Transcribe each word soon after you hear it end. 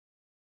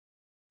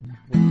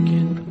What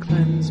can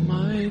cleanse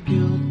my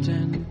guilt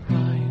and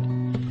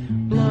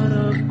pride? Blood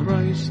of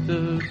Christ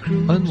the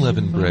crucified.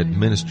 Unleavened Bread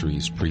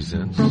Ministries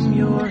presents From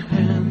your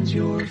hands,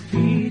 your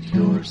feet,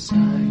 your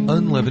side.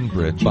 Unleavened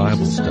Bread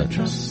Bible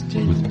Studies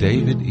with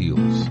David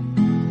Eells.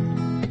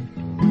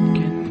 What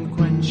can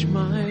quench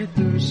my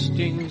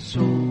thirsting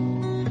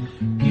soul?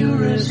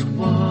 Purest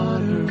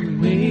water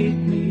make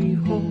me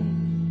whole.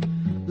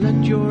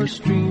 Let your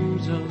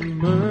streams of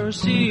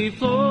mercy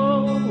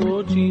flow.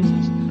 Oh,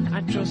 Jesus,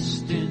 I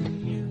trust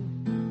in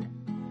you.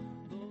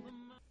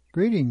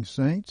 Greetings,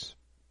 saints.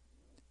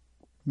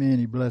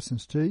 Many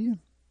blessings to you.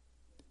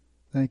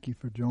 Thank you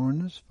for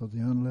joining us for the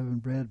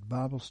Unleavened Bread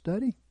Bible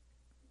Study.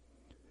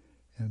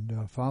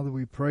 And Father,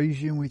 we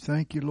praise you and we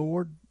thank you,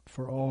 Lord,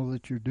 for all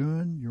that you're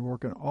doing. You're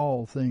working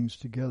all things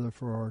together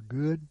for our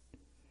good,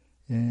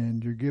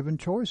 and you're giving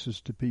choices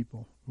to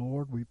people.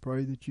 Lord, we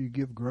pray that you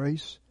give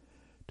grace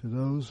to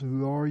those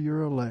who are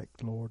your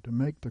elect, Lord, to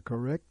make the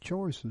correct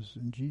choices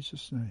in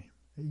Jesus' name.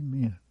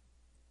 Amen.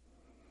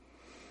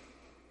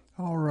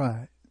 All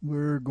right,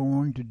 we're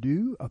going to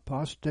do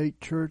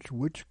Apostate Church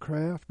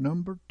Witchcraft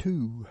number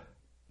 2.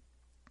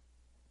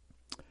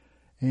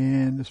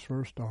 And this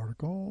first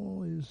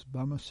article is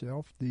by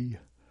myself, the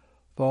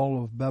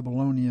Fall of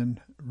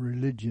Babylonian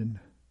Religion.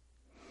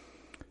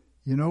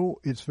 You know,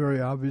 it's very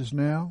obvious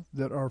now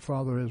that our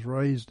Father has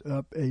raised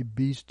up a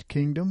beast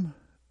kingdom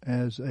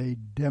as a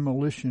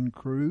demolition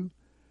crew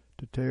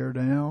to tear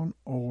down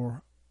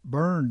or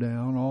burn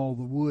down all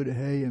the wood,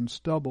 hay, and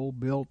stubble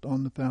built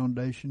on the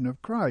foundation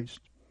of Christ,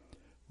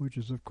 which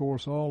is, of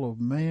course, all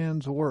of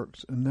man's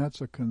works, and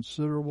that's a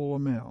considerable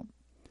amount.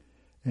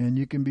 And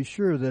you can be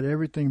sure that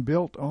everything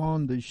built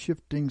on the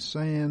shifting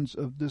sands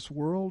of this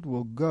world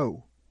will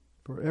go,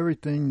 for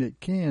everything that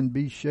can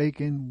be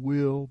shaken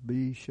will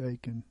be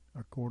shaken,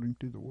 according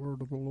to the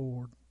word of the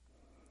Lord.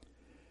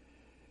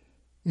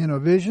 In a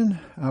vision,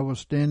 I was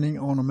standing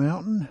on a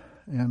mountain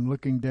and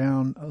looking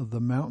down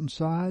the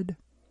mountainside,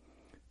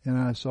 and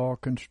I saw a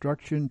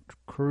construction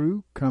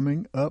crew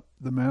coming up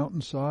the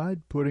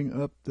mountainside, putting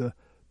up the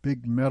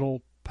big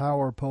metal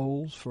power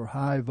poles for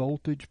high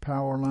voltage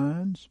power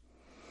lines.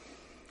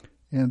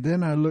 And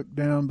then I looked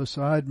down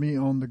beside me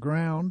on the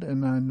ground,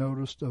 and I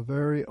noticed a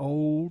very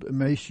old,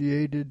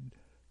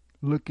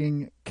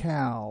 emaciated-looking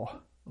cow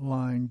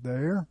lying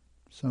there.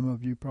 Some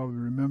of you probably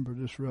remember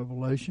this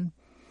revelation.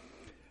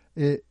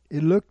 It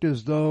looked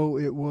as though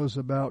it was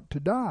about to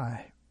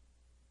die.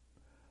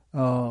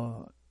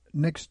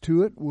 Next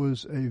to it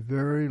was a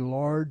very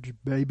large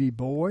baby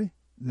boy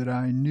that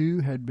I knew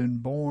had been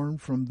born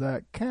from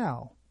that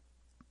cow.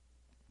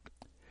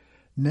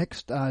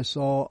 Next, I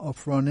saw a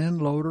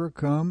front-end loader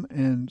come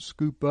and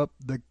scoop up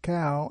the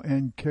cow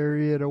and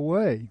carry it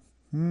away.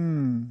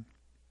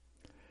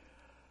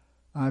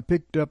 I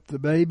picked up the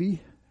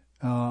baby,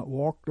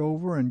 walked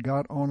over and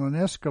got on an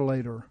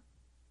escalator.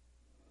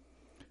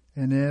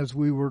 And as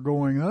we were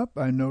going up,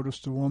 I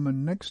noticed a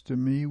woman next to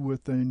me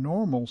with a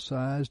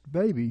normal-sized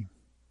baby.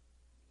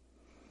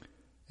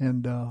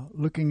 And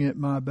looking at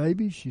my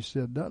baby, she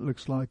said, "That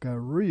looks like a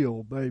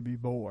real baby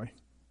boy."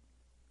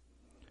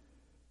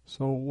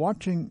 So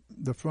watching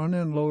the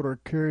front-end loader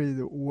carry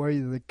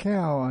away the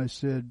cow, I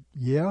said,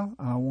 "Yeah,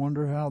 I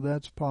wonder how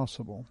that's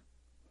possible."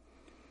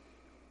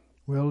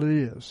 Well, it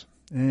is,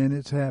 and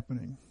it's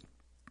happening.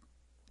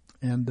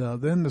 And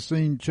then the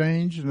scene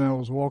changed, and I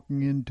was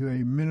walking into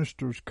a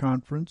ministers'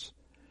 conference,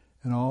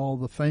 and all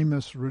the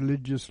famous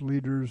religious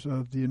leaders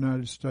of the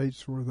United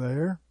States were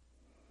there.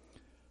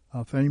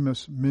 A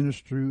famous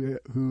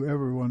minister who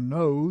everyone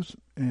knows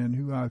and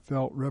who I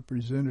felt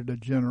represented a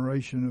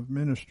generation of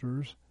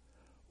ministers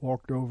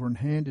walked over and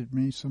handed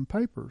me some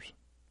papers.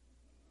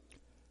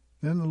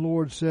 Then the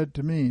Lord said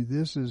to me,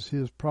 "This is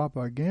his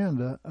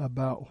propaganda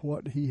about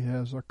what he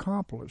has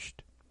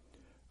accomplished."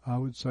 I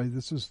would say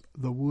this is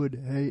the wood,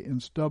 hay,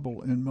 and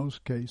stubble in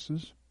most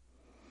cases.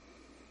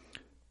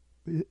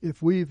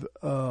 If we've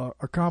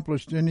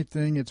accomplished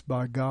anything, it's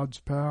by God's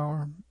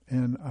power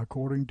and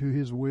according to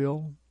his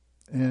will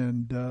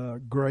and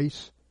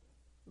grace,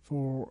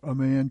 for a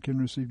man can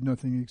receive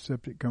nothing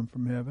except it come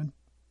from heaven.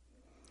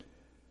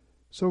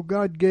 So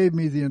God gave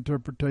me the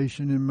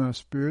interpretation in my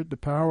spirit. The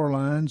power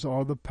lines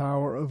are the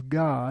power of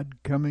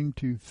God coming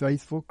to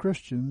faithful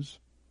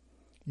Christians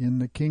in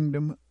the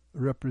kingdom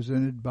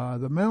represented by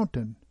the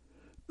mountain.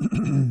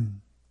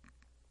 The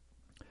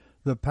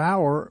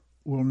power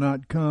will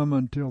not come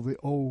until the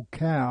old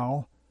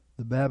cow,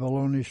 the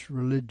Babylonish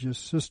religious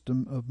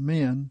system of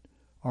men,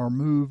 are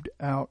moved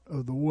out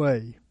of the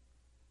way.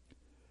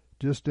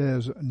 Just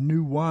as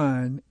new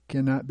wine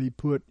cannot be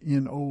put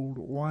in old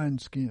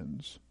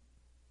wineskins.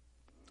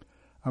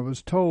 I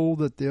was told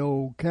that the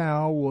old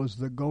cow was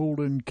the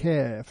golden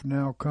calf,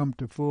 now come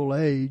to full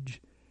age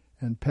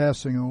and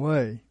passing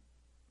away.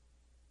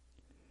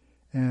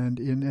 And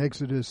in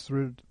Exodus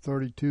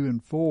 32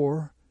 and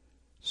 4,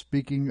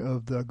 speaking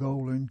of the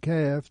golden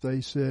calf,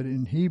 they said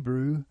in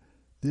Hebrew,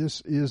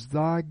 "This is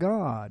thy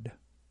God."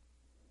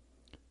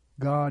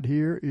 God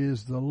here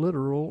is the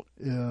literal,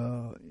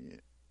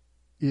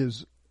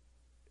 is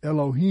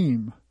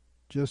Elohim,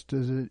 just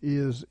as it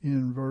is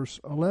in verse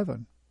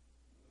 11.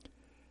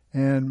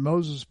 And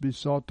Moses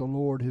besought the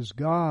Lord his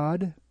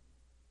God.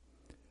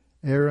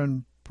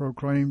 Aaron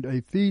proclaimed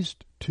a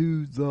feast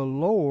to the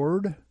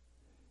Lord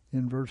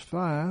in verse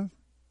 5.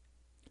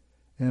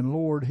 And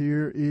Lord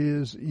here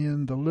is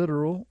in the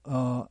literal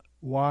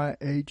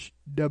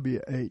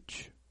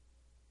YHWH,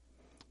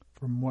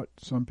 from what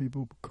some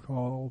people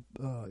call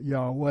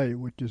Yahweh,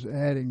 which is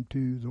adding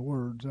to the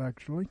words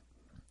actually.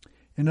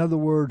 In other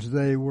words,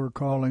 they were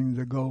calling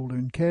the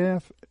golden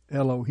calf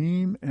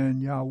Elohim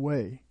and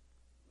YHWH,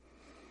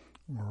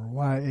 or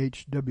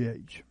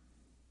YHWH.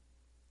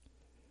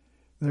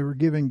 They were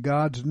giving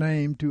God's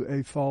name to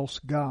a false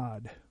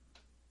god.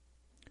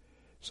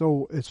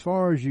 So as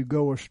far as you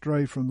go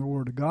astray from the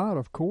Word of God,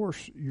 of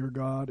course your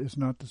God is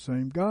not the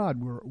same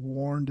God. We're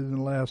warned in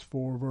the last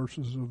 4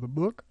 verses of the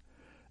book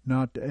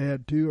not to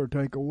add to or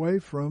take away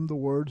from the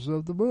words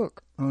of the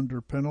book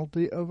under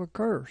penalty of a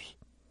curse.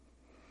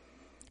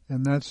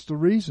 And that's the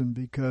reason,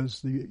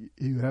 because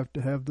you have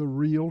to have the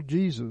real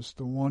Jesus,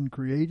 the one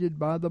created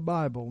by the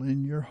Bible,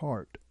 in your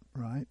heart,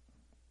 right?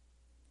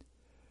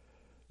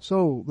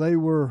 So they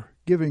were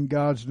giving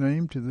God's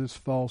name to this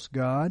false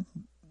god.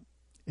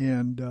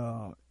 And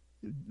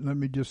let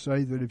me just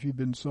say that if you've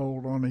been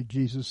sold on a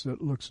Jesus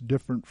that looks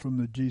different from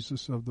the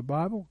Jesus of the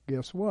Bible,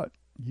 guess what?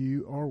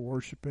 You are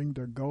worshiping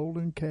the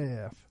golden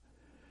calf,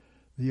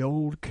 the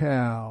old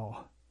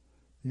cow.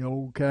 The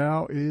old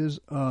cow is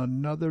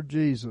another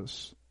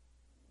Jesus,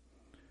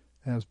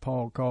 as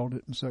Paul called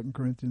it in 2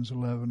 Corinthians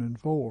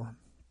 11:4.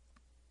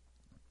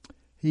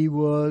 He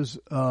was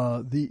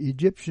the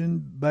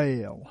Egyptian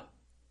Baal,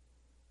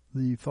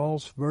 the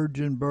false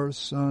virgin birth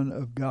son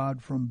of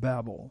God from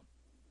Babel.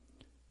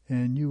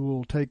 And you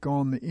will take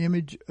on the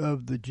image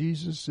of the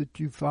Jesus that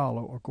you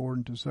follow,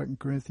 according to 2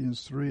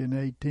 Corinthians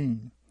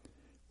 3:18.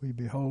 We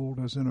behold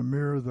as in a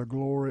mirror the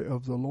glory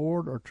of the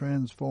Lord, are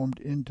transformed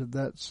into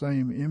that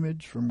same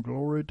image from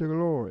glory to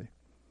glory.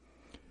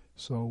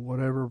 So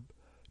whatever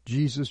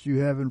Jesus you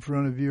have in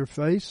front of your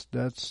face,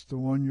 that's the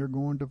one you're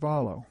going to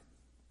follow.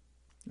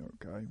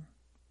 Okay.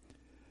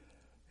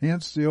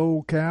 Hence the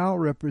old cow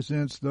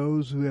represents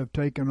those who have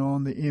taken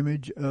on the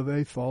image of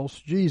a false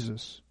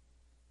Jesus.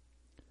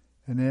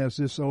 And as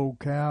this old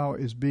cow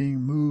is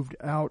being moved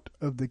out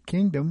of the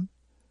kingdom,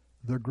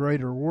 the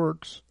greater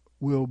works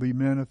will be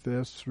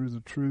manifest through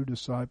the true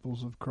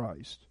disciples of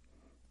Christ,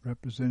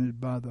 represented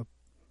by the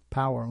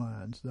power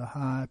lines, the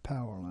high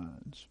power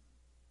lines,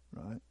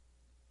 right?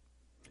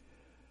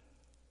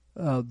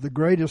 The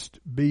greatest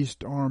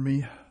beast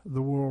army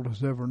the world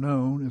has ever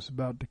known is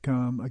about to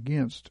come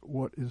against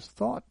what is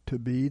thought to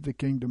be the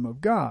kingdom of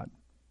God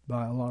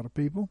by a lot of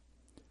people.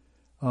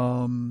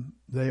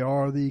 They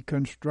are the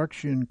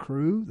construction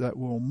crew that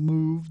will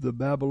move the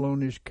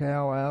Babylonish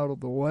cow out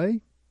of the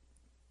way.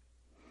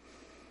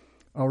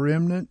 A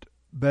remnant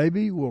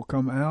baby will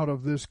come out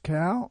of this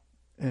cow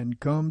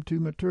and come to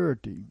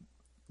maturity,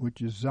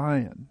 which is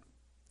Zion,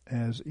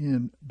 as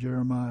in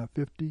Jeremiah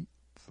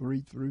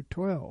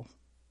 50:3-12.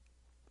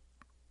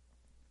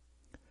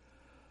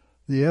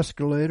 The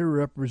escalator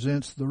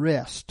represents the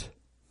rest,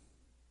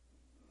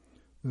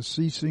 the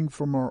ceasing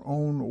from our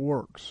own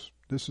works.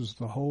 This is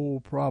the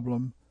whole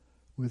problem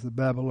with the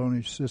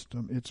Babylonish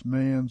system. It's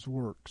man's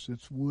works.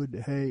 It's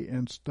wood, hay,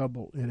 and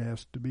stubble. It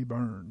has to be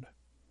burned.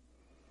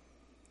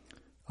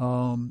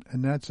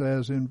 And that's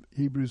as in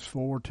Hebrews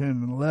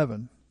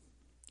 4:10-11.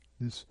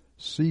 This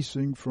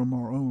ceasing from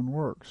our own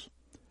works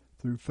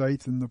through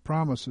faith in the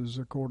promises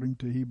according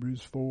to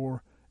Hebrews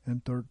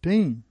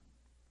 4:13.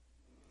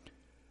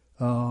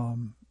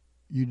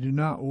 You do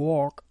not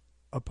walk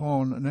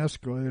upon an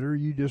escalator,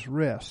 you just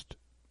rest.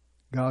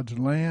 God's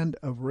land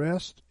of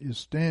rest is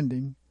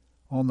standing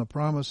on the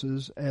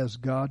promises as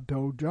God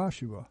told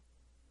Joshua.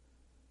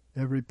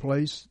 Every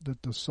place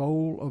that the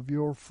sole of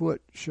your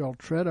foot shall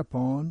tread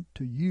upon,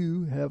 to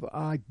you have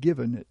I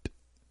given it.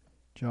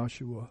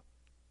 Joshua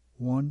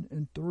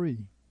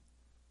 1:3.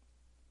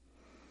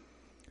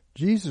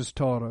 Jesus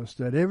taught us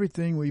that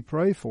everything we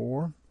pray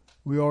for,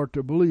 we are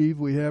to believe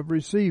we have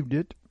received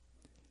it,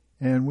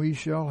 and we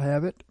shall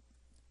have it,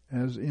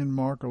 as in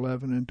Mark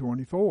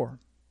 11:24.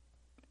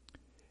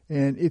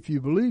 And if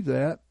you believe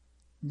that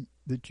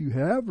you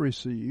have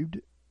received,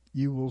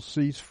 you will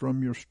cease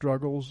from your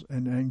struggles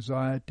and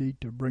anxiety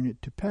to bring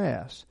it to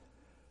pass,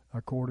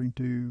 according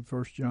to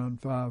 1 John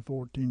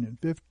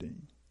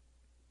 5:14-15.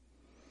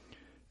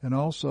 And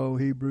also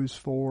Hebrews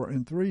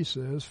 4:3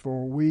 says,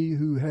 for we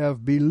who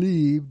have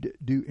believed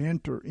do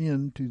enter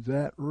into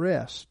that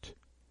rest.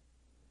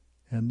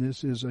 And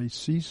this is a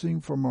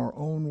ceasing from our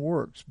own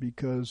works,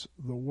 because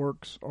the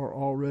works are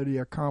already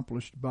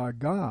accomplished by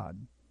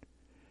God.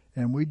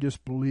 And we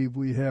just believe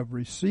we have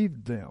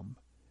received them.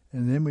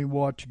 And then we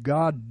watch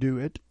God do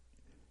it,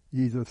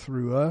 either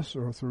through us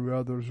or through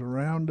others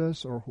around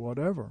us or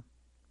whatever.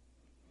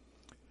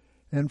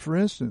 And for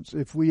instance,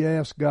 if we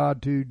ask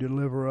God to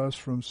deliver us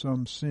from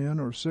some sin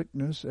or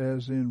sickness,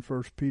 as in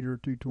 1 Peter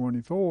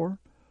 2:24,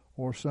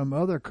 or some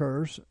other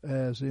curse,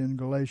 as in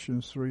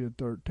Galatians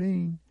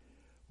 3:13,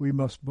 we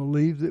must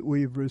believe that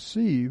we've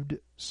received,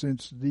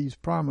 since these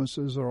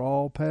promises are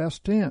all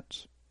past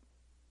tense.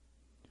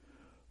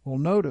 Well,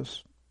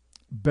 notice,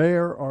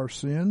 bear our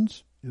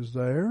sins is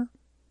there,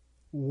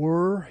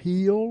 were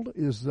healed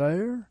is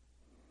there,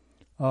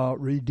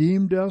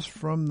 redeemed us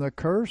from the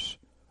curse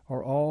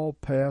are all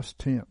past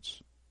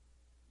tense.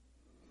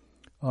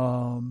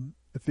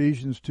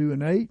 Ephesians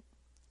 2:8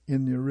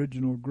 in the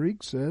original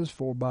Greek says,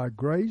 "For by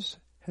grace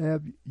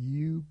have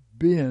you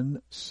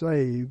been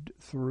saved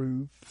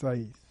through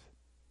faith."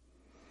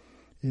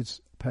 It's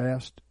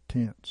past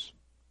tense.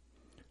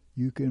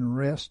 You can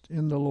rest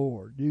in the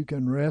Lord. You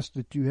can rest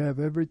that you have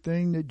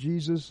everything that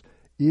Jesus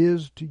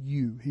is to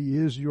you. He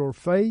is your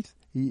faith.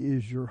 He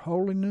is your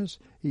holiness.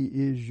 He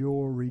is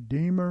your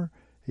Redeemer.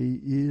 He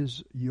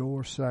is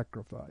your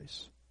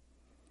sacrifice.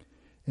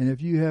 And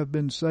if you have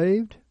been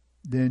saved,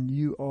 then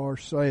you are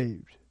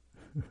saved.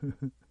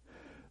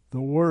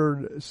 The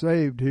word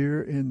saved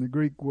here in the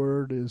Greek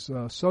word is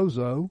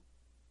sozo,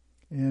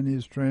 and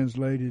is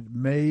translated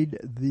made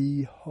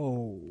thee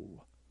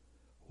whole.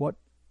 What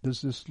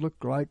does this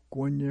look like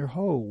when you're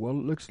whole? Well,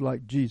 it looks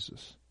like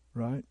Jesus,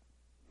 right?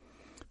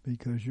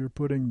 Because you're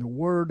putting the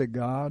Word of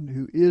God,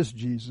 who is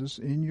Jesus,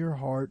 in your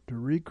heart to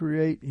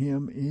recreate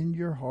Him in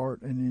your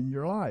heart and in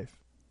your life.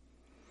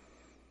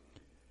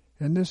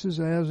 And this is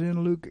as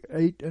in Luke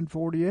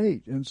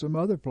 8:48 and some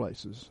other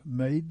places.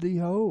 Made thee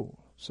whole,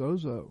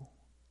 sozo.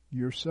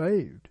 You're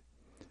saved.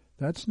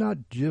 That's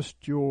not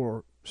just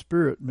your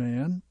spirit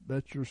man.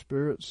 That's your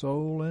spirit,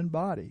 soul, and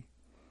body.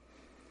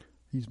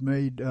 He's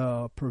made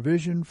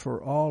provision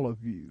for all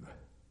of you,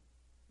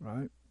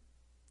 right?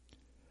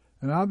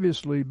 And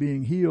obviously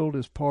being healed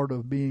is part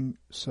of being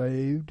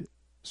saved,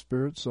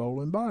 spirit,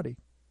 soul, and body.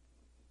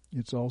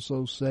 It's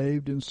also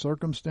saved in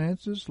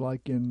circumstances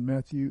like in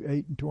Matthew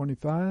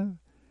 8:25,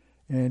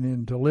 and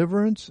in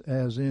deliverance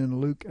as in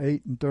Luke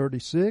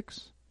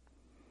 8:36.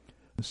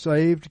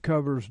 Saved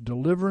covers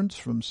deliverance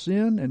from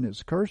sin and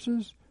its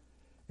curses,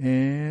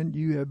 and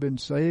you have been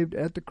saved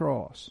at the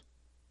cross.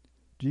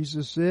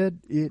 Jesus said,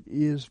 "It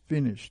is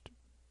finished,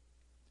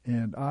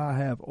 and I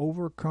have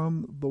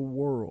overcome the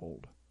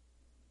world."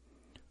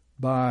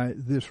 By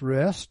this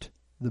rest,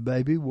 the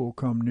baby will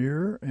come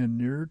nearer and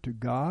nearer to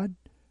God,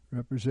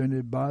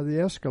 represented by the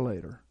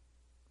escalator.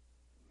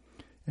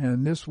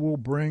 And this will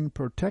bring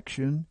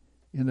protection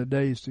in the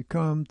days to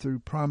come through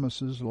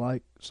promises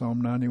like Psalm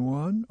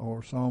 91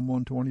 or Psalm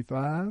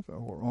 125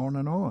 or on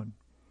and on.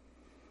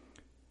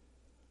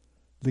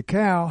 The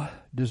cow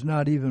does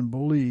not even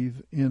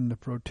believe in the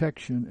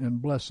protection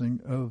and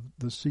blessing of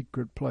the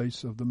secret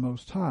place of the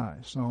Most High,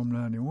 Psalm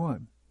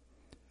 91.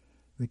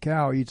 The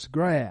cow eats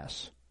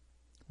grass,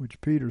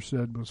 which Peter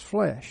said was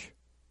flesh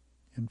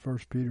in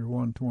 1 Peter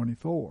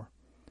 1:24.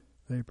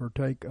 They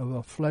partake of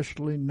a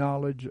fleshly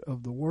knowledge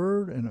of the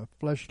Word and a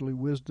fleshly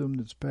wisdom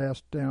that's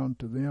passed down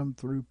to them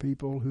through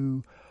people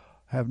who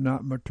have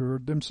not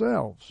matured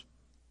themselves.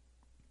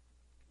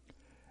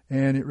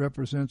 And it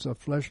represents a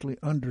fleshly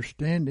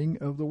understanding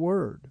of the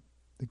Word.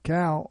 The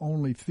cow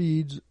only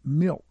feeds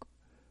milk,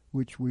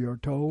 which we are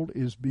told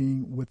is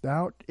being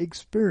without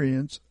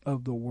experience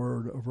of the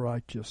Word of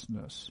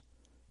righteousness.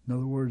 In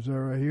other words,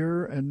 they're a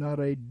hearer and not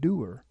a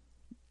doer.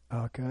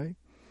 Okay?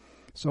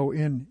 So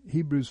in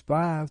Hebrews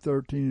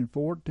 5:13 and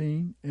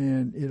 14,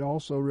 and it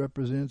also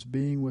represents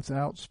being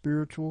without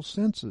spiritual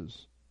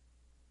senses.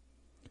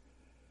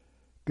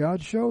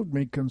 God showed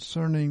me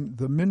concerning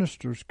the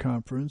ministers'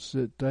 conference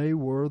that they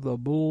were the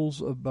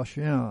bulls of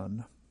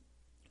Bashan,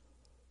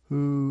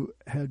 who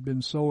had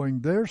been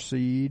sowing their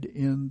seed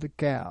in the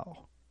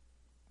cow.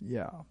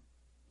 Yeah.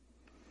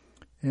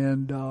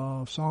 And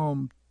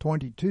Psalm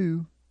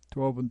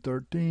 22:12 and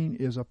 13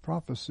 is a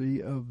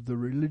prophecy of the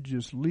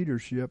religious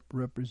leadership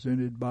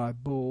represented by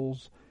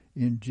bulls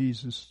in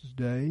Jesus'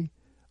 day,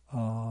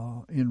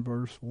 in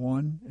verse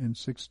 1 and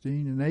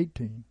 16 and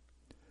 18,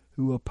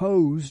 who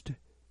opposed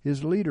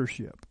his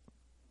leadership.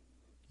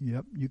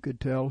 Yep, you could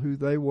tell who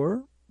they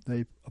were.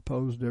 They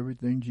opposed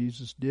everything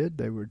Jesus did.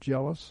 They were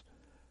jealous,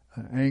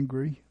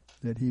 angry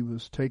that he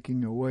was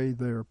taking away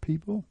their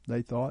people.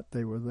 They thought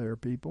they were their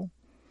people,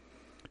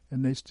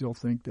 and they still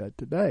think that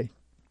today.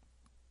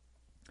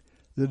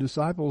 The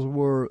disciples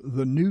were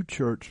the new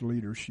church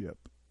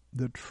leadership.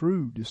 The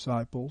true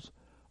disciples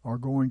are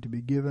going to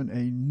be given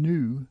a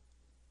new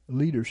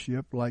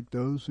leadership like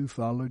those who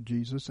followed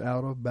Jesus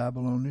out of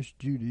Babylonish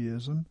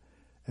Judaism,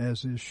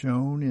 as is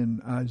shown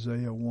in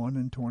Isaiah 1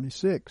 and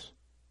 26.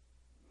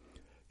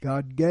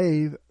 God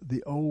gave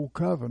the old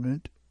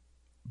covenant,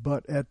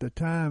 but at the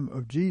time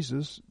of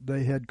Jesus,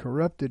 they had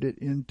corrupted it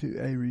into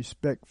a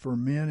respect for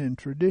men and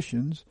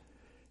traditions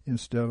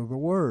instead of the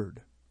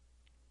Word.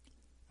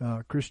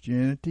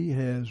 Christianity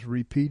has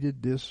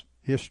repeated this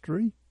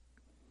history.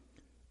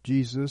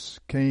 Jesus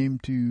came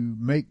to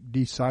make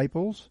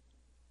disciples.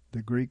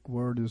 The Greek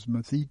word is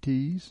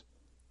mathetes,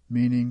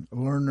 meaning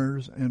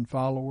learners and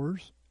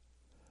followers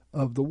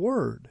of the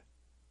Word,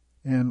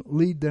 and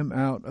lead them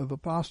out of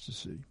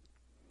apostasy.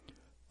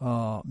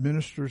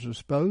 Ministers are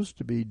supposed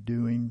to be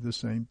doing the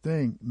same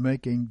thing,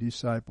 making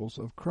disciples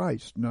of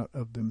Christ, not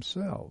of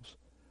themselves,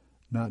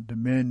 not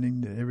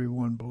demanding that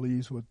everyone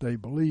believes what they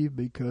believe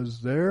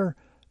because their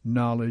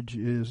knowledge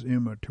is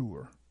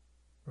immature,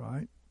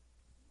 right?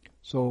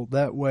 So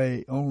that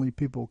way only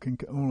people can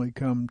only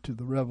come to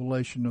the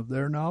revelation of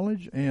their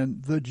knowledge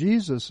and the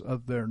Jesus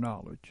of their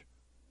knowledge.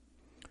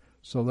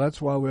 So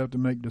that's why we have to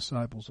make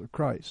disciples of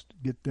Christ,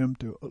 get them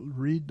to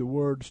read the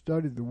Word,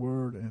 study the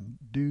Word, and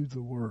do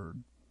the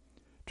Word.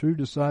 True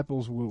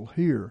disciples will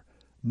hear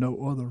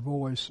no other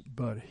voice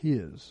but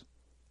His,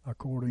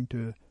 according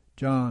to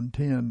John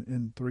 10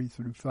 and 3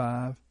 through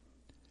 5,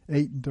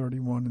 8 and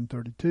 31 and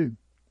 32.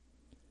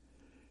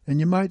 And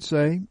you might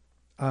say,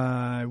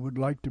 I would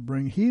like to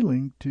bring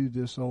healing to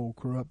this old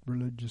corrupt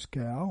religious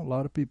cow. A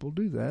lot of people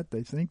do that.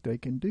 They think they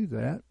can do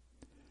that.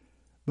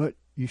 But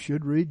you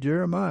should read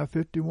Jeremiah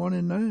 51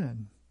 and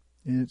 9.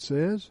 And it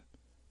says,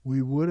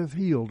 we would have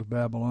healed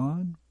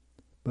Babylon,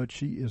 but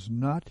she is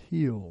not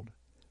healed.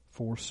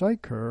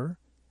 Forsake her,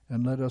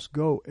 and let us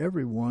go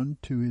everyone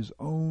to his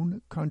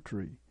own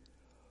country.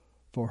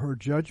 For her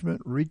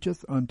judgment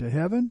reacheth unto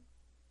heaven,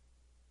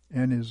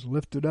 and is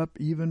lifted up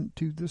even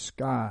to the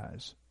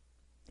skies.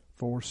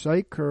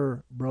 Forsake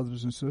her,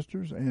 brothers and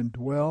sisters, and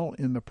dwell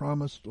in the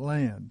promised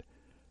land.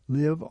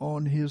 Live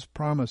on his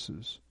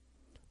promises.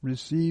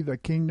 Receive a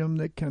kingdom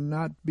that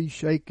cannot be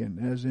shaken,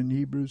 as in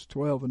Hebrews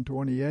 12 and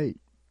 28.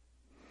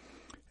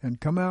 And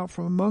come out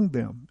from among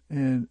them,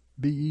 and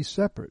be ye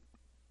separate.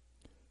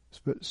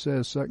 It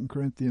says 2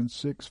 Corinthians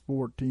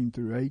 6:14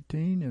 through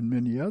 18, and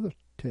many other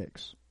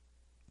texts.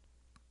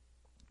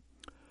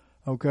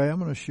 Okay, I'm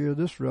going to share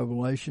this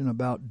revelation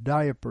about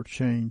diaper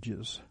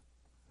changes.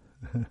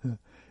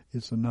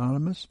 It's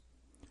anonymous,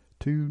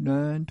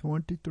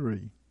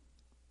 2/9/23.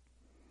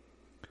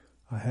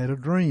 I had a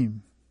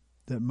dream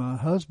that my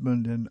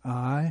husband and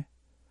I,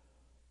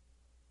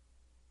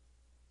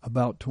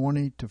 about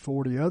 20 to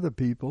 40 other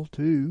people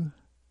too,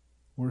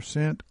 were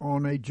sent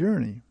on a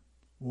journey,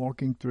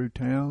 walking through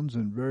towns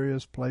and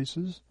various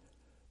places,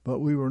 but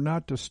we were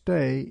not to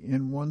stay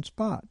in one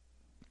spot.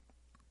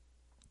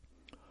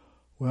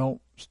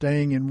 Well,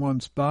 staying in one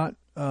spot,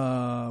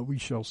 we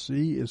shall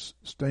see, is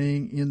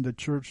staying in the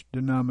church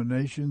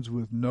denominations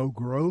with no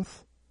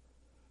growth,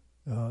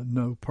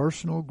 no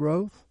personal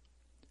growth.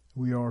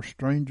 We are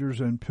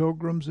strangers and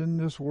pilgrims in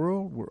this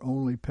world. We're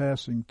only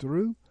passing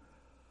through.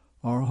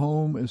 Our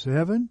home is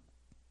heaven.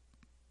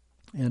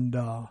 And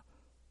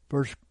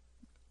First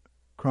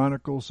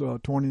Chronicles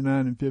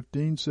 29 and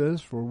 15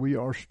 says, for we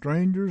are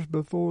strangers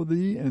before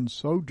thee and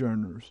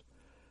sojourners,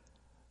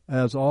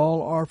 as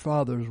all our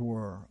fathers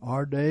were.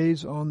 Our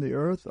days on the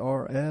earth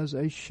are as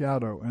a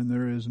shadow, and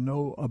there is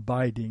no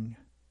abiding.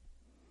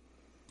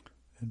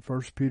 And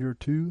 1 Peter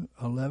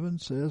 2:11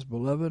 says,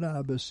 beloved,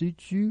 I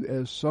beseech you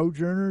as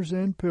sojourners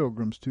and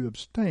pilgrims to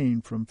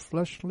abstain from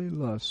fleshly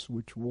lusts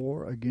which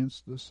war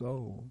against the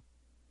soul.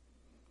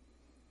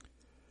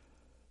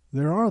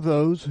 There are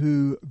those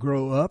who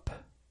grow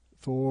up,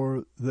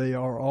 for they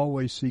are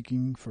always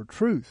seeking for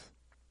truth,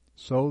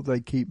 so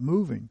they keep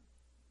moving.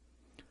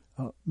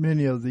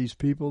 Many of these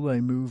people,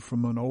 they move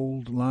from an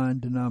old line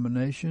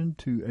denomination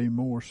to a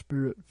more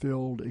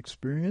spirit-filled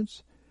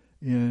experience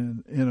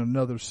in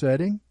another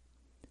setting,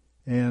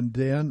 and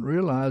then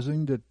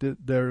realizing that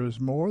there is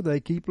more, they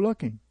keep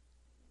looking.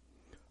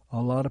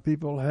 A lot of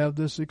people have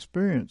this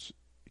experience,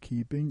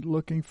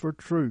 looking for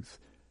truth,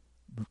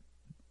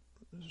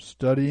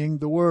 studying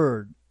the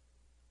Word,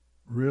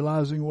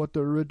 realizing what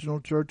the original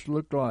church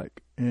looked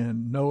like,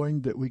 and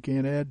knowing that we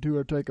can't add to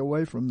or take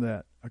away from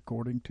that,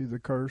 according to the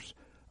curse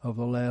of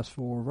the last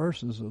 4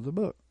 verses of the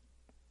book.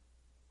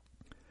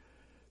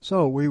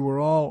 So we were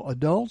all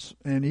adults,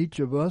 and each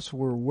of us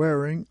were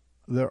wearing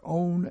their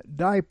own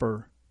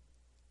diaper.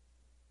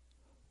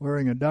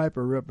 Wearing a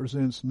diaper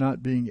represents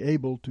not being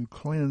able to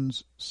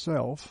cleanse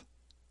self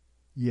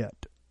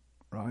yet,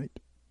 right?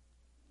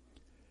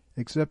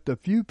 Except a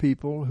few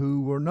people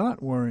who were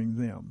not wearing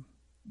them.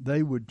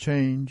 They would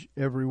change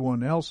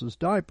everyone else's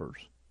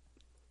diapers.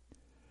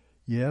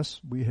 Yes,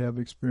 we have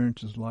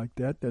experiences like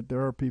that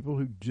there are people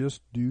who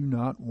just do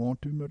not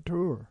want to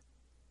mature.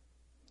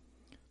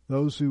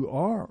 Those who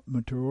are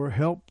mature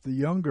help the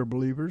younger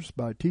believers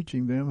by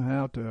teaching them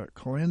how to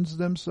cleanse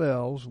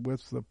themselves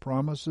with the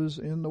promises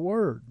in the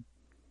Word.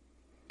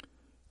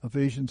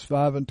 Ephesians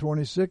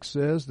 5:26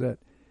 says that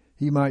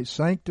he might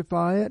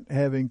sanctify it,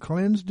 having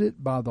cleansed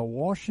it by the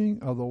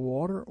washing of the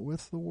water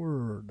with the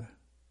Word.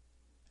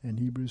 And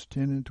Hebrews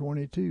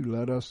 10:22,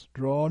 let us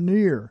draw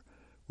near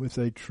with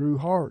a true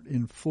heart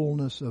in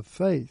fullness of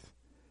faith,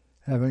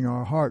 having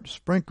our hearts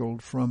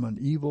sprinkled from an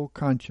evil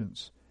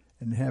conscience,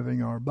 and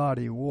having our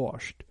body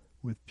washed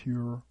with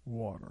pure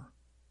water.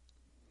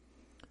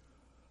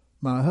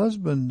 My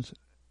husband's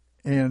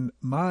and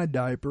my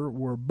diaper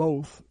were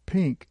both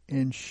pink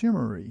and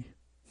shimmery.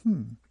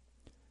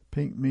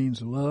 Pink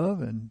means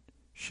love, and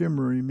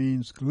shimmery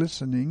means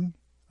glistening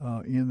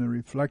in the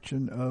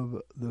reflection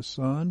of the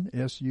sun,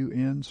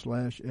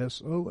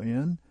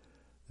 sun/son,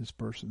 this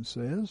person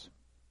says.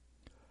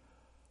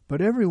 But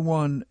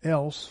everyone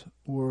else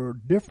were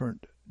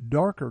different,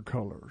 darker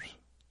colors.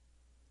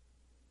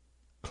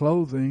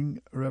 Clothing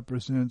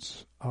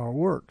represents our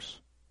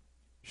works,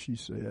 she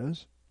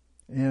says,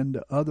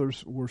 and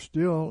others were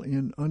still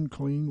in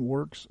unclean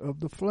works of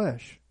the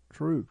flesh.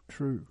 True,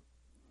 true.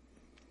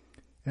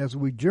 As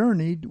we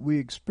journeyed, we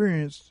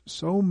experienced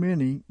so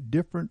many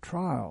different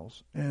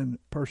trials and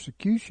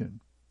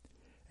persecution,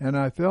 and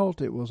I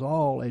felt it was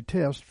all a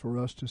test for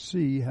us to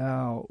see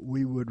how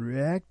we would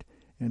react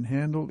and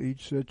handle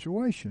each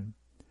situation.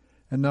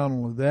 And not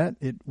only that,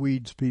 it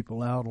weeds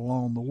people out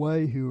along the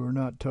way who are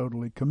not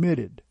totally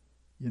committed.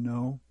 You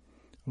know,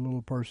 a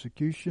little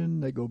persecution,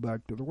 they go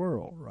back to the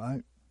world,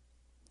 right?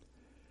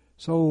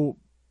 So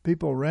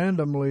people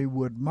randomly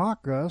would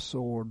mock us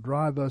or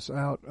drive us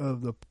out of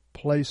the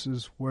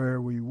places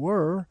where we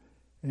were,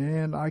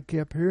 and I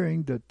kept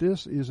hearing that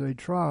this is a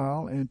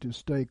trial and to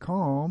stay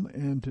calm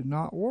and to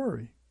not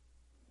worry.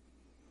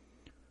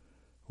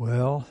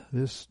 Well,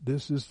 this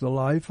is the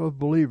life of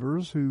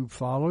believers who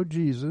follow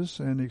Jesus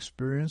and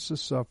experience the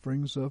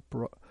sufferings of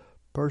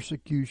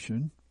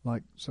persecution,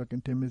 like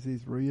 2 Timothy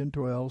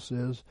 3:12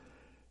 says,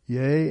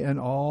 "Yea, and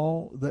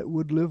all that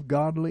would live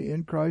godly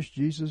in Christ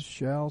Jesus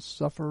shall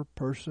suffer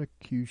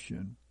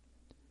persecution."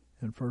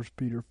 And 1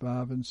 Peter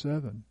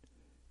 5:7,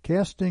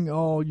 "Casting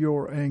all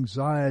your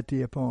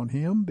anxiety upon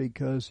him,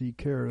 because he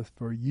careth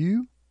for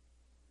you."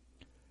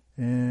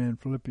 And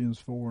Philippians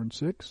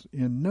 4:6,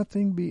 "In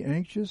nothing be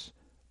anxious,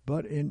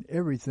 but in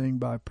everything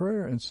by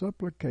prayer and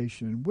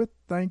supplication with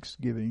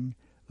thanksgiving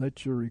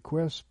let your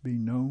requests be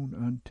known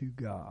unto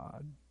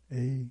God."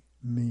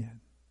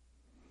 Amen.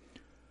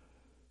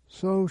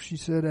 So she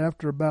said,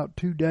 after about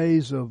 2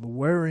 days of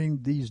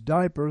wearing these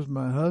diapers,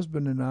 my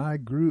husband and I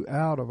grew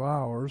out of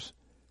ours,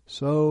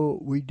 so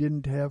we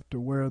didn't have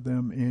to wear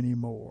them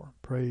anymore.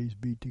 Praise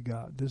be to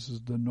God. This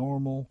is the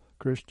normal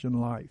Christian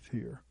life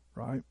here,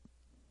 right?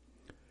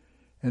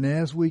 And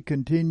as we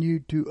continue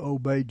to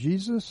obey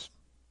Jesus,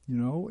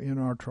 in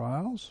our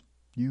trials,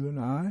 you and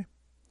I,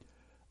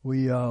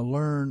 we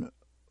learn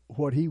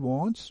what he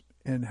wants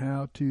and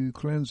how to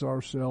cleanse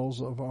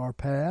ourselves of our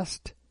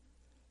past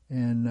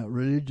and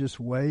religious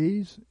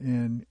ways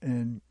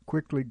and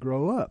quickly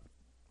grow up.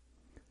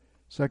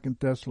 2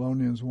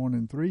 Thessalonians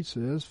 1:3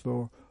 says,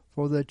 For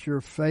that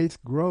your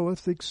faith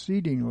groweth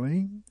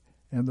exceedingly,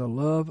 and the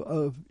love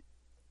of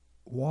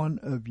one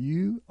of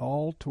you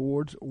all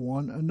towards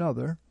one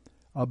another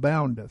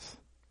aboundeth.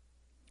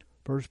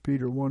 1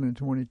 Peter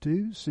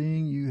 1:22,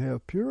 seeing you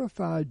have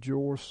purified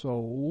your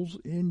souls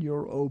in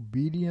your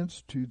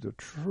obedience to the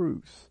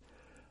truth,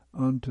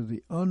 unto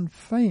the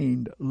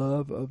unfeigned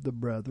love of the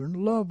brethren,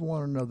 love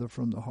one another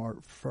from the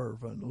heart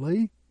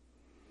fervently.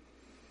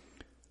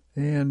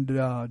 And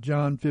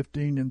John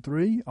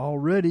 15:3,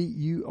 already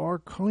you are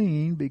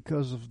clean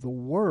because of the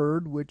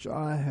word which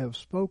I have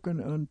spoken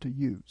unto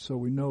you. So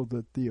we know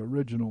that the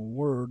original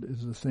word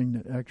is the thing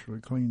that actually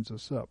cleans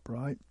us up,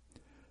 right?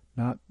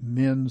 Not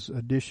men's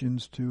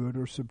additions to it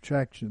or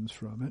subtractions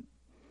from it.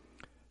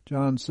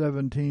 John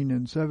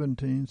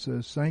 17:17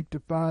 says,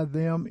 sanctify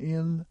them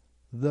in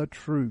the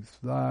truth.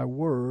 Thy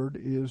word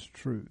is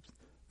truth.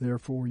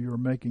 Therefore you're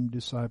making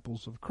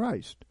disciples of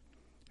Christ,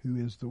 who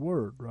is the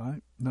word,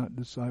 right? Not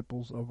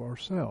disciples of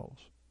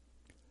ourselves.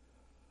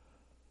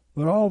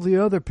 But all the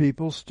other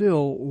people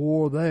still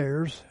wore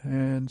theirs,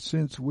 and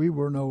since we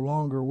were no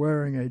longer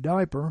wearing a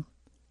diaper,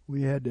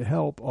 we had to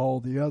help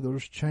all the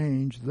others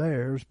change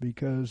theirs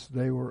because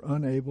they were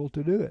unable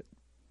to do it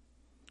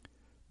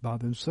by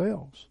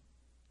themselves.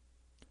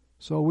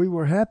 So we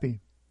were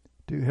happy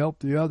to help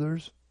the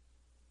others,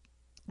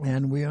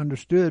 and we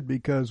understood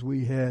because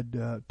we had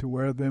to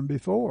wear them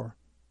before.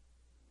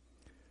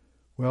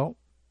 Well,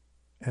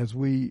 as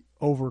we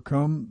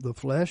overcome the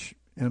flesh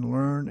and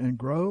learn and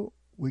grow,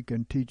 we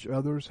can teach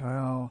others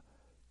how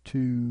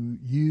to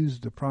use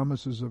the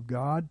promises of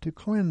God to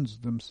cleanse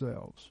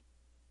themselves.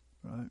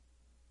 Right?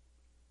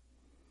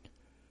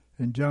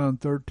 And John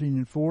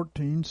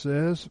 13:14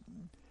 says,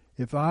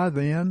 if I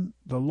then,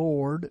 the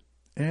Lord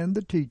and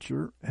the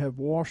teacher, have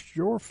washed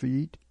your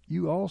feet,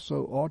 you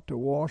also ought to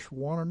wash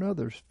one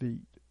another's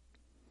feet.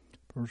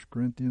 1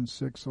 Corinthians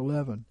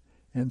 6:11.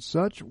 And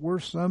such were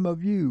some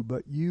of you,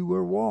 but you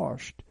were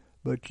washed,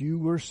 but you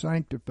were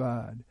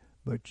sanctified,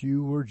 but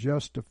you were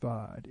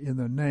justified in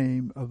the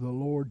name of the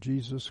Lord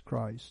Jesus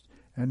Christ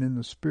and in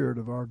the Spirit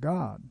of our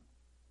God.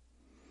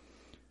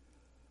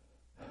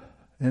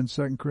 And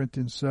 2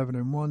 Corinthians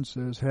 7:1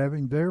 says,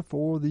 having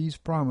therefore these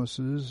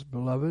promises,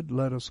 beloved,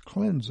 let us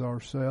cleanse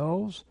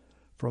ourselves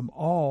from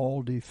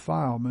all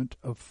defilement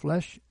of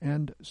flesh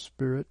and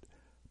spirit,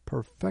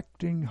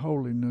 perfecting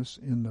holiness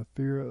in the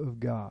fear of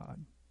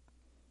God.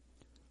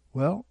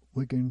 Well,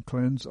 we can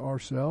cleanse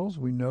ourselves,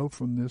 we know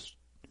from this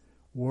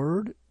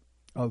word,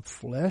 of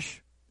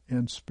flesh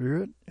and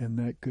spirit, and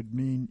that could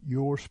mean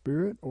your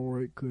spirit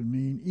or it could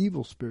mean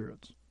evil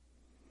spirits.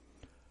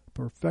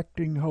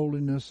 Perfecting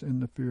holiness in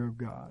the fear of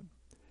God.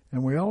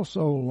 And we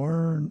also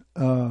learn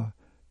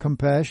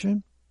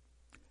compassion,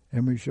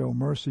 and we show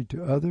mercy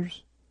to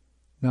others,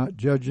 not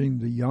judging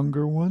the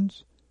younger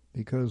ones,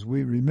 because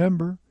we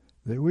remember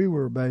that we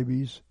were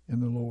babies in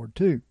the Lord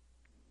too.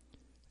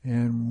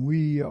 And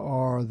we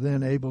are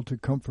then able to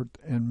comfort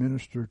and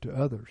minister to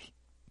others.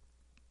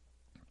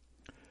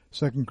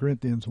 2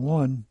 Corinthians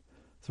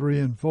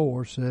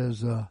 1:3-4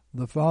 says,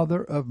 the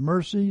Father of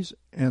mercies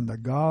and the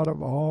God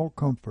of all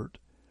comfort,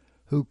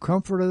 who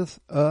comforteth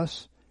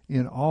us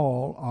in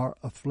all our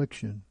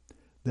affliction,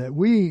 that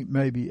we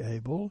may be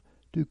able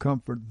to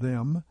comfort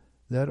them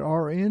that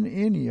are in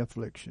any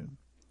affliction,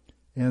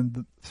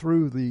 and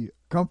through the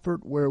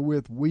comfort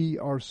wherewith we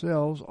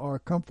ourselves are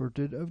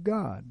comforted of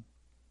God.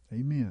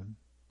 Amen.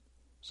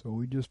 So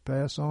we just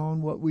pass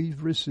on what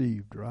we've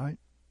received, right?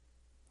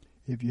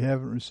 If you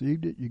haven't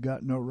received it, you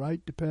got no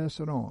right to pass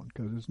it on,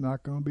 because it's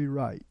not going to be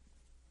right.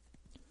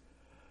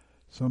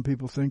 Some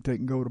people think they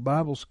can go to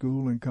Bible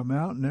school and come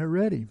out and they're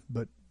ready,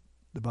 but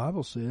the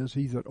Bible says,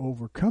 he that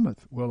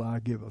overcometh will I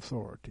give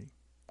authority.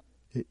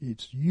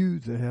 It's you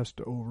that has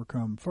to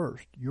overcome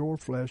first. Your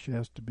flesh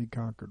has to be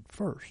conquered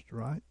first,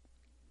 right?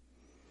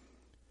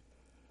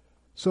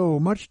 So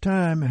much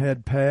time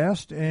had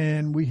passed,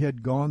 and we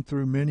had gone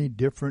through many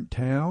different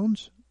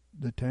towns.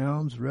 The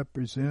towns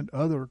represent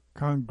other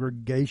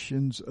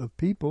congregations of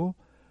people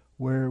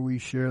where we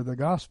share the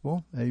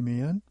gospel.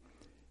 Amen.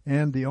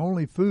 And the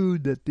only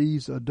food that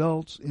these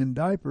adults in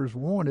diapers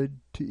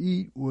wanted to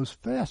eat was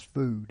fast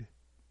food.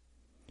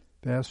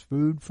 Fast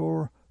food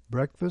for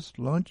breakfast,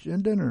 lunch,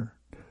 and dinner.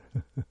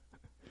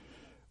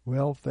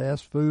 Well,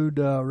 fast food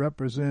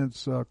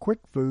represents quick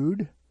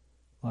food,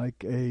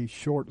 like a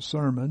short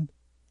sermon,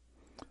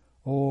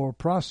 or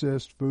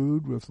processed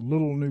food with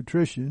little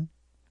nutrition,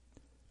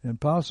 and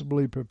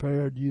possibly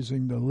prepared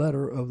using the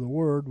letter of the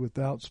word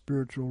without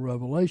spiritual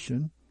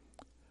revelation.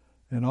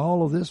 And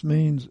all of this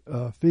means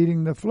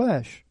feeding the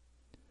flesh.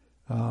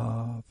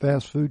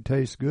 Fast food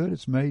tastes good.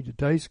 It's made to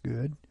taste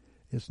good.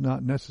 It's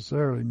not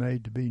necessarily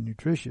made to be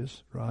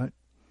nutritious, right?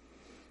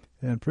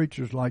 And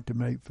preachers like to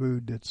make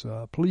food that's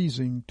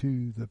pleasing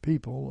to the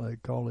people. They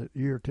call it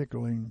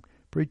ear-tickling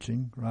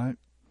preaching, right?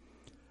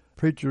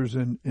 Preachers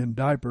in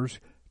diapers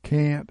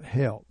can't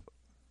help.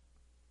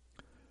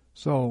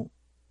 So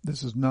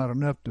this is not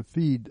enough to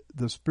feed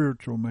the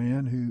spiritual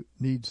man who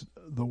needs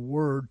the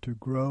word to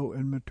grow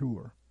and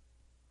mature.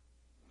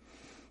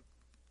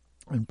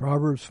 In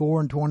Proverbs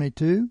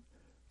 4:22,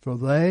 for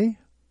they,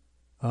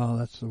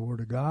 that's the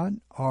word of God,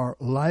 are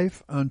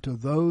life unto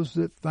those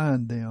that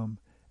find them,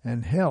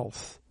 and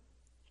health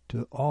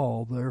to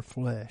all their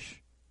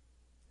flesh.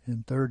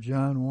 In 3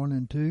 John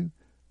 1:2,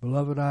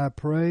 beloved, I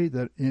pray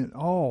that in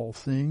all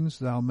things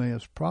thou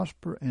mayest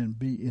prosper and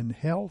be in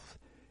health,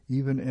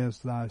 even as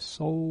thy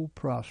soul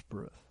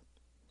prospereth.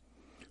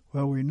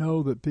 Well, we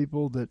know that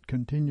people that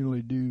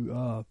continually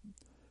do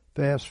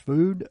fast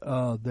food,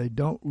 they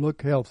don't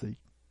look healthy.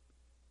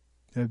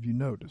 Have you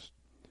noticed?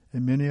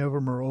 And many of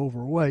them are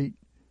overweight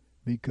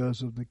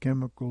because of the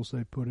chemicals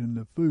they put in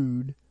the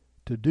food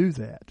to do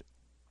that.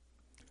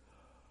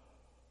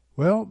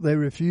 Well, they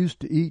refuse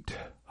to eat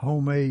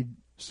homemade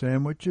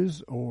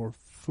sandwiches or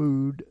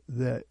food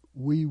that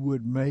we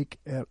would make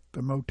at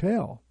the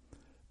motel.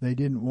 They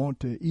didn't want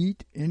to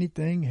eat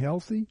anything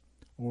healthy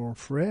or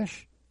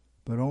fresh,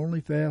 but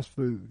only fast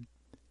food,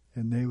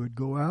 and they would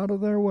go out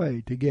of their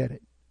way to get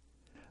it.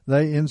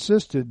 They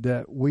insisted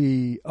that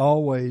we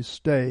always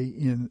stay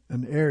in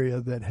an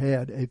area that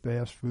had a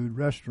fast food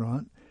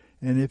restaurant,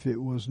 and if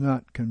it was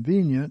not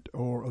convenient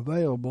or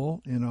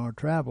available in our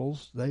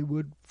travels, they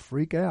would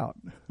freak out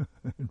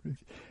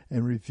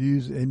and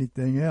refuse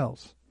anything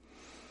else.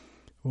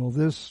 Well,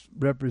 this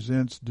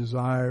represents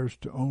desires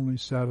to only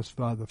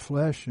satisfy the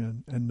flesh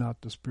and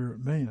not the spirit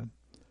man,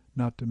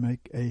 not to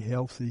make a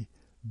healthy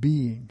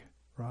being,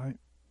 right?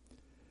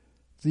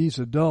 These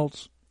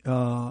adults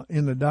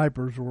in the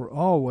diapers were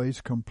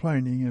always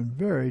complaining and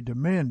very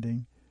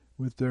demanding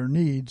with their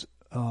needs,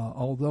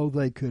 although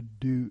they could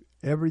do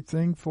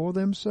everything for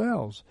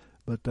themselves,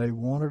 but they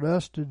wanted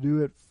us to do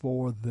it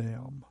for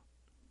them.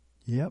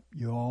 Yep,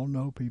 you all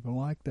know people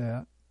like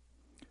that.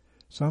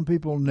 Some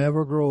people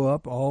never grow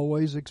up,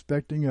 always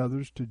expecting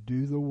others to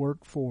do the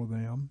work for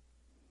them.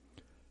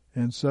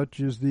 And such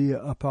is the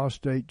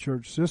apostate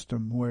church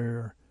system,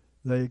 where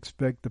they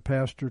expect the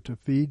pastor to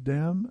feed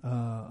them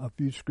a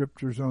few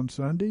scriptures on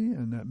Sunday,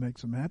 and that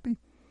makes them happy.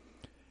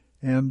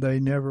 And they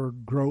never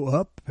grow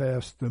up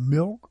past the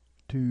milk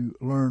to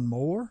learn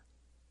more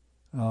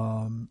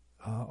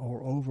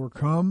or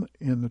overcome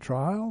in the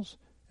trials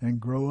and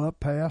grow up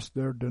past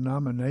their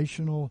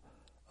denominational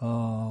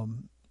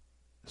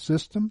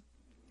system,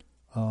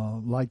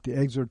 like the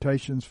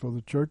exhortations for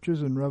the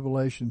churches in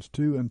Revelations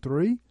 2 and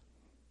 3,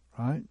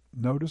 right?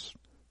 Notice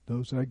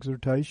those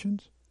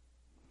exhortations.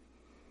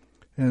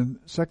 And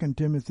 2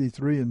 Timothy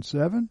 3 and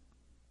 7,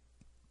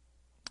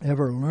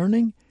 ever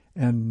learning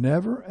and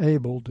never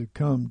able to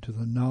come to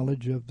the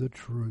knowledge of the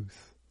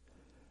truth.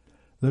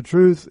 The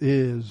truth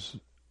is,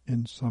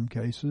 in some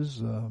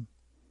cases,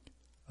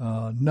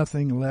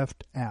 nothing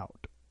left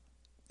out.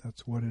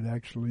 That's what it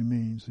actually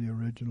means, the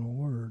original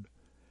word.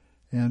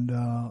 And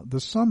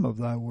the sum of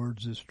thy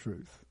words is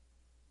truth.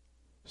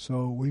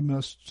 So we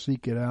must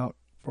seek it out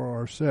for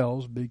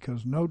ourselves,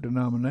 because no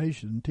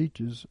denomination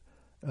teaches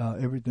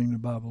everything the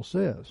Bible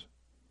says.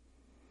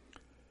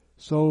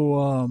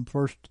 So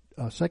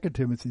 2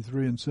 Timothy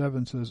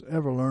 3:7 says,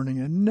 ever learning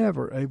and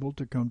never able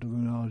to come to the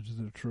knowledge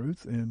of the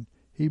truth. And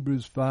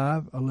Hebrews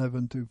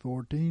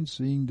 5:11-14,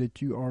 seeing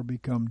that you are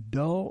become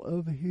dull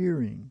of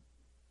hearing.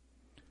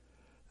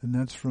 And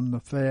that's from the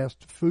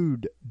fast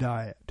food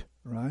diet,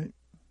 right?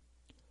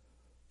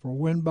 For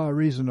when by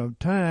reason of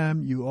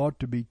time you ought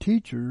to be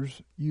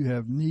teachers, you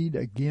have need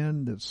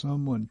again that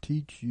someone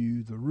teach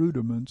you the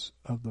rudiments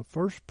of the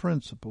first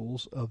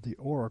principles of the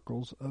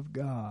oracles of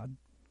God,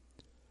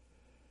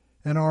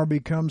 and are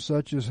become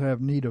such as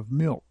have need of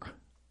milk,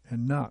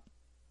 and not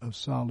of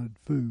solid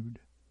food.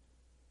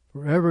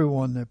 For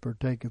everyone that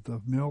partaketh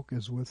of milk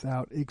is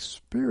without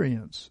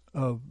experience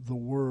of the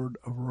word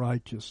of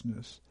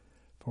righteousness,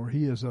 for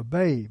he is a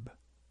babe.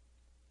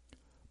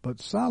 But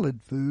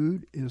solid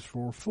food is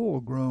for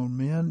full-grown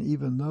men,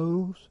 even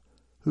those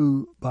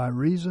who, by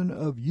reason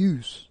of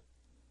use,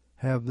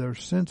 have their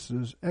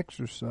senses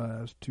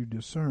exercised to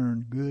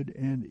discern good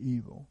and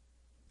evil.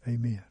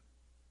 Amen.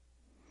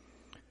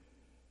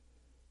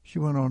 She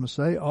went on to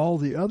say, all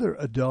the other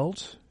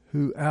adults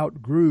who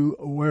outgrew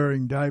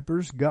wearing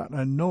diapers got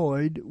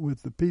annoyed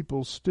with the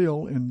people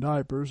still in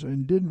diapers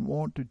and didn't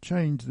want to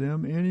change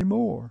them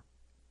anymore.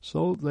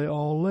 So they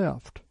all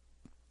left.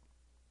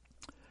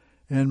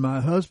 And my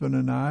husband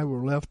and I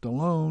were left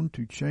alone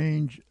to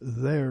change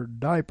their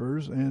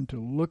diapers and to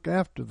look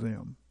after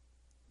them.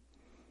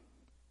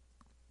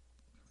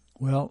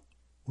 Well,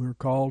 we're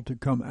called to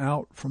come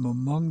out from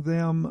among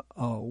them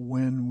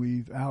when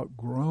we've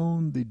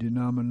outgrown the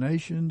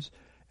denominations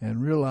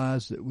and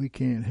realize that we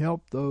can't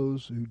help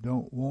those who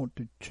don't want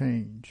to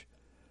change,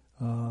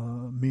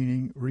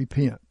 meaning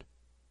repent.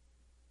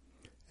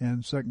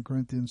 And 2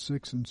 Corinthians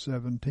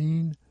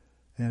 6:17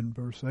 and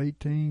verse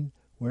 18,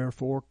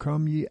 wherefore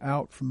come ye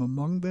out from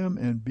among them,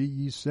 and be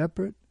ye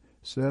separate,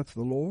 saith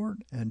the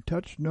Lord, and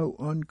touch no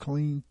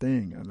unclean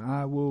thing, and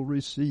I will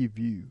receive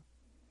you,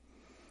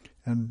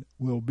 and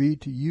will be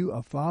to you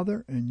a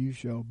father, and you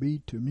shall be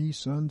to me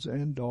sons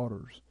and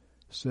daughters,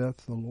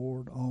 saith the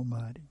Lord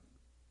Almighty.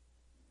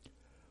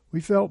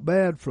 We felt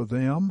bad for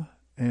them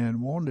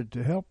and wanted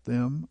to help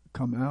them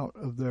come out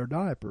of their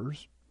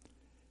diapers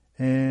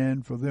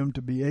and for them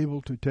to be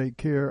able to take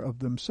care of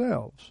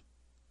themselves.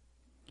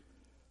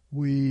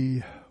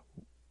 We,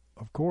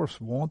 of course,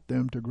 want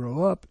them to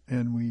grow up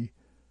and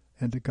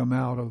to come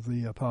out of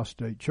the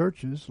apostate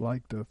churches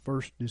like the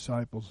first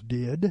disciples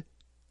did,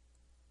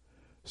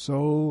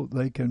 so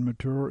they can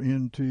mature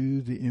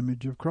into the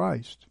image of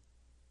Christ.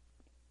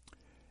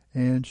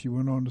 And she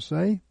went on to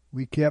say,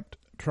 we kept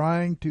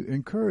trying to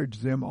encourage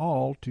them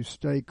all to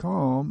stay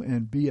calm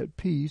and be at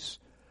peace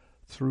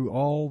through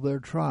all their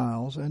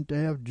trials, and to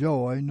have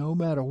joy no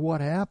matter what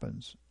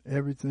happens.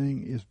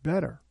 Everything is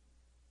better.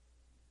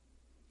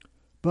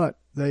 But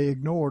they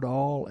ignored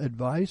all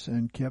advice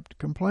and kept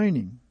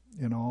complaining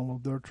in all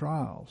of their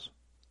trials.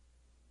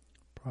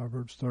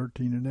 Proverbs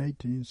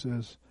 13:18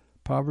 says,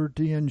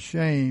 poverty and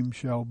shame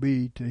shall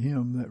be to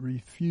him that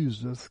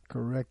refuseth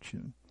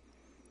correction.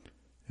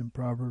 In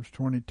Proverbs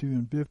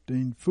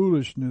 22:15,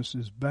 foolishness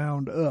is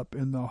bound up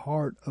in the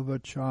heart of a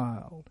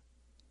child.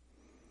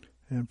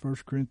 And 1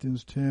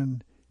 Corinthians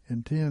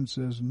 10:10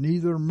 says,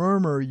 neither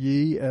murmur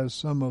ye as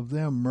some of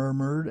them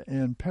murmured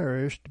and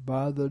perished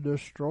by the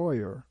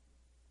destroyer.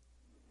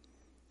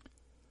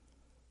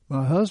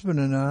 My husband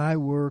and I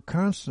were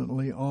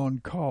constantly on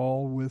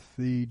call with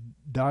the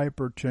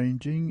diaper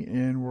changing,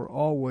 and were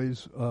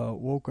always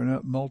woken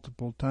up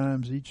multiple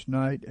times each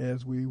night,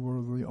 as we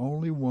were the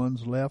only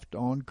ones left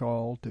on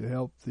call to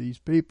help these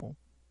people.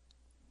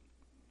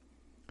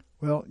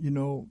 Well,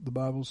 the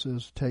Bible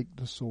says take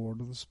the sword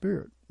of the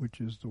Spirit,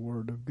 which is the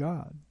Word of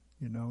God.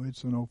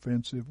 It's an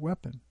offensive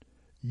weapon.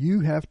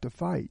 You have to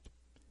fight.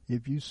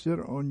 If you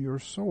sit on your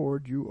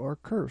sword, you are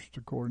cursed,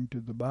 according to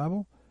the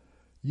Bible.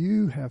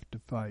 You have to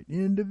fight.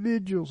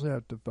 Individuals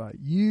have to fight.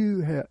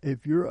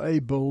 If you're a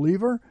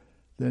believer,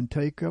 then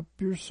take up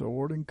your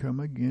sword and come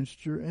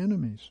against your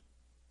enemies.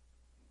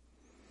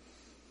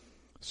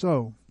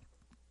 So,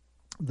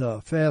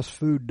 the fast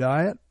food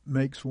diet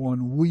makes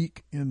one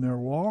weak in their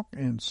walk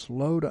and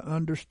slow to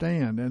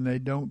understand, and they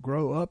don't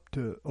grow up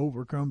to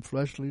overcome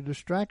fleshly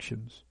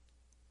distractions.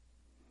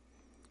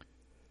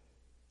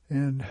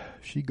 And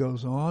she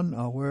goes on,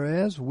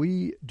 whereas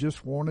we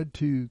just wanted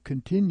to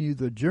continue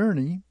the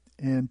journey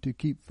and to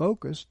keep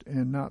focused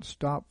and not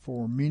stop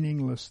for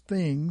meaningless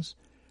things,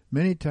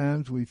 many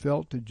times we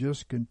felt to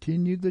just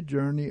continue the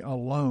journey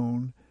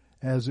alone,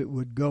 as it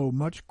would go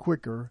much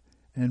quicker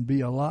and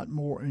be a lot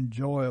more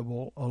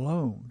enjoyable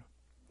alone,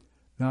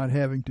 not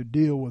having to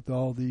deal with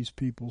all these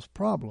people's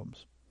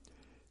problems.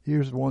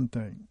 Here's one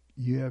thing.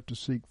 You have to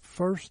seek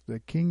first the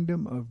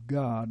kingdom of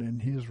God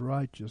and his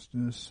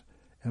righteousness,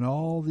 and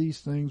all these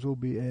things will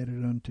be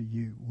added unto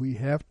you. We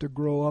have to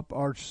grow up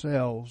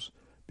ourselves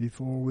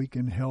before we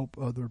can help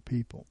other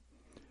people.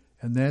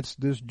 And that's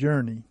this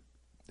journey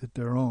that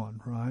they're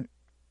on, right?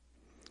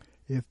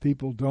 If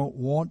people don't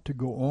want to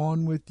go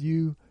on with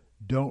you,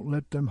 Don't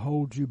let them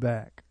hold you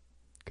back.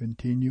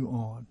 Continue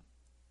on.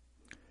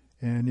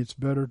 And it's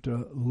better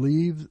to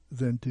leave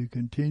than to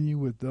continue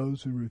with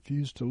those who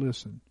refuse to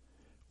listen.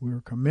 We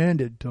are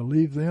commanded to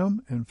leave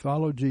them and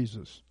follow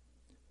Jesus.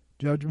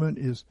 Judgment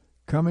is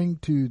coming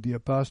to the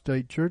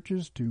apostate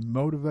churches to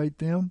motivate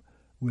them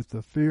with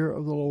the fear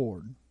of the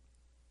Lord.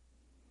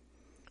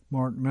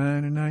 Mark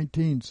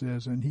 9:19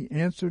 says, And he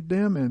answered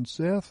them and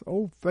saith,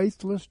 O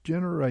faithless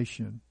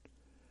generation,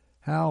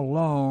 how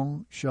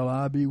long shall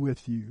I be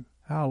with you?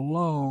 How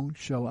long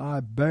shall I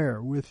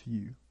bear with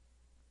you?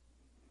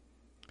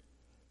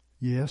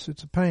 Yes,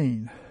 it's a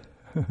pain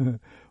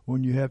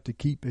when you have to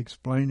keep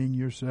explaining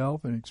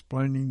yourself and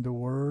explaining the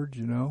words,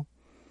 you know.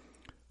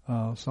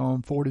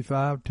 Psalm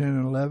 45:10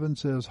 and 11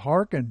 says,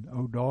 Hearken,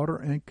 O daughter,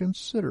 and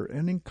consider,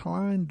 and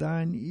incline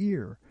thine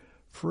ear.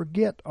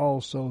 Forget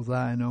also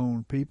thine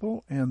own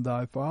people and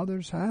thy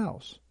father's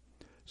house.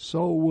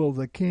 So will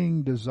the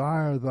king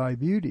desire thy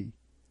beauty,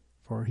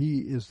 for he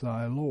is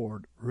thy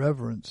Lord.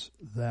 Reverence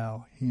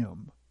thou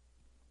him.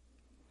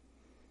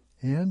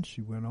 And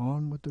she went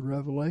on with the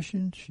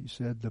revelation. She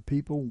said the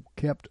people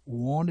kept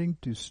wanting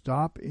to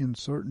stop in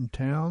certain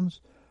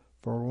towns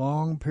for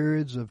long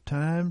periods of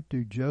time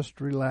to just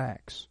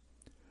relax,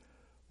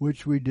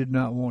 which we did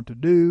not want to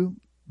do,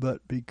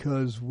 but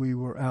because we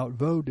were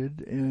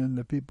outvoted and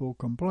the people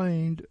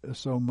complained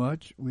so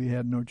much, we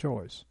had no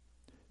choice.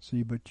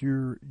 See, but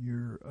you're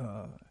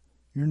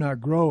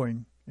not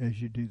growing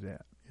as you do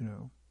that, you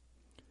know.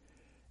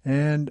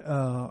 And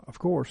of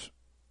course,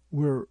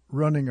 we're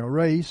running a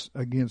race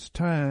against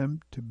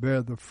time to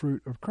bear the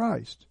fruit of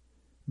Christ.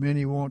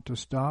 Many want to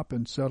stop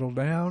and settle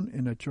down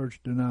in a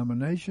church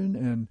denomination,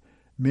 and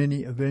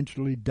many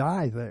eventually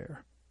die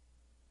there.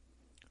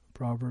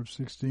 Proverbs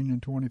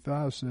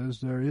 16:25 says,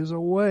 There is a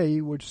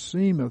way which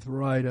seemeth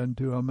right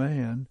unto a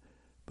man,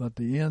 but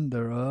the end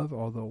thereof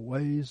are the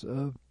ways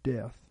of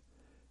death.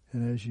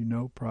 And as you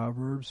know,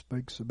 Proverbs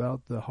speaks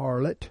about the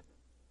harlot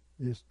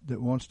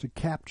that wants to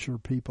capture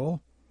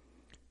people,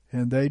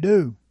 and they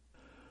do.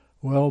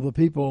 Well, the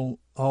people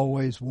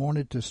always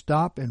wanted to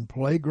stop in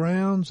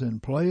playgrounds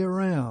and play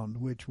around,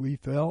 which we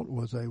felt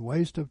was a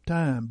waste of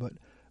time, but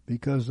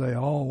because they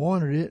all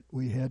wanted it,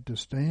 we had to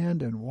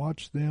stand and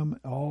watch them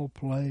all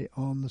play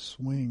on the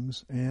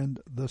swings and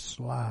the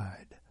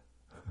slide.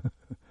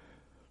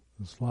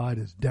 The slide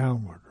is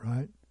downward,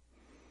 right?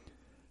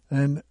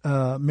 And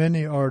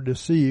many are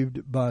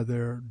deceived by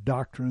their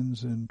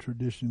doctrines and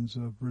traditions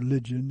of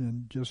religion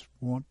and just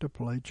want to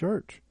play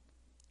church,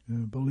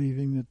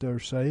 believing that they're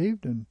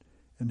saved and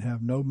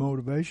have no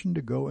motivation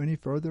to go any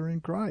further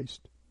in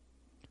Christ.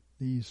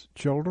 These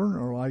children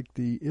are like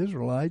the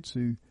Israelites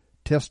who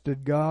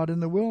tested God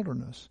in the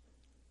wilderness,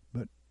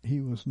 but he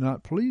was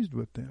not pleased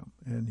with them,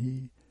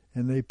 and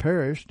they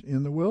perished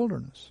in the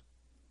wilderness.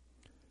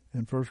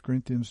 And 1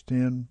 Corinthians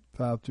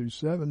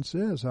 10:5-7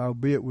 says,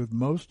 Howbeit with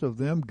most of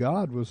them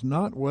God was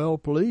not well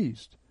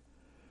pleased,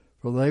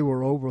 for they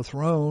were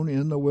overthrown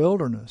in the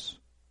wilderness.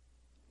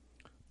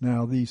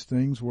 Now these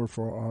things were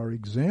for our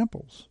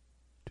examples,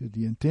 to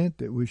the intent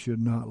that we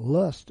should not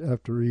lust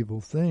after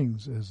evil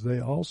things, as they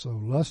also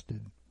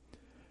lusted.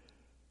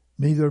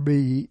 Neither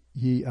be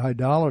ye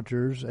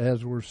idolaters,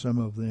 as were some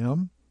of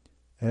them.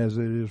 As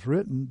it is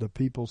written, the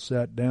people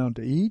sat down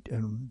to eat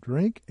and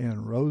drink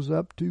and rose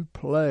up to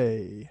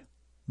play.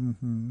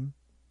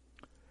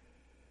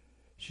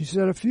 She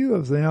said a few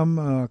of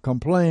them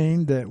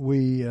complained that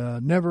we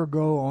never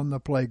go on the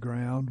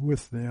playground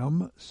with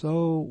them,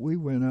 so we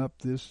went up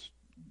this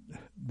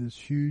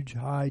huge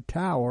high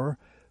tower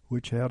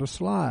which had a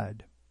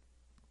slide.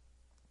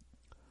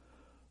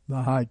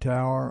 The high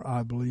tower,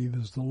 I believe,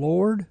 is the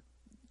Lord,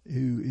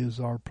 who is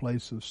our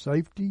place of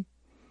safety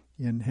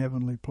in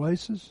heavenly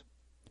places.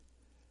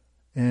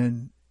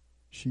 And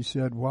she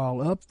said,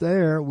 while up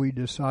there, we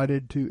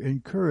decided to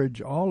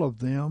encourage all of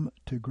them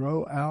to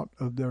grow out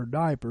of their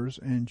diapers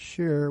and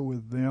share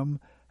with them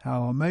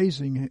how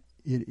amazing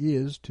it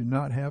is to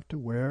not have to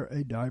wear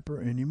a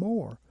diaper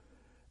anymore,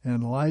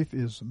 and life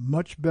is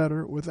much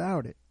better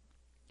without it.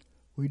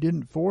 We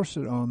didn't force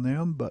it on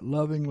them, but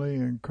lovingly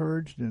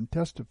encouraged and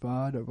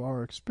testified of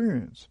our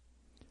experience.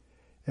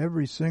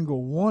 Every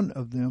single one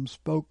of them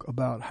spoke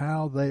about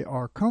how they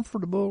are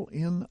comfortable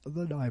in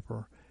the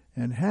diaper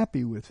and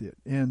happy with it,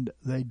 and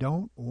they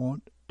don't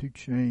want to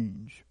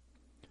change.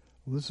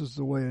 Well, this is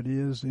the way it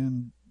is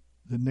in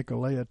the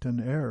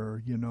Nicolaitan era,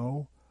 you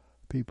know.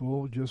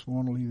 People just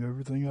want to leave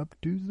everything up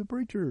to the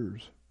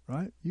preachers,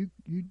 right? You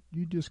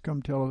just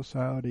come tell us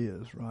how it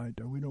is, right?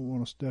 We don't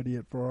want to study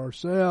it for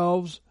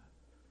ourselves.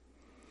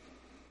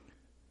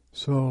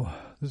 So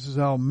this is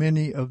how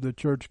many of the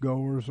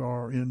churchgoers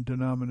are in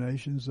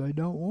denominations. They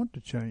don't want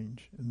to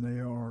change, and they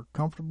are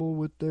comfortable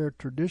with their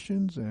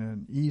traditions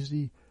and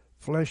easy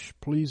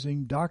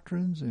flesh-pleasing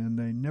doctrines, and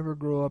they never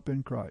grow up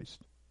in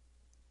Christ.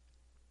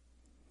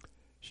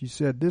 She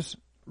said this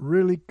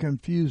really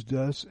confused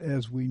us,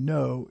 as we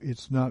know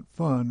it's not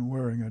fun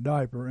wearing a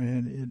diaper,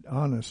 and it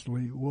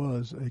honestly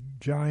was a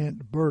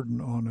giant burden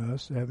on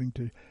us having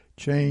to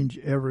change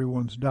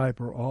everyone's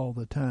diaper all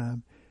the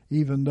time.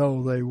 even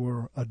though they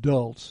were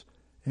adults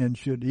and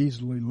should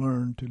easily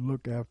learn to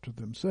look after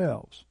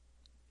themselves.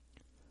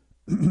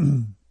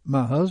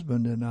 My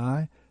husband and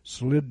I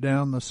slid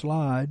down the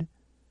slide,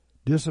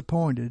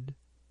 disappointed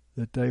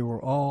that they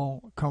were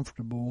all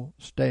comfortable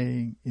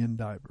staying in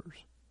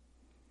diapers.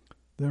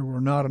 There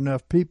were not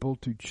enough people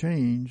to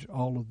change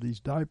all of these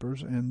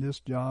diapers, and this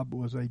job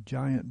was a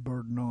giant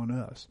burden on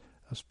us,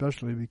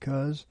 especially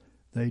because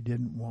they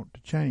didn't want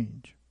to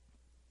change.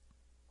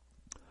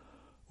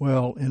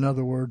 Well, in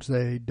other words,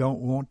 they don't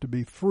want to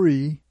be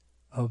free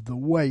of the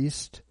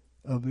waste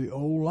of the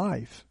old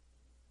life.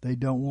 They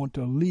don't want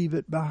to leave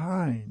it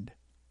behind,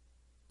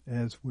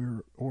 as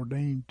we're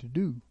ordained to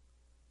do.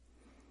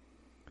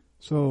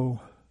 So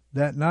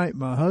that night,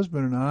 my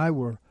husband and I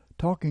were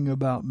talking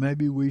about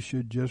maybe we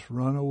should just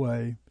run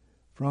away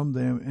from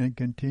them and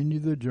continue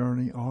the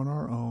journey on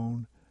our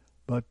own,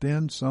 but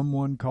then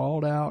someone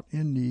called out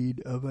in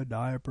need of a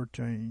diaper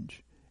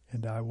change,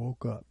 and I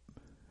woke up.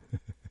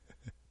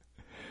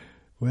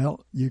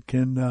 Well, you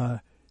can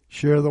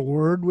share the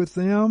word with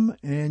them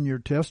and your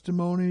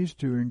testimonies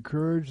to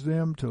encourage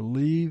them to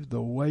leave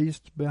the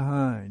waste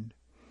behind.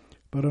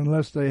 But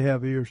unless they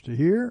have ears to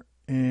hear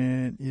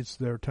and it's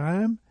their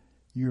time,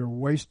 you're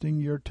wasting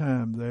your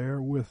time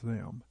there with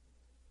them.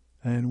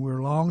 And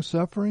we're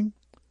long-suffering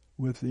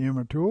with the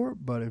immature,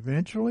 but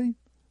eventually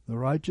the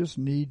righteous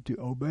need to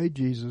obey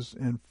Jesus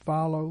and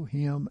follow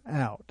him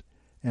out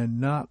and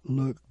not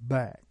look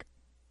back.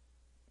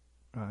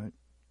 Right?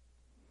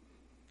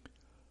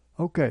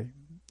 Okay,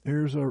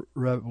 here's a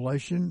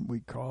revelation we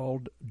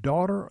called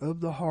Daughter of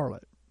the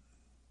Harlot.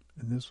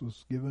 And this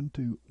was given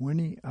to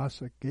Winnie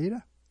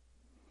Asakeda,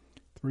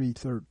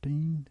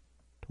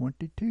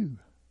 3:13-22.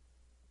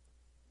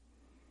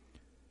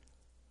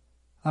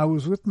 I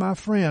was with my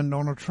friend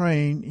on a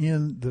train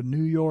in the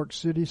New York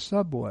City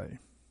subway.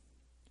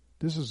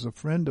 This is a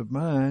friend of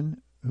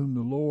mine whom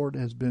the Lord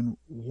has been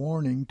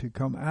warning to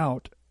come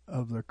out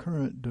of the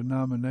current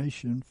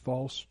denomination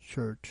false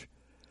church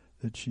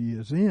that she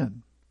is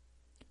in.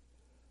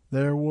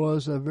 There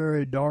was a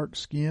very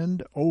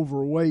dark-skinned,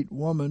 overweight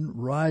woman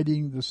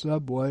riding the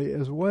subway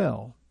as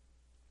well.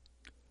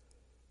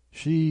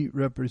 She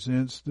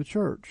represents the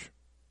church.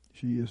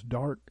 She is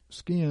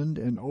dark-skinned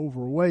and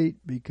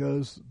overweight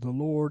because the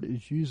Lord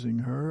is using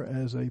her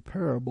as a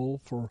parable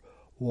for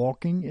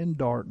walking in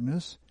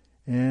darkness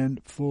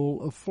and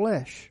full of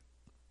flesh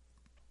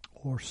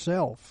or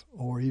self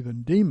or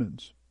even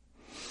demons.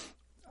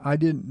 I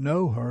didn't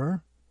know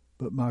her,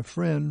 but my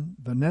friend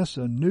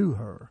Vanessa knew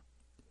her.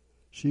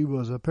 She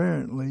was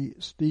apparently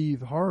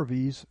Steve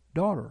Harvey's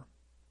daughter.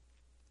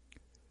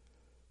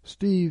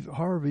 Steve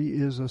Harvey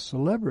is a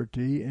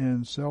celebrity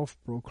and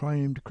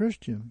self-proclaimed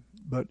Christian,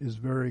 but is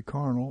very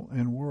carnal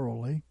and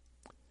worldly.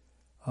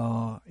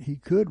 He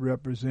could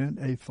represent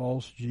a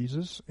false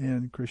Jesus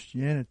and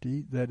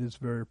Christianity that is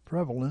very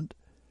prevalent,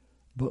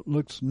 but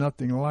looks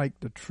nothing like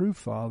the true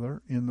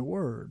Father in the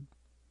Word.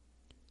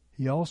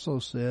 He also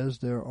says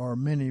there are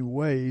many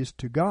ways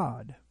to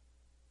God.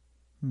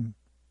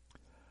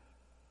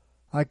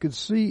 I could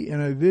see in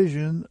a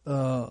vision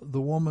the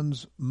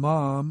woman's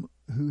mom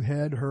who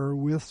had her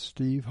with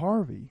Steve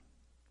Harvey.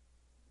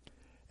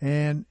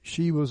 And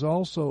she was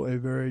also a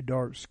very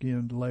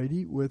dark-skinned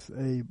lady with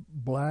a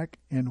black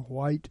and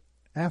white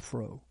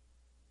afro.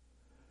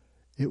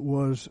 It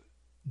was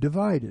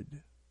divided,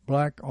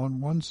 black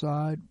on one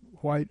side,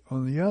 white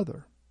on the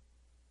other.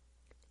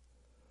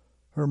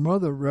 Her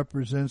mother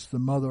represents the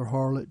Mother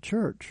Harlot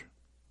Church,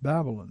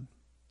 Babylon,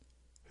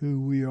 who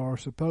we are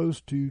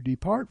supposed to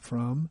depart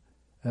from,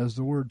 as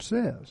the Word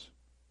says.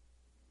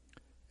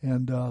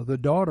 And the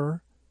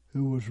daughter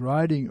who was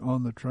riding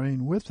on the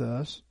train with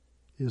us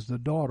is the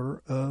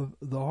daughter of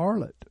the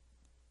harlot.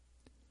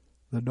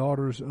 The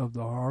daughters of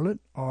the harlot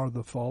are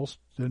the false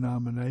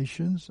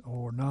denominations,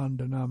 or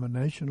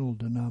non-denominational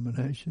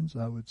denominations,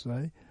 I would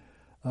say,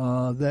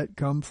 that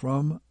come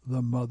from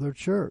the Mother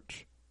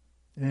Church.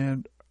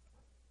 And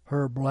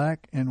her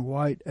black and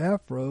white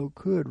afro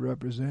could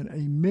represent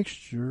a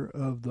mixture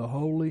of the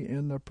holy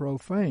and the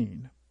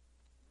profane.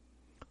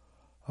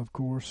 Of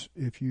course,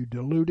 if you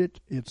dilute it,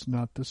 it's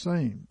not the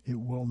same. It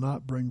will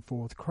not bring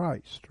forth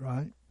Christ,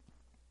 right?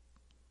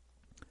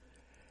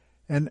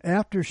 And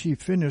after she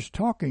finished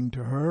talking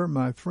to her,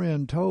 my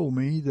friend told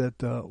me that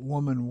the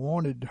woman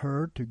wanted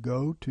her to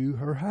go to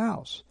her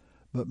house.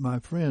 But my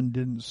friend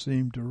didn't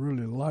seem to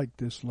really like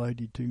this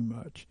lady too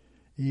much,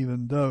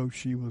 even though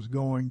she was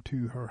going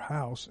to her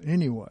house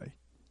anyway.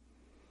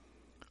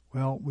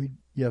 Well,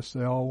 yes,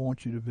 they all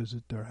want you to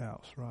visit their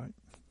house, right?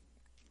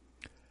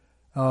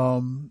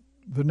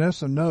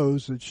 Vanessa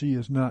knows that she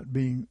is not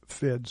being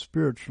fed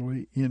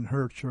spiritually in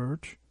her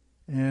church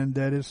and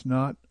that it's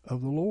not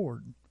of the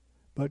Lord,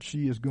 but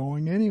she is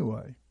going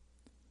anyway.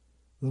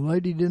 The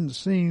lady didn't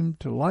seem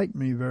to like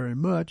me very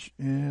much,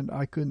 and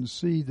I couldn't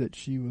see that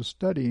she was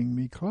studying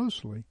me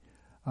closely.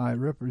 I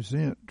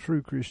represent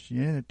true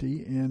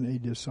Christianity and a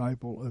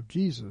disciple of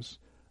Jesus,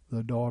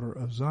 the daughter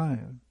of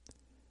Zion.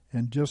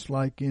 And just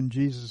like in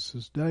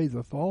Jesus' day,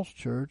 the false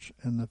church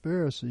and the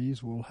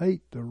Pharisees will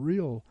hate the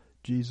real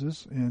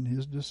Jesus and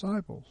his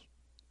disciples.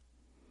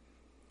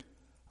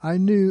 I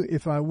knew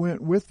if I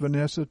went with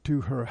Vanessa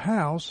to her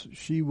house,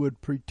 she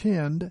would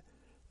pretend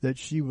that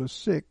she was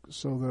sick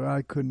so that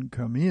I couldn't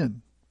come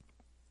in.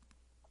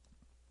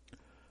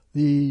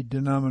 The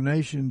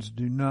denominations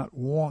do not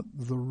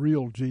want the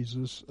real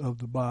Jesus of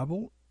the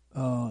Bible,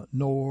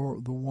 nor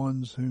the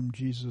ones whom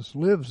Jesus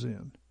lives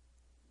in.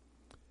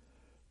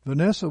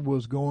 Vanessa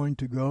was going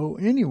to go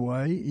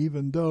anyway,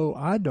 even though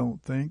I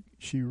don't think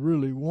she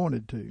really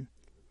wanted to.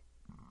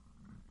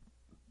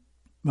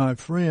 My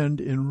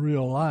friend in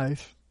real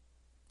life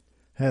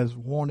has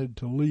wanted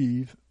to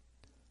leave,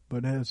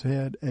 but has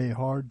had a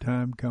hard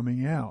time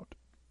coming out.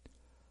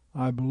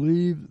 I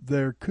believe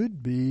there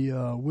could be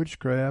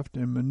witchcraft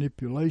and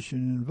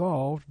manipulation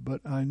involved,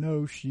 but I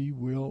know she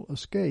will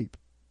escape.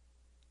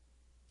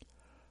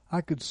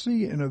 I could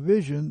see in a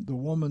vision the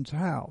woman's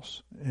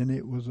house, and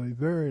it was a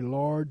very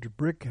large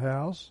brick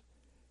house,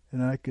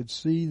 and I could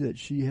see that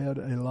she had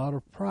a lot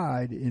of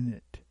pride in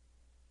it.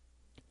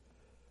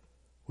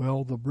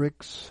 Well, the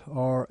bricks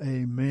are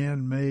a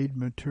man-made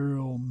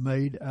material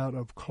made out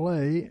of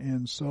clay,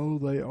 and so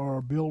they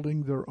are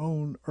building their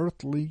own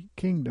earthly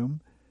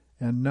kingdom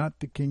and not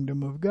the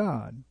kingdom of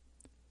God.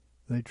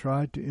 They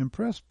try to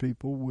impress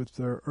people with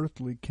their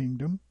earthly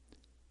kingdom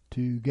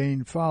to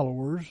gain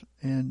followers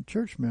and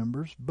church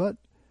members, but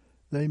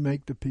they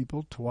make the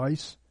people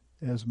twice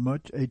as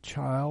much a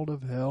child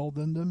of hell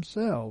than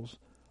themselves,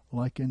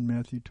 like in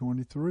Matthew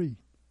 23.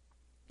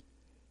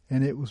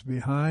 And it was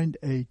behind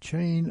a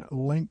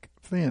chain-link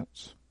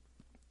fence.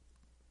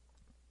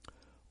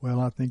 Well,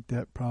 I think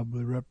that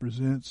probably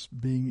represents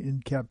being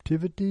in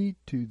captivity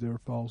to their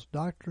false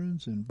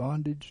doctrines and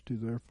bondage to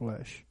their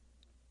flesh.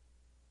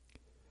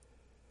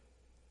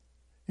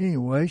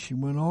 Anyway, she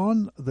went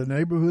on. The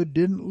neighborhood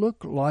didn't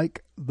look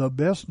like the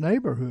best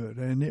neighborhood,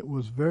 and it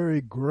was very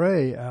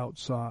gray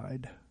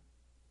outside.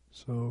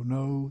 So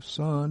no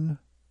sun,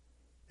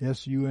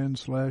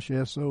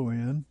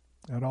 S-U-N/S-O-N,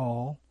 at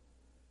all.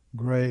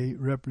 Gray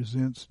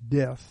represents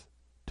death,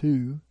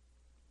 too.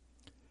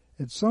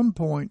 At some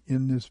point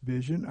in this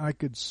vision, I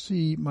could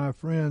see my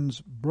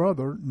friend's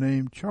brother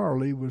named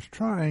Charlie was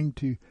trying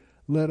to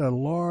let a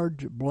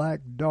large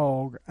black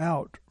dog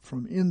out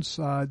from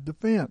inside the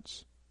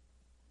fence.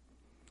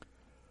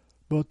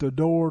 But the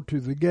door to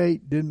the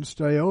gate didn't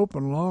stay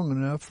open long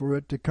enough for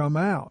it to come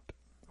out.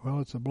 Well,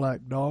 it's a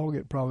black dog.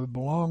 It probably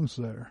belongs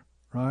there,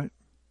 right?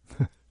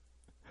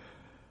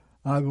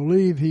 I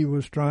believe he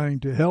was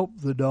trying to help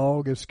the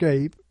dog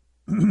escape.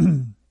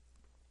 The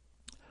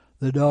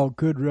dog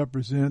could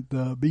represent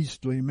the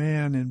beastly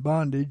man in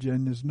bondage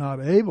and is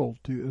not able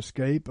to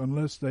escape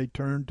unless they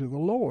turn to the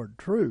Lord,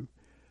 true,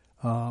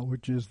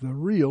 which is the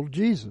real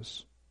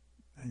Jesus.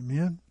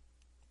 Amen.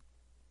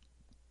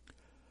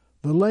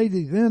 The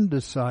lady then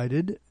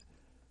decided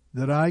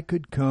that I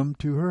could come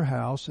to her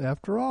house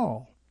after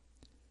all,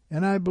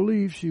 and I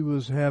believe she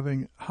was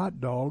having hot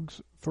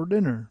dogs for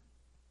dinner.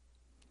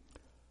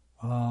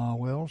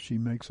 Well, she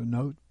makes a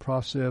note,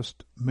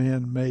 processed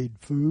man-made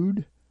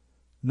food,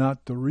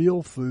 not the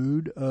real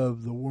food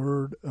of the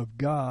Word of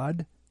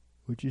God,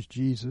 which is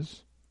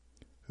Jesus,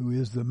 who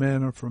is the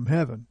manna from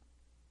heaven.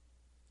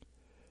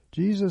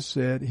 Jesus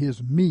said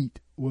his meat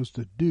was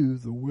to do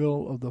the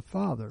will of the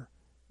Father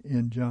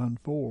in John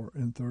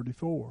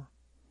 4:34.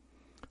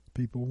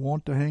 People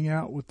want to hang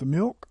out with the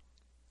milk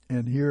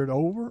and hear it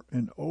over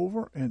and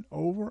over and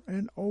over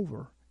and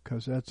over,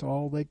 because that's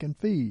all they can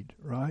feed,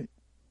 right?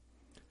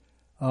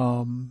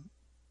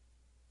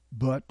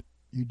 But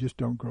you just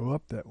don't grow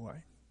up that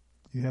way.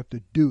 You have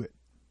to do it.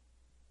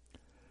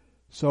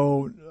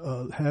 So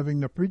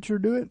having the preacher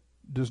do it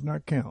does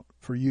not count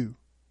for you.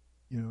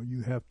 You know,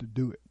 you have to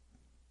do it.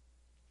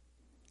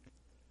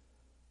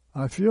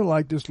 I feel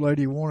like this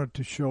lady wanted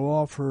to show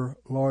off her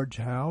large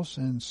house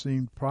and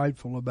seemed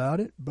prideful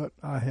about it, but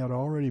I had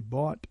already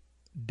bought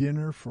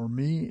dinner for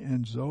me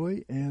and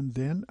Zoe, and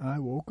then I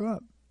woke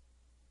up.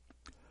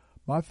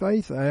 By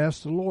faith, I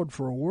asked the Lord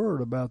for a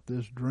word about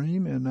this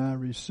dream, and I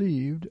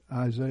received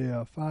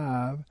Isaiah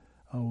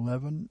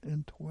 5:11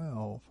 and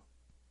 12.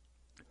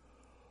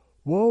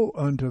 Woe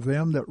unto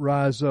them that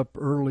rise up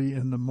early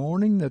in the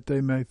morning, that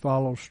they may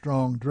follow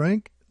strong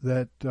drink,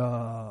 that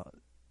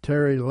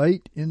tarry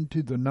late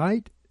into the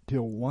night,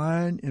 till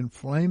wine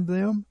inflame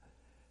them,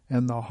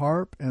 and the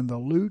harp and the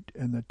lute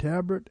and the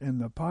tabret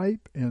and the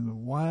pipe and the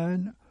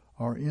wine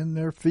are in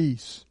their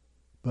feasts.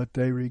 But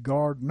they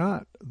regard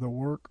not the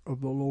work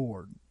of the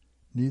Lord,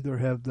 neither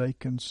have they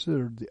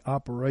considered the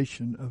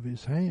operation of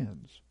his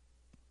hands.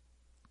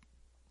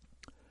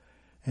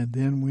 And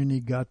then when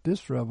he got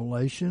this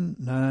revelation,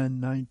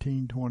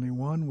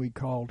 9:19-21, we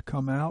called,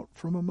 come out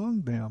from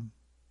among them.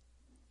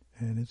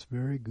 And it's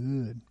very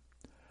good.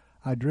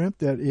 I dreamt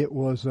that it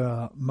was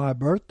my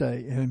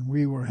birthday, and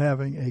we were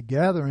having a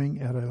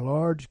gathering at a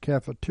large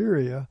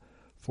cafeteria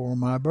for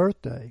my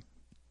birthday.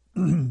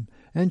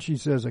 And she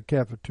says a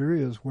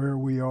cafeteria is where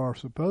we are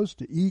supposed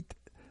to eat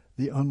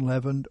the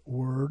unleavened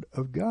Word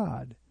of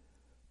God.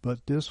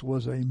 But this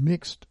was a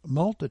mixed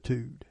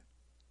multitude.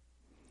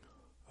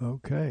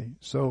 Okay,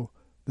 so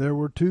there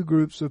were two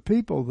groups of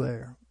people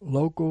there,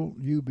 local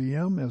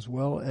UBM as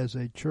well as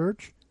a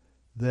church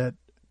that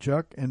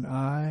Chuck and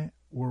I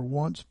were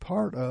once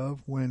part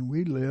of when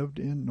we lived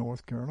in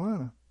North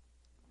Carolina.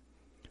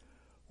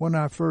 When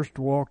I first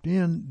walked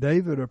in,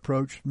 David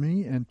approached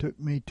me and took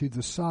me to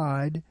the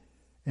side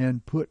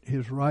and put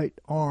his right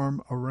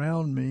arm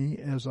around me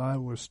as I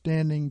was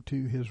standing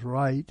to his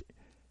right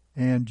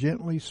and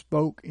gently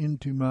spoke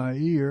into my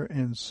ear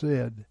and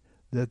said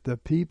that the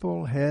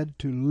people had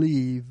to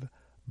leave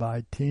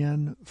by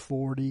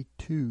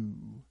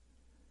 10:42.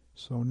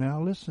 So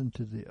now listen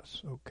to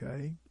this,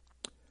 okay?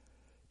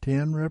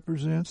 10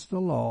 represents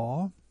the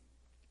law,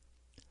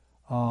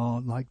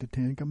 like the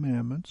Ten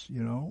Commandments,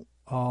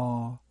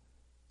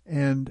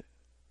 and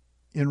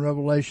in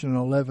Revelation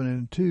 11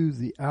 and 2,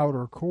 the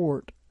outer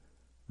court,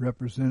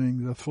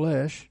 representing the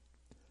flesh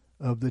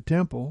of the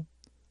temple,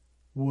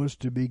 was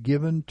to be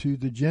given to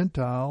the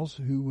Gentiles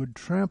who would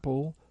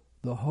trample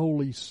the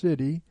holy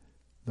city,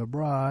 the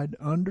bride,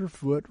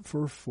 underfoot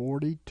for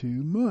 42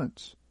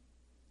 months.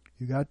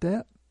 You got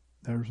that?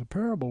 There's a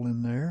parable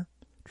in there.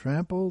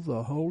 Trample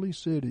the holy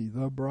city,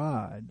 the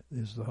bride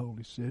is the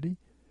holy city,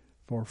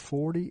 for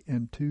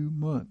 42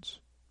 months.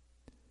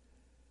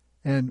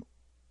 And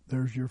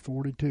there's your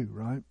 42,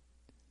 right?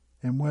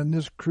 And when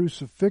this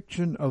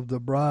crucifixion of the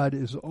bride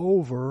is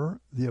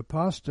over, the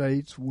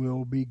apostates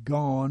will be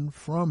gone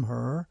from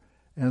her,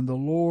 and the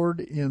Lord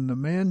in the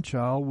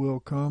man-child will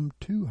come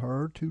to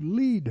her to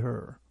lead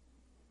her.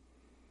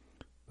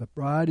 The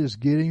bride is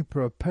getting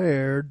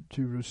prepared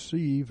to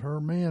receive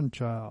her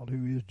man-child,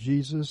 who is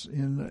Jesus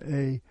in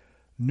a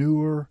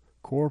newer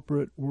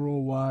corporate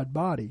worldwide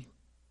body.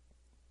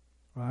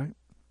 Right?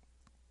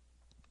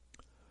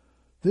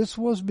 This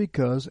was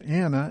because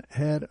Anna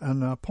had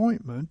an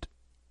appointment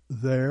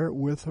there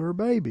with her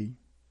baby.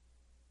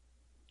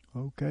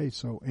 Okay,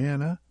 so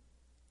Anna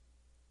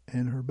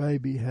and her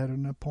baby had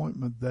an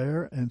appointment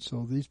there, and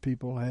so these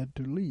people had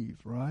to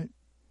leave, right?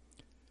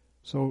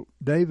 So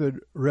David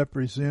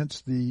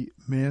represents the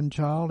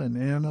man-child and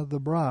Anna the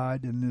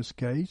bride in this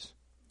case,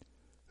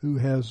 who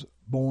has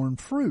borne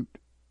fruit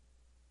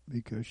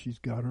because she's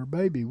got her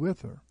baby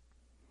with her,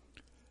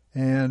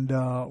 and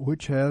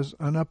which has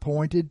an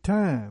appointed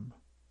time.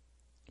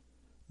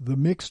 The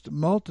mixed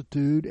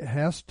multitude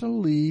has to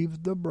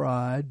leave the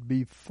bride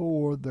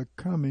before the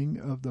coming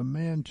of the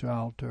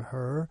man-child to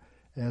her,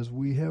 as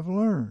we have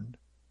learned.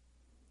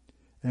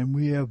 And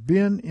we have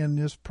been in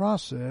this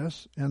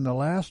process, and the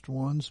last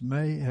ones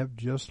may have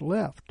just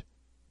left.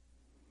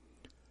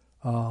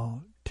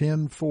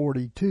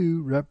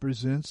 10:42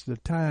 represents the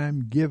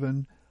time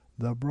given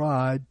the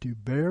bride to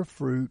bear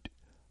fruit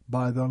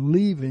by the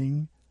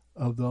leaving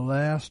of the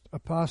last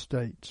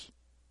apostates,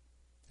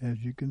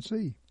 as you can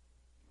see.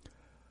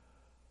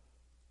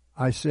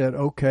 I said,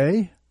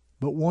 okay,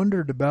 but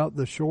wondered about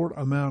the short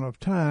amount of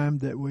time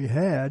that we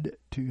had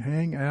to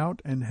hang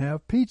out and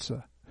have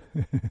pizza.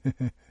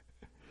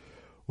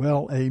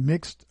 Well, a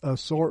mixed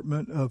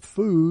assortment of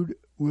food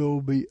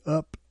will be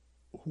up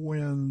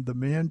when the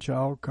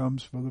man-child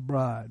comes for the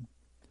bride,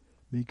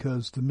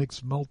 because the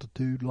mixed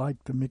multitude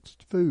like the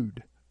mixed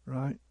food,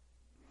 right?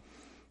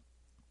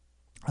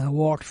 I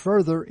walked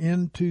further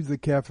into the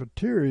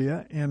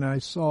cafeteria, and I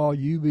saw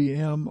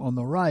UBM on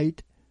the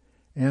right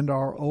and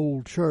our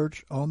old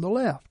church on the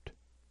left.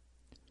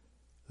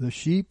 The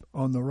sheep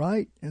on the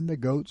right and the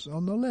goats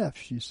on the left,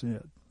 she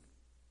said.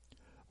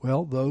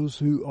 Well, those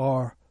who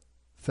are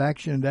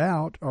factioned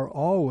out are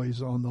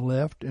always on the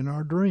left in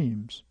our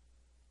dreams,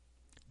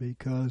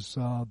 because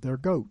they're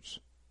goats,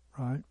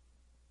 right?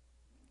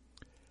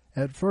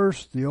 At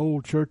first, the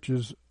old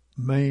church's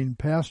main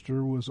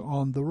pastor was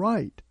on the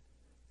right,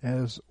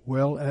 as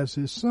well as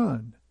his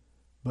son,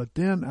 but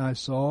then I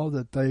saw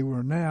that they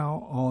were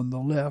now on the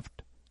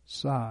left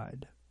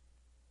side.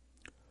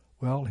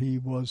 Well, he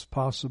was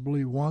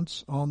possibly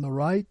once on the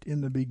right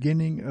in the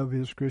beginning of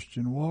his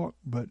Christian walk,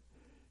 but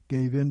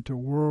gave in to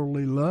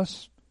worldly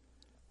lusts,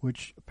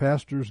 which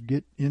pastors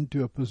get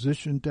into a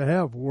position to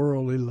have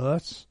worldly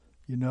lusts,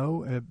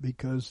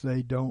 because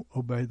they don't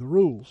obey the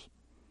rules,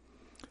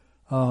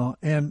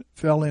 and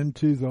fell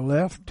into the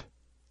left,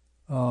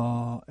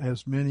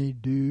 as many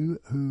do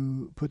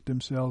who put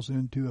themselves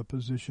into a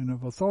position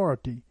of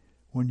authority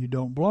when you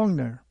don't belong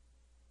there.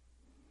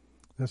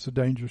 That's a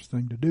dangerous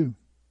thing to do.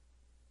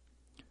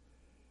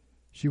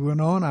 She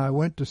went on, I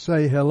went to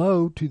say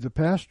hello to the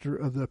pastor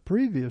of the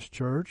previous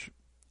church,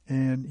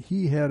 and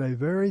he had a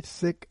very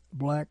thick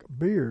black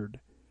beard,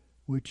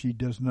 which he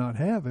does not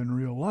have in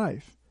real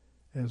life,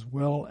 as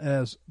well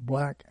as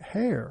black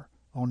hair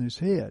on his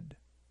head.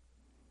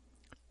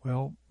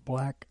 Well,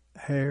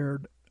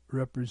 black-haired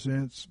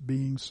represents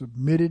being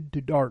submitted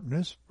to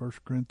darkness, 1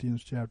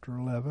 Corinthians chapter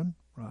 11,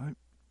 right?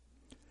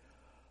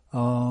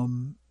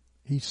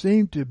 He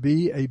seemed to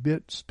be a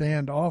bit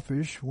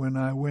standoffish when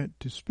I went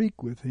to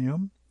speak with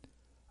him.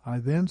 I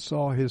then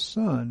saw his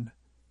son,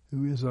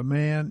 who is a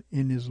man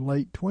in his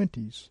late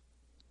 20s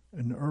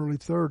and early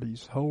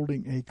 30s,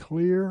 holding a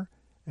clear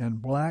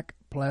and black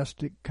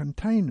plastic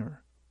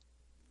container.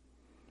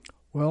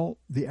 Well,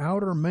 the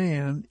outer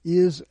man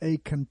is a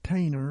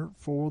container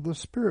for the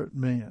spirit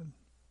man.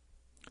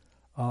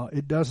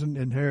 It doesn't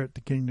inherit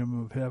the kingdom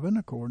of heaven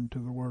according to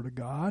the Word of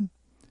God,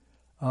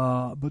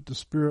 but the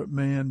spirit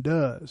man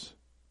does.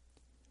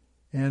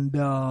 And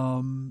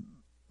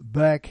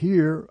back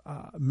here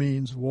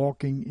means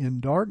walking in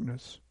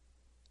darkness,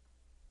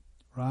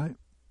 right?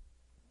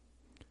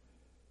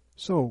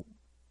 So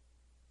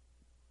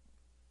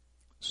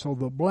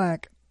the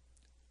black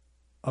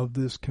of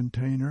this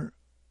container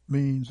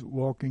means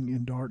walking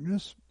in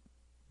darkness,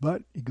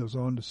 but he goes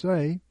on to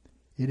say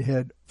it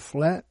had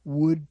flat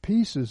wood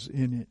pieces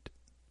in it,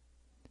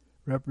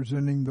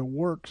 representing the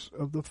works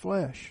of the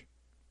flesh.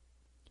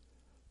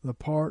 The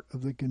part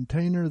of the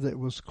container that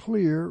was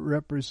clear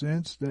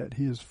represents that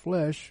his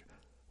flesh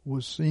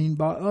was seen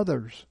by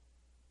others.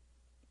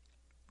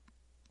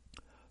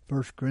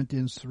 1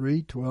 Corinthians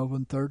 3:12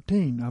 and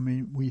 13. I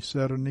mean, we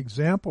set an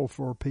example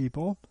for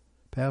people.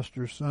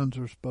 Pastors' sons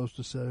are supposed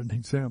to set an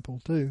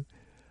example too.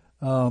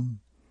 And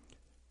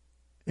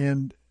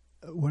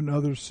when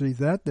others see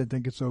that, they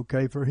think it's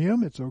okay for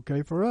him, it's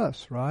okay for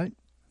us, right?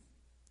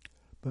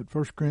 But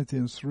 1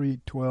 Corinthians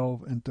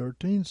 3:12 and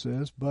 13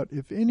 says, "But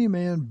if any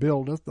man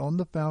buildeth on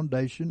the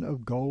foundation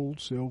of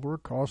gold, silver,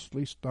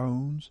 costly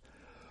stones,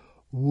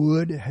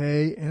 wood,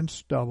 hay, and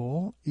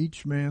stubble,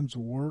 each man's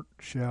work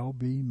shall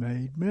be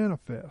made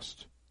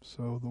manifest."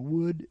 So the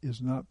wood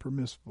is not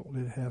permissible.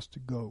 It has to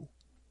go.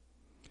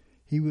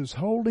 He was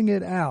holding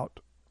it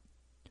out.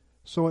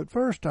 So at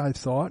first I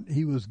thought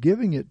he was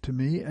giving it to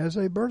me as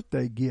a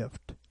birthday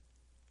gift,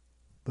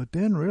 but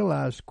then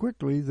realized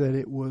quickly that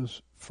it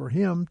was for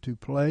him to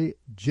play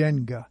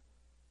Jenga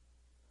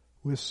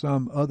with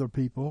some other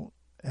people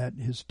at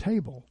his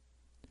table.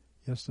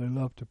 Yes, they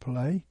love to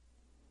play.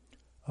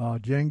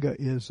 Jenga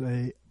is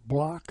a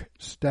block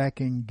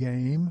stacking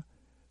game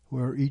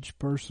where each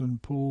person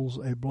pulls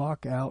a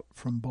block out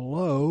from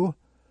below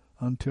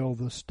until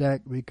the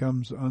stack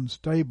becomes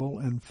unstable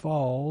and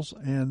falls,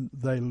 and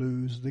they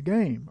lose the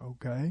game,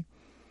 okay?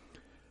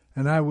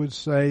 And I would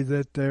say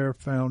that their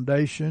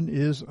foundation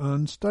is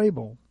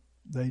unstable.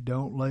 They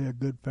don't lay a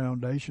good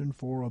foundation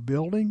for a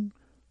building.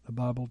 The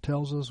Bible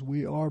tells us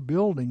we are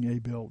building a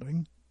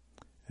building,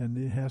 and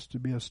it has to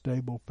be a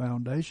stable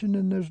foundation,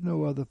 and there's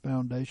no other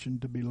foundation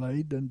to be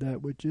laid than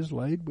that which is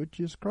laid,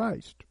 which is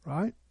Christ,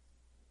 right?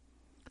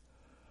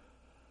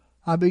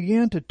 I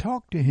began to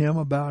talk to him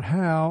about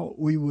how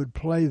we would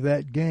play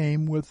that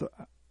game with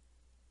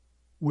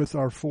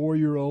our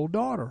 4-year-old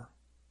daughter,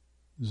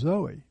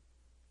 Zoe.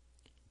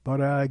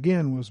 But I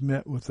again was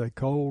met with a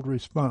cold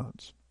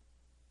response.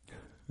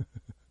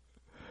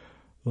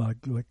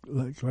 like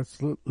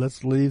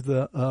let's leave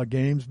the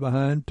games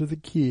behind to the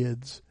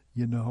kids,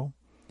 you know.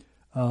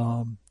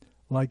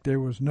 Like there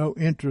was no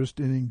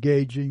interest in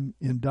engaging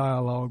in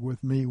dialogue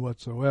with me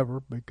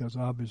whatsoever, because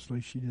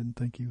obviously she didn't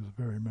think he was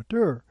very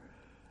mature.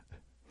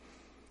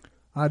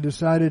 I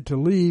decided to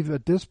leave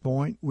at this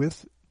point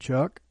with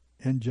Chuck,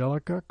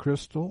 Angelica,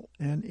 Crystal,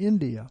 and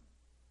India.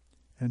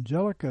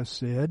 Angelica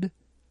said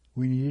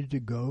we needed to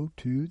go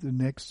to the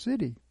next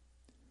city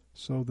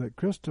so that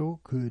Crystal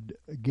could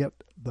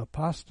get the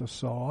pasta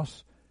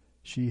sauce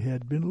she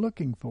had been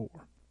looking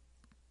for.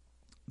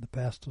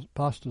 The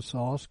pasta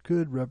sauce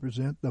could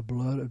represent the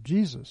blood of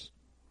Jesus.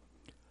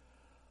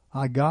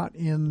 I got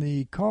in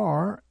the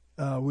car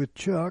with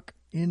Chuck,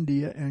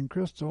 India, and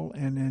Crystal,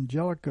 and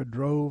Angelica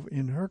drove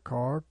in her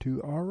car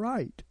to our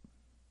right.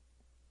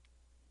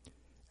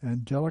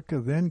 Angelica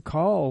then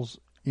calls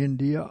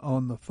India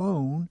on the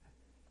phone,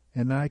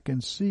 and I can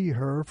see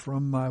her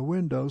from my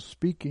window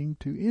speaking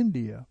to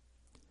India.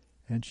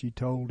 And she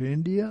told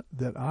India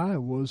that I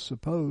was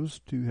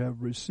supposed to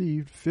have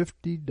received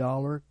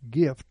 $50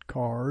 gift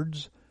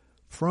cards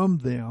from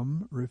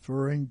them,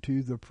 referring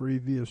to the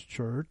previous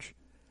church,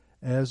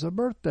 as a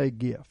birthday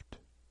gift.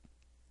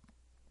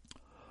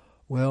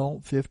 Well,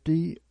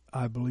 50,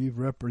 I believe,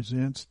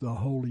 represents the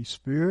Holy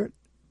Spirit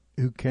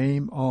who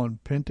came on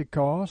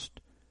Pentecost,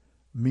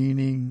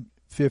 meaning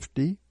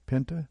 50,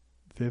 Penta,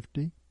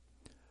 50.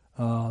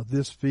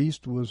 This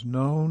feast was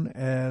known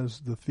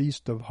as the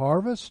Feast of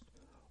Harvest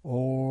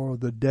or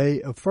the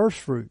Day of First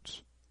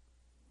Fruits.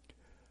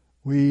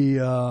 We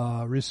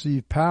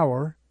receive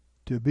power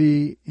to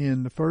be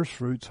in the first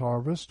fruits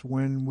harvest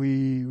when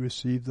we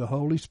receive the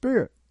Holy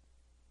Spirit.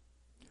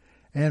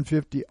 And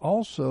 50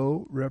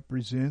 also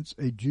represents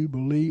a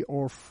jubilee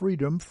or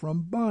freedom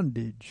from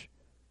bondage,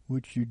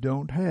 which you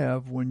don't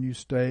have when you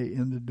stay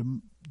in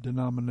the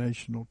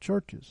denominational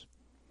churches.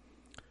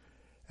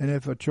 And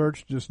if a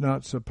church does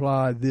not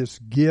supply this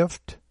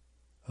gift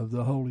of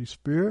the Holy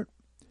Spirit,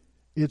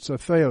 it's a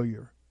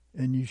failure,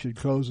 and you should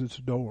close its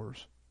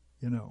doors,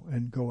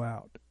 and go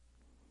out.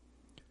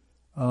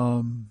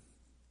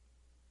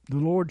 The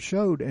Lord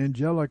showed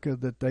Angelica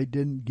that they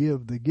didn't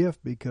give the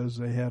gift because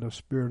they had a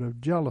spirit of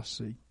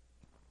jealousy.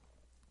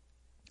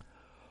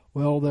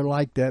 Well, they're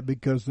like that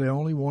because they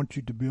only want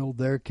you to build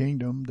their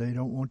kingdom. They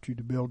don't want you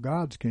to build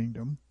God's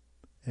kingdom.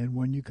 And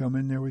when you come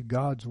in there with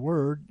God's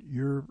word,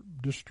 you're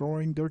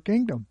destroying their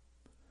kingdom.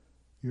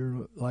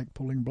 You're like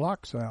pulling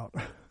blocks out,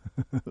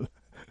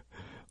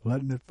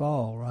 letting it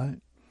fall, right?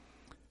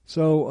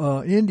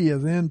 So India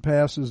then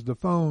passes the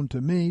phone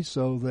to me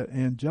so that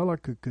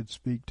Angelica could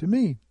speak to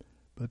me,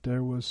 but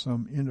there was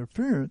some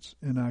interference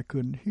and I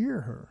couldn't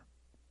hear her.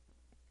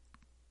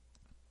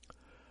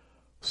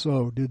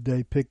 So did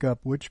they pick up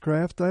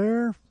witchcraft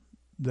there?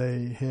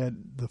 They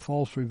had the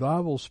false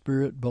revival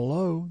spirit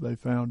below, they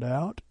found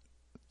out.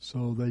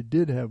 So they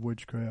did have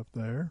witchcraft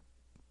there.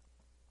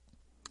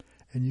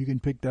 And you can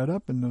pick that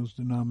up in those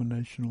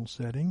denominational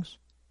settings.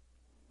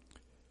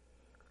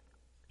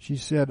 She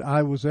said,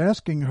 I was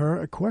asking her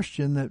a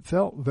question that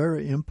felt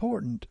very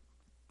important.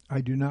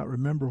 I do not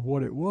remember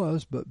what it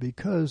was, but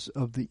because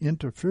of the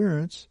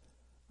interference,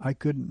 I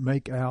couldn't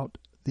make out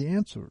the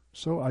answer.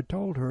 So I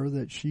told her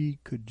that she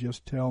could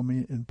just tell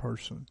me in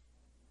person.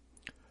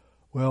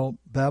 Well,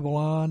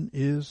 Babylon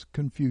is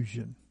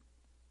confusion,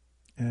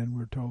 and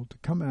we're told to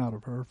come out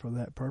of her for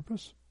that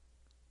purpose.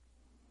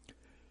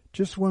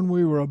 Just when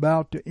we were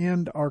about to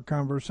end our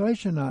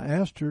conversation, I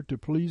asked her to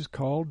please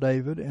call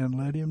David and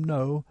let him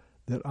know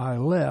that I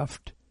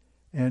left,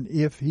 and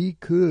if he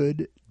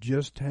could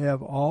just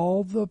have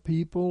all the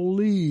people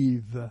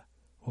leave.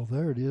 Well,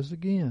 there it is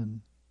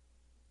again.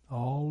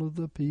 All of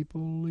the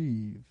people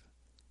leave.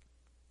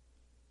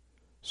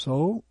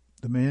 So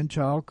the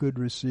man-child could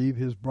receive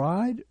his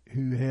bride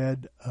who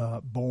had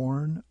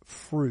borne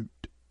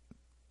fruit.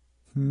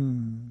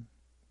 Then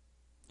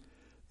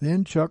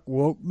Chuck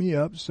woke me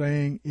up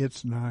saying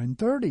it's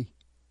 9:30.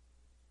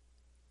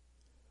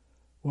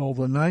 Well,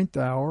 the 9th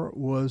hour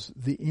was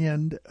the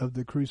end of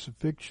the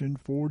crucifixion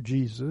for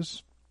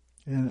Jesus,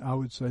 and I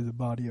would say the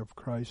body of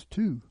Christ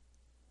too.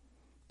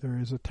 There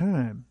is a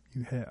time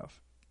you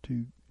have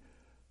to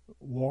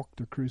walk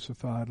the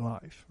crucified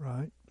life,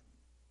 right?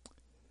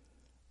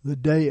 The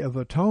Day of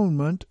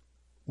Atonement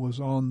was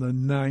on the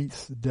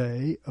 9th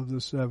day of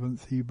the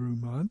 7th Hebrew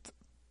month.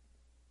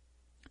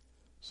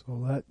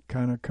 So that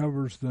kind of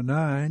covers the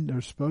 9.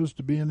 There's supposed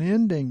to be an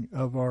ending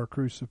of our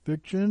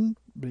crucifixion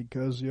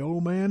because the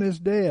old man is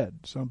dead.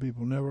 Some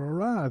people never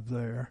arrive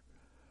there.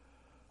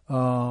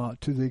 To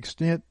the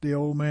extent the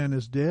old man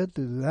is dead,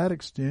 to that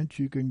extent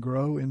you can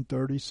grow in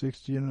 30,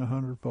 60, and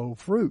 100-fold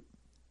fruit.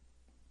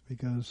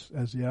 Because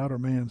as the outer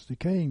man's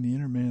decaying, the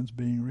inner man's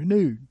being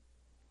renewed.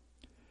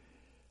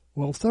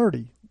 Well,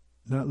 30.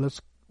 Now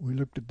we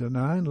looked at the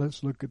 9,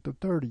 let's look at the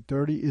 30.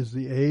 30 is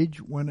the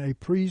age when a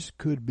priest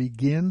could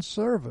begin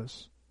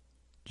service.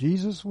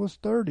 Jesus was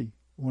 30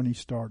 when he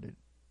started.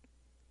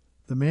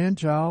 The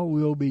man-child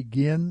will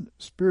begin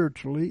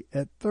spiritually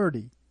at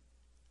 30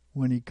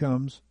 when he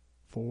comes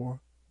for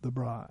the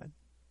bride.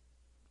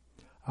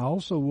 I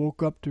also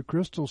woke up to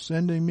Crystal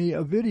sending me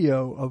a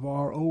video of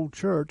our old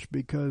church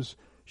because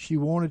she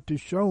wanted to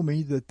show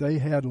me that they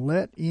had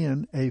let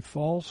in a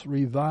false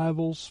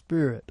revival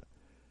spirit.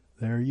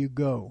 There you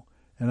go.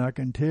 And I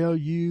can tell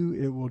you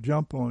it will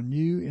jump on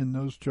you in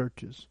those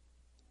churches.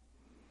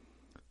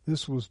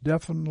 This was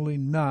definitely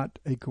not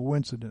a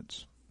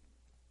coincidence.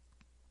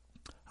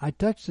 I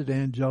texted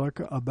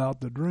Angelica about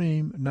the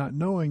dream, not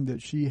knowing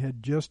that she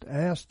had just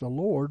asked the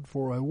Lord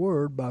for a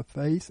word by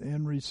faith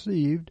and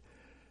received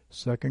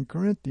 2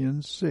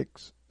 Corinthians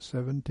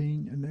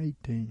 6:17 and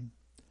 18.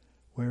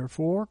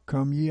 Wherefore,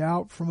 come ye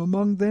out from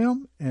among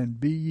them, and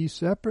be ye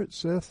separate,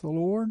 saith the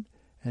Lord,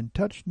 and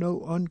touch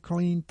no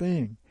unclean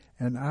thing,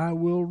 and I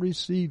will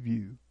receive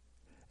you,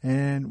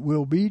 and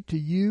will be to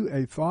you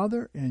a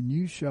father, and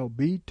you shall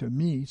be to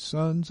me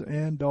sons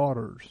and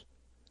daughters,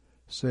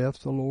 saith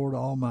the Lord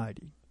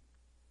Almighty.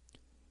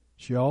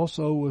 She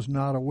also was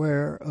not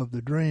aware of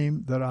the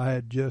dream that I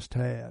had just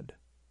had.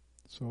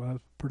 So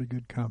that's pretty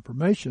good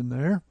confirmation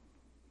there.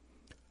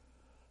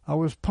 I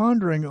was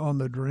pondering on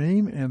the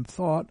dream and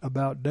thought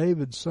about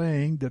David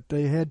saying that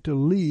they had to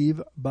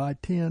leave by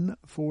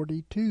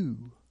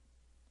 10:42.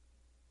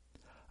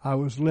 I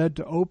was led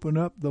to open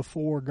up the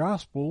 4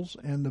 Gospels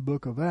and the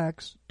book of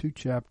Acts to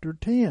chapter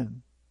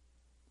 10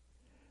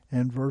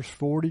 and verse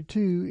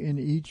 42 in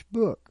each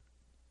book.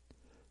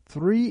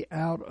 3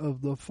 out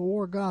of the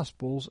 4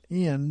 Gospels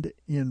end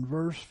in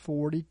verse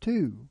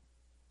 42.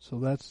 So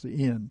that's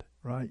the end,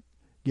 right?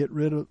 Get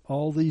rid of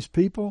all these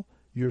people,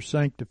 you're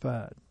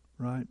sanctified,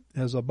 right,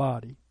 as a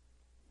body.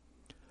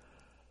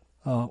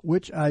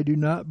 Which I do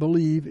not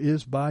believe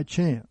is by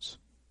chance.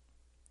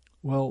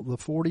 Well, the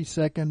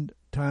 42nd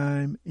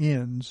time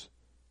ends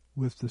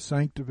with the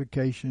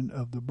sanctification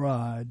of the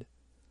bride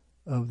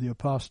of the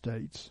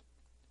apostates.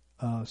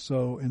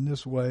 So in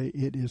this way,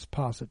 it is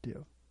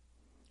positive.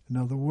 In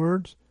other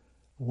words,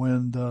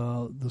 when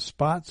the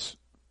spots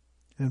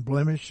and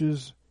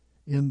blemishes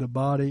in the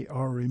body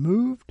are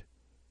removed,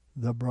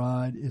 the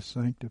bride is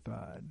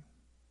sanctified.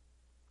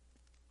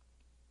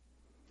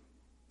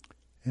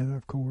 And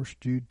of course,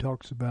 Jude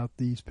talks about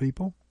these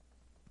people.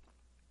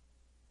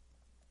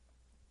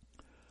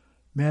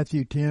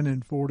 Matthew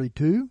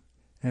 10:42,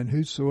 and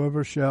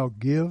whosoever shall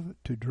give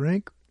to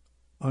drink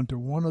unto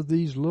one of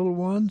these little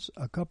ones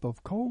a cup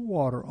of cold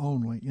water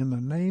only, in the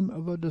name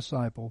of a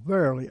disciple,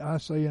 verily I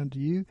say unto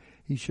you,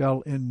 he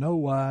shall in no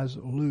wise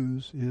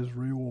lose his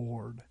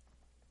reward.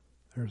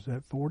 There's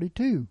that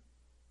 42.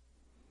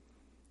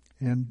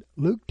 And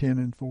Luke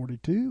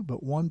 10:42,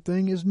 but one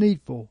thing is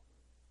needful,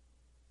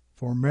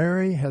 for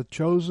Mary hath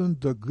chosen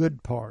the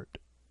good part,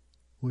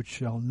 which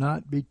shall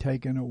not be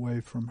taken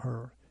away from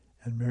her.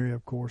 And Mary,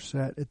 of course,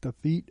 sat at the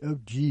feet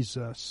of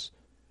Jesus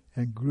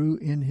and grew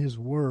in his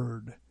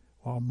word,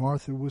 while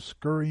Martha was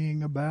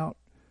scurrying about,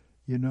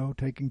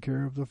 taking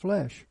care of the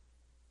flesh.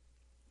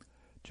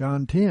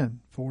 John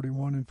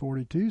 10:41 and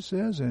 42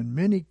 says, and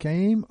many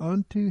came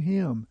unto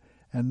him,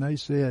 and they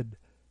said,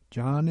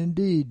 John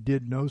indeed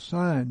did no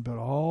sign, but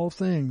all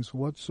things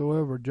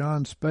whatsoever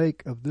John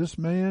spake of this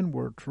man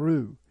were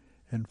true.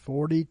 And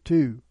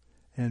 42,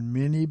 and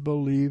many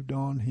believed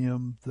on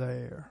him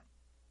there.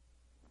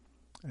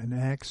 And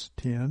Acts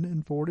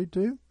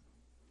 10:42.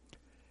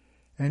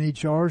 And he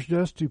charged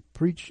us to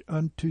preach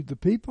unto the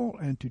people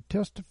and to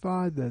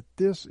testify that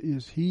this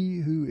is he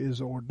who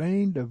is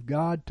ordained of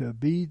God to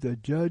be the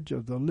judge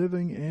of the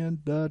living and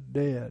the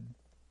dead.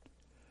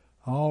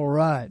 All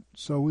right,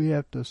 so we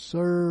have to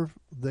serve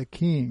the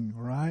King,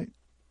 right?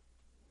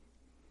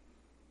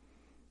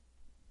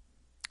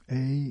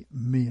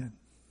 Amen.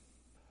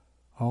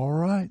 All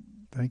right,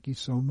 thank you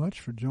so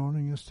much for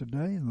joining us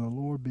today, and the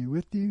Lord be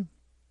with you.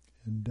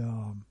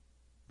 And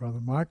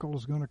Brother Michael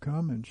is going to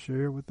come and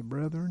share with the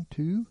brethren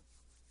too.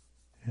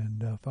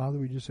 And Father,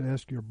 we just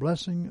ask your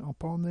blessing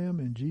upon them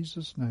in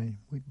Jesus' name.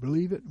 We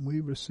believe it and we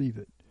receive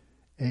it.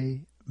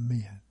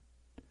 Amen.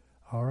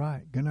 All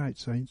right, good night,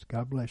 saints.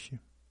 God bless you.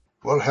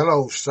 Well,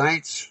 hello,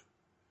 saints.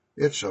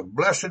 It's a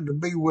blessing to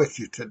be with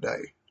you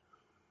today.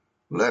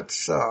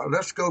 Let's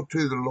go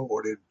to the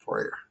Lord in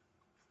prayer.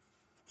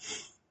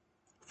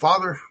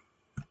 Father,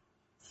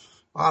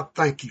 I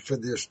thank you for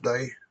this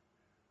day,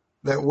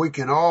 that we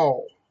can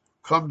all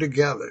come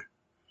together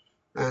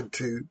and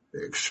to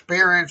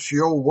experience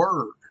your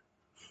word.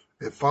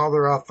 And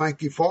Father, I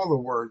thank you for the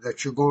word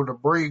that you're going to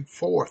bring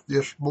forth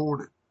this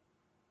morning.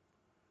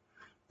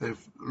 And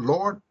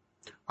Lord,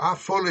 I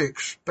fully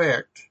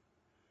expect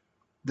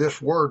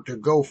this word to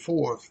go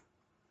forth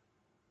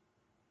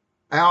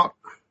out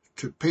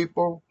to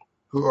people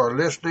who are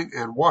listening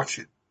and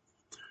watching.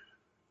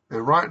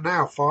 And right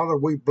now, Father,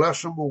 we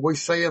bless them when we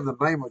say in the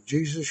name of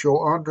Jesus,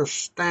 your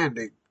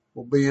understanding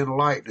will be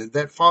enlightened. And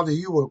that, Father,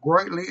 you will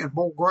greatly and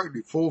more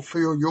greatly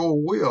fulfill your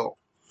will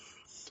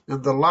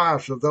in the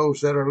lives of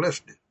those that are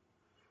listening.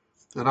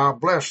 And I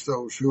bless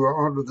those who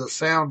are under the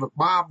sound of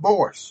my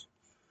voice.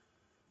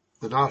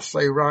 And I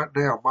say right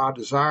now, my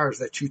desire is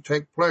that you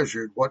take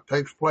pleasure in what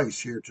takes place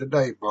here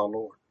today, my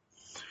Lord,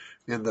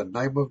 in the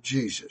name of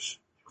Jesus.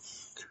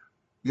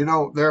 You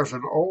know, there's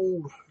an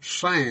old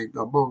saying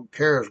among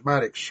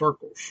charismatic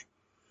circles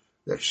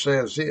that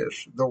says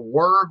this: the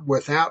word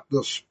without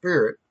the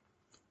spirit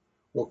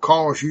will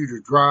cause you to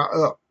dry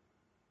up,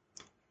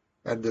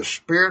 and the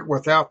spirit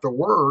without the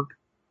word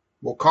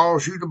will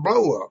cause you to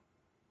blow up.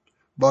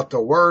 But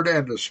the word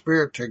and the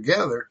spirit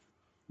together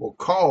will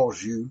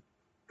cause you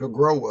to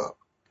grow up.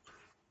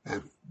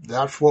 And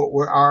that's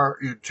what our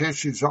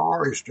intentions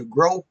are, is to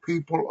grow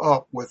people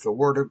up with the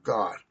word of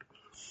God.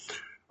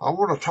 I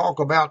want to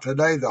talk about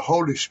today the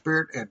Holy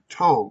Spirit and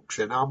tongues,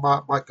 and I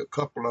might make a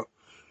couple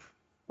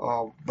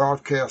of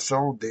broadcasts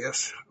on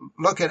this.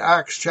 Look at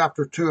Acts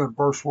chapter 2 and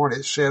verse 1.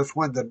 It says,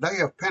 when the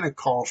day of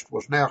Pentecost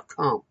was now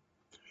come.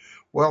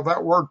 Well,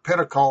 that word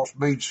Pentecost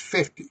means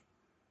 50.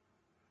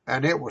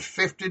 And it was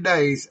 50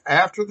 days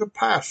after the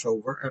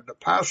Passover, and the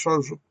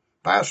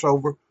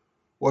Passover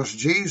was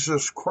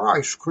Jesus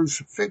Christ's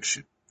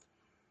crucifixion.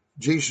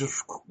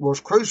 Jesus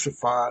was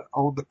crucified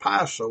on the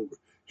Passover.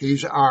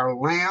 He's our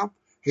lamb.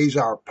 He's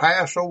our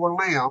Passover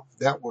lamb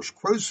that was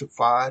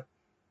crucified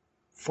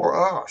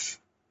for us.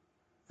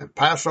 And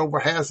Passover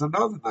has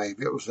another name.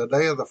 It was the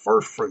day of the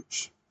first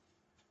fruits.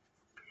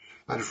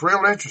 And it's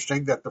real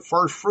interesting that the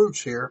first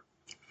fruits here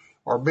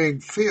are being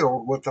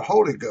filled with the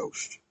Holy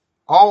Ghost.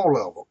 All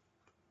of them.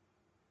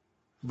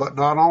 But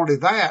not only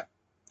that,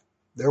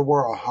 there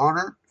were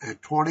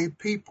 120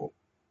 people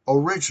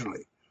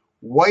originally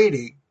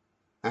waiting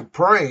and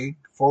praying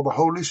for the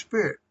Holy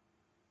Spirit.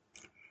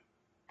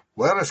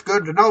 Well, it's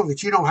good to know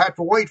that you don't have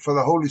to wait for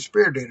the Holy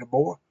Spirit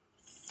anymore.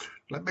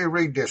 Let me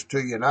read this to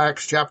you in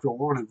Acts chapter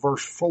 1 and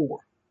verse 4.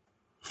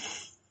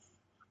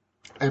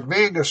 And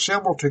being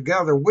assembled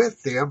together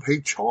with them,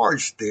 he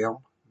charged them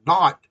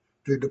not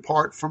to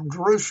depart from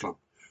Jerusalem,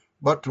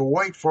 but to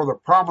wait for the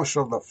promise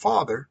of the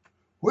Father,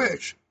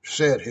 which,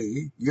 said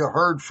he, you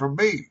heard from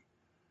me.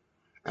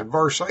 And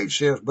verse 8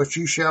 says, but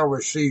you shall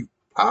receive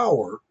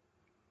power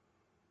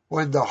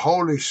when the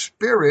Holy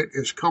Spirit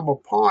is come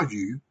upon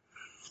you,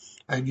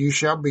 and you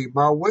shall be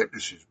my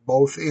witnesses,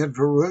 both in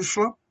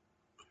Jerusalem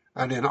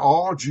and in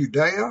all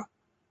Judea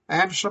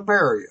and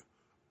Samaria,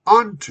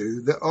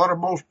 unto the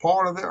uttermost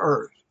part of the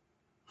earth.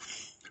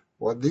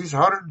 Well, these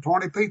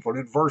 120 people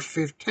in verse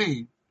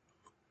 15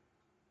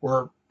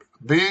 were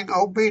being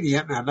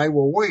obedient, and they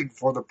were waiting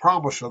for the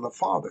promise of the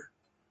Father.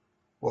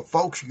 Well,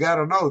 folks, you got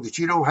to know that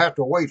you don't have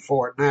to wait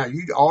for it now.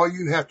 All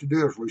you have to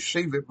do is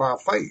receive it by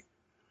faith,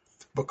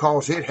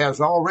 because it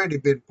has already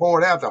been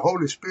poured out. The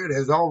Holy Spirit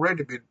has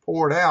already been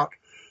poured out,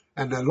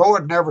 and the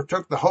Lord never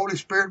took the Holy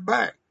Spirit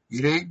back.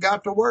 You ain't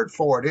got the word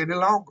for it any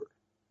longer,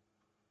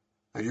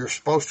 and you're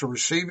supposed to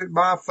receive it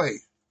by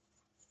faith.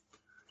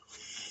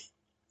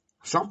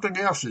 Something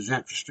else is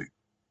interesting.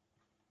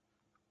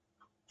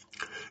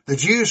 The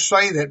Jews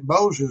say that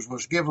Moses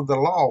was given the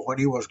law when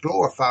he was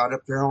glorified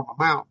up there on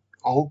the mountain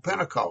on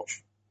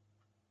Pentecost.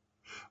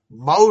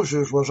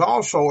 Moses was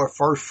also a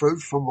first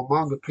fruits from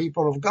among the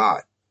people of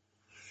God.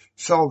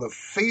 So the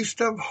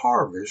Feast of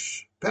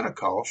Harvest,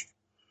 Pentecost,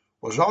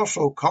 was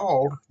also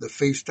called the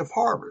Feast of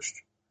Harvest.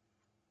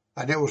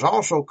 And it was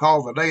also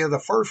called the Day of the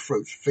First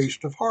Fruits,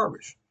 Feast of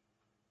Harvest.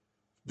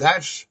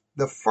 That's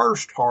the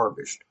first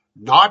harvest,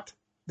 not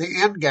the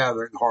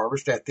ingathering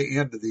harvest at the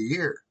end of the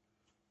year.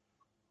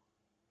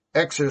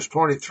 Exodus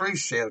 23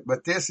 says,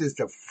 but this is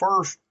the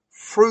first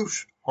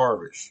fruits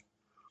harvest.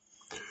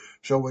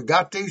 So we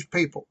got these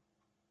people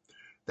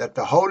that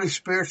the Holy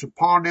Spirit's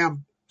upon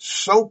them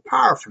so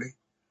powerfully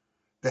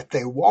that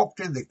they walked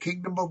in the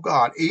kingdom of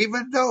God.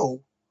 Even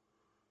though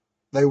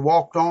they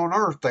walked on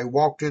earth, they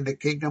walked in the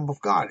kingdom of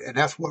God. And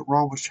that's what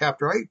Romans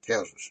chapter 8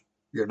 tells us.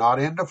 You're not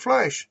in the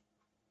flesh,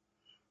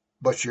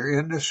 but you're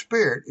in the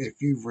Spirit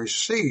if you've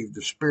received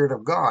the Spirit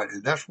of God.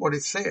 And that's what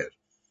it says.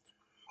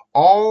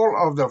 All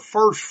of the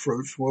first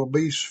fruits will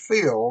be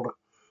filled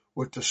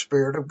with the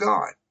Spirit of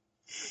God.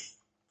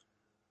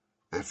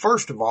 And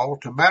first of all,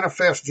 to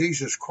manifest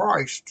Jesus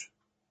Christ,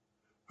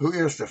 who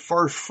is the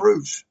first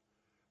fruits,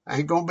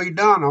 ain't going to be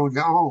done on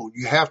your own.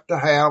 You have to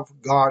have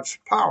God's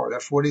power.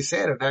 That's what he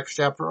said in Acts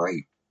chapter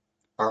 8.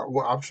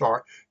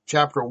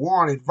 Chapter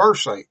 1 and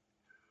verse 8.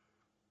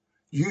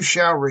 You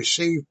shall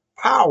receive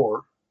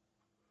power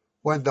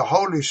when the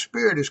Holy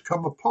Spirit has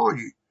come upon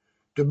you.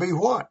 To be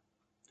what?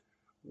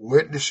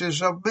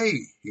 Witnesses of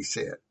me, he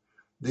said.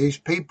 These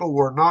people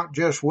were not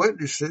just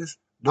witnesses,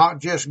 not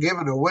just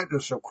given a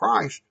witness of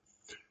Christ.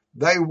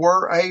 They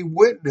were a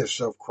witness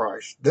of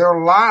Christ.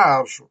 Their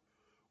lives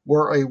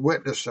were a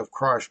witness of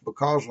Christ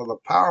because of the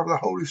power of the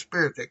Holy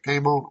Spirit that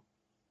came on them.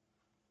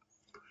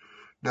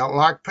 Now,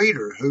 like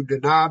Peter, who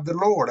denied the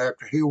Lord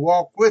after he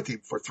walked with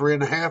him for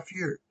 3.5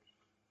 years.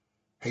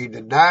 He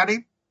denied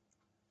him,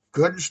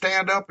 couldn't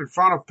stand up in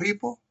front of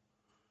people,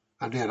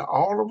 and then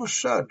all of a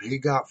sudden he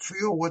got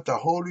filled with the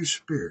Holy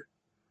Spirit.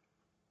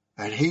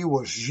 And he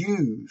was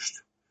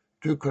used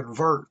to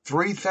convert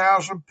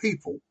 3,000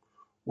 people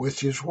with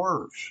his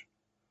words.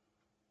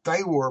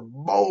 They were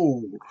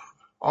bold.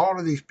 All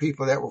of these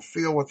people that were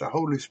filled with the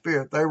Holy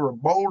Spirit, they were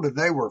bold and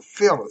they were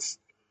fearless.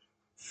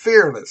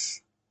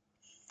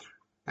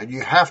 And you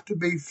have to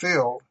be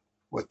filled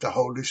with the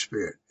Holy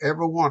Spirit.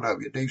 Every one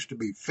of you needs to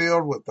be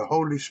filled with the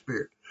Holy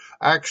Spirit.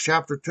 Acts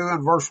chapter 2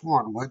 and verse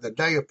 1, when the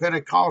day of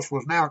Pentecost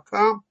was now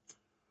come,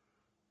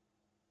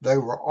 they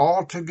were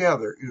all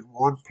together in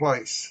one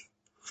place.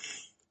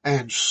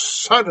 And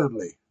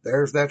suddenly,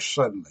 there's that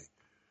suddenly,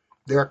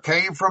 there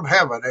came from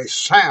heaven a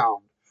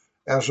sound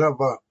as of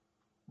a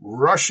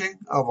rushing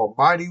of a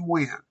mighty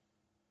wind.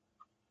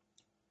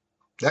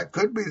 That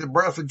could be the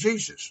breath of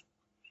Jesus.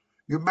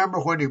 You remember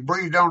when he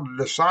breathed on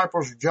the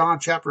disciples in John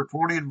chapter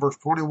 20 and verse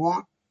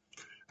 21?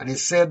 And he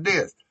said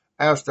this,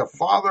 as the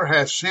Father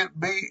has sent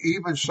me,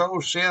 even so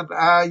send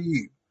I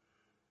you.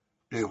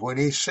 And when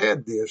he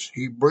said this,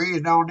 he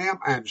breathed on them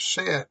and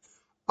said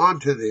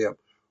unto them,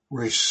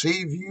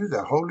 receive you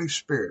the Holy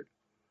Spirit.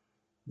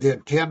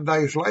 Then 10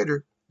 days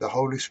later, the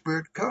Holy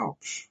Spirit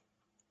comes.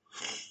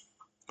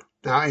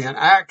 Now in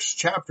Acts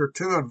chapter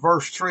 2 and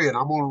verse 3, and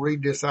I'm going to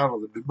read this out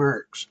of the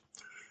numerics.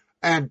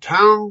 And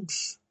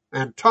tongues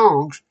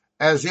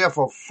as if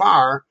of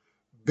fire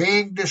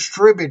being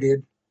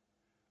distributed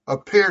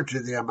appeared to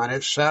them, and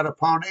it sat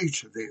upon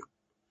each of them.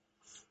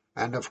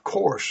 And of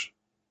course,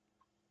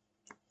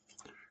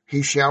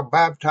 he shall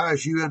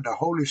baptize you in the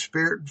Holy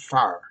Spirit and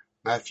fire.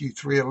 Matthew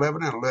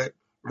 3:11 and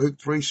Luke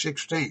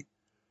 3:16.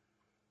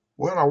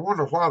 Well, I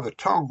wonder why the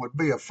tongue would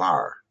be a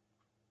fire.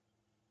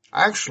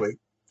 Actually,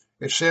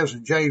 it says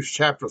in James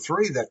chapter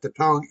 3 that the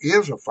tongue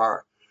is a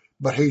fire,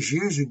 but he's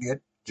using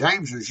it,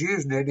 James is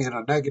using it in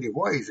a negative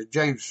way. In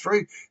James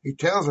 3, he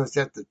tells us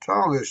that the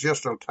tongue is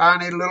just a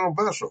tiny little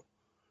vessel,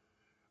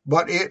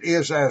 but it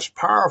is as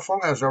powerful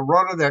as a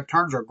rudder that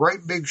turns a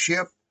great big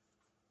ship,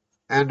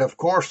 and of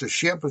course the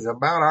ship is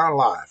about our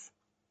life.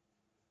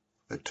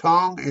 The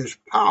tongue is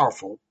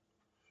powerful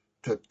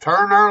to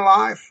turn our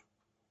life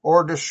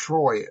or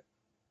destroy it.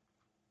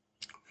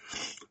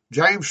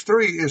 James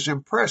 3 is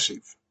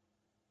impressive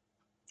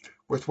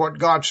with what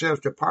God says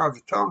the power of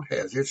the tongue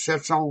has. It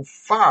sets on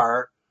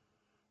fire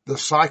the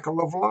cycle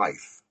of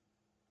life.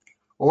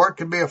 Or it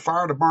can be a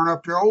fire to burn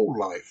up your old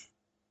life.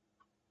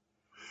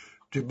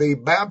 To be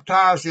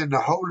baptized in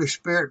the Holy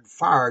Spirit and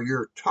fire,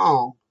 your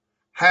tongue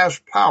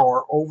has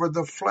power over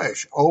the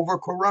flesh, over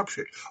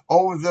corruption,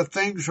 over the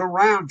things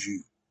around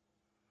you.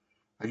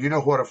 And you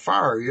know what a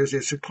fire is?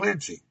 It's a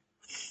cleansing.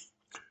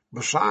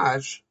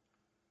 Besides,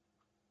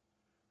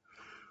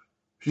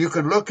 You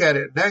can look at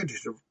it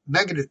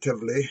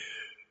negatively,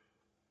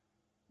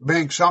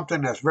 being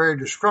something that's very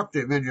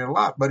destructive in your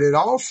life, but it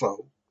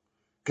also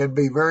can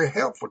be very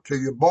helpful to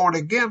your born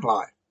again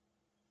life.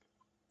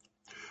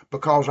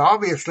 Because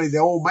obviously the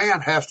old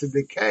man has to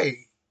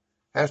decay,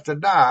 has to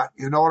die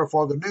in order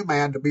for the new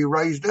man to be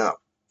raised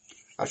up.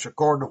 That's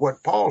according to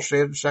what Paul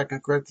said in 2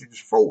 Corinthians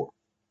 4.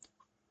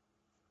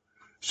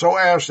 So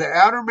as the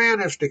outer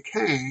man is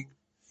decaying,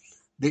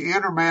 the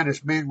inner man is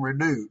being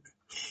renewed.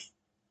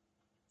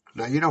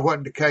 Now, you know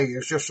what decay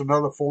is, just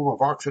another form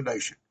of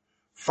oxidation.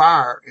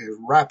 Fire is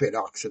rapid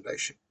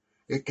oxidation.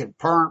 It can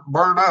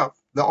burn up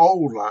the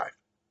old life.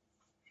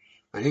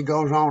 And he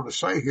goes on to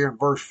say here in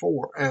verse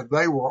 4, and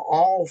they were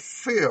all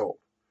filled.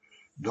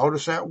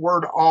 Notice that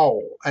word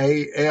all,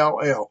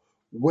 A-L-L,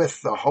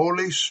 with the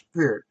Holy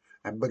Spirit,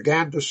 and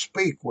began to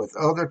speak with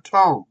other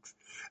tongues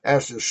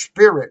as the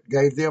Spirit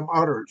gave them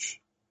utterance.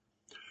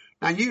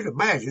 Now you'd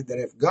imagine that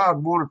if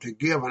God wanted to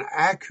give an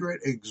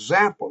accurate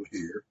example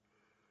here,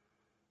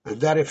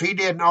 and that if he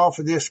didn't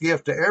offer this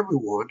gift to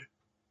everyone,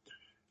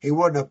 he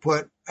wouldn't have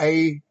put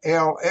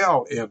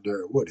A-L-L in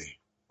there, would he?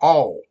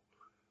 All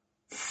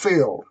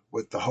filled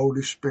with the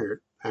Holy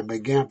Spirit and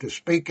began to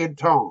speak in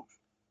tongues.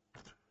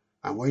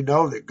 And we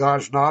know that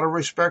God's not a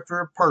respecter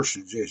of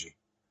persons, is he?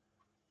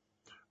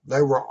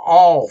 They were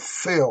all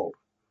filled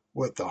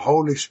with the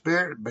Holy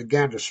Spirit and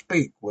began to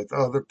speak with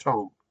other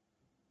tongues.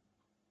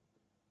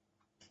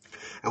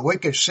 And we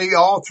can see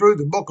all through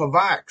the book of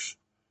Acts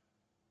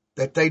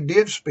that they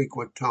did speak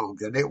with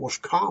tongues, and it was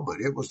common.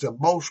 It was the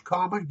most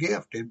common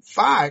gift. In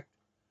fact,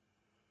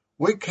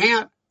 we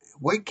cannot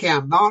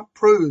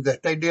prove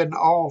that they didn't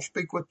all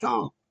speak with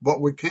tongues, but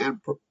we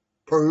can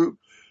prove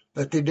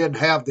that they didn't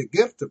have the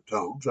gift of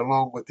tongues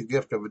along with the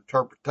gift of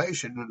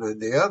interpretation and then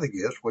the other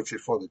gifts, which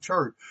is for the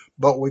church,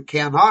 but we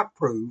cannot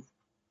prove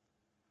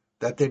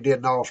that they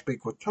didn't all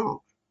speak with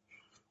tongues.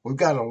 We've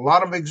got a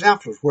lot of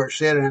examples where it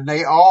said, and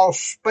they all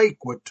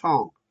spake with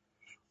tongues.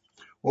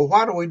 Well,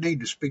 why do we need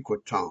to speak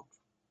with tongues?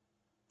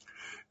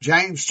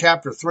 James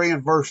chapter 3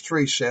 and verse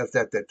 3 says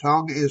that the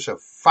tongue is a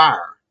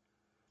fire.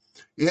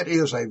 It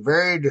is a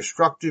very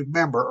destructive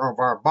member of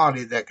our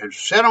body that can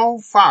set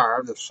on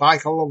fire the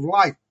cycle of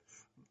life.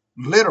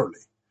 Literally.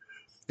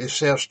 It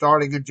says,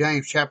 starting in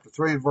James chapter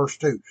 3 and verse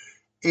 2,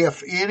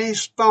 if any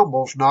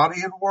stumbles not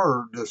in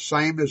word, the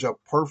same is a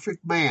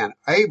perfect man,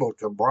 able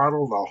to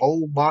bridle the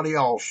whole body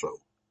also.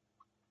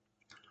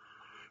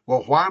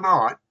 Well, why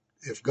not?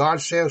 If God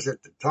says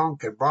that the tongue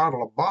can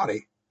bridle a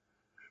body,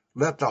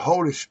 let the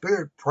Holy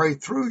Spirit pray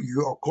through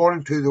you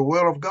according to the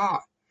will of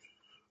God.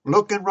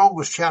 Look in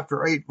Romans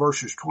chapter 8,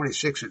 verses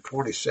 26 and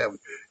 27.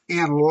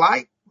 In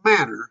like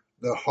manner,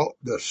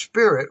 the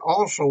Spirit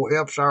also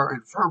helps our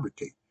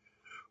infirmity,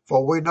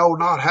 for we know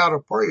not how to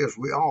pray as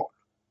we ought.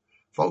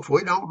 Folks,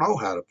 we don't know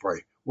how to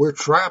pray. We're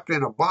trapped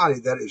in a body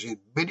that is in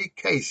many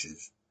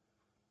cases,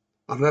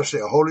 unless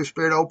the Holy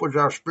Spirit opens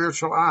our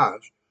spiritual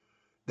eyes,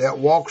 that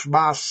walks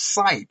by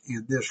sight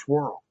in this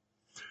world.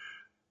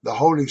 The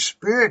Holy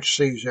Spirit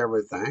sees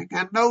everything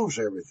and knows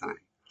everything.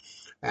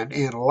 And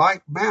in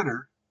like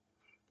manner,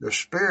 the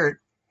Spirit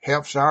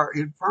helps our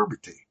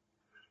infirmity.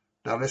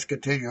 Now let's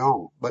continue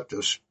on. But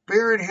the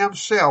Spirit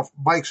himself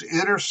makes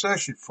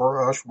intercession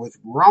for us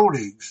with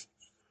groanings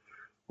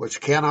which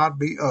cannot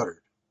be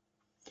uttered.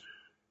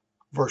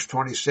 Verse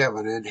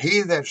 27, and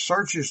he that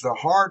searches the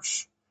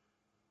hearts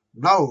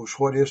knows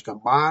what is the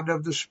mind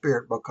of the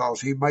Spirit, because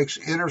he makes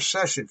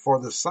intercession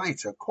for the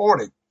saints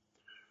according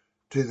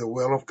to the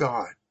will of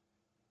God.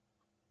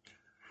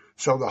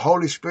 So the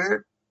Holy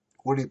Spirit,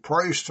 when he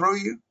prays through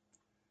you,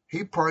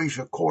 he prays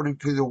according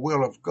to the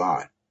will of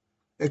God.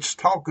 It's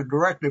talking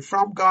directly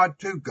from God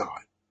to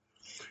God.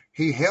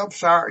 He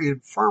helps our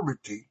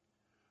infirmity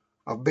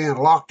of being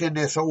locked in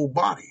this old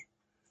body.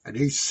 And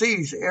he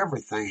sees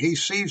everything. He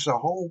sees the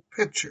whole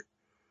picture.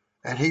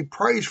 And he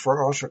prays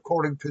for us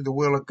according to the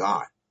will of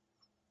God.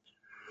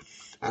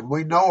 And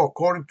we know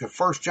according to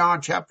 1 John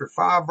chapter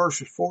 5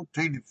 verses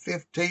 14 and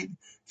 15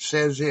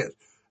 says this,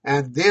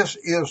 and this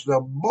is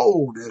the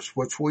boldness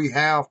which we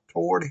have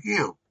toward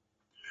him,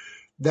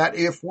 that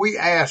if we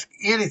ask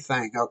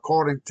anything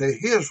according to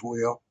his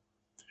will,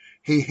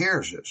 he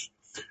hears us.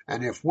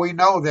 And if we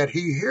know that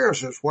he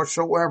hears us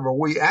whatsoever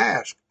we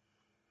ask,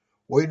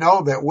 we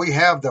know that we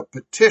have the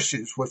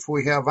petitions which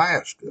we have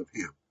asked of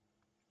him.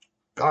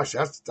 Gosh,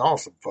 that's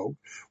awesome, folks.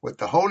 With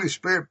the Holy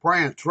Spirit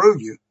praying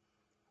through you,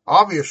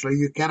 obviously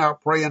you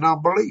cannot pray in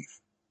unbelief.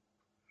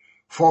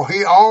 For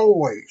he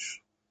always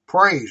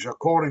prays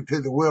according to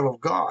the will of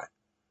God.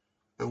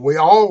 And we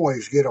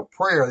always get a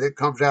prayer that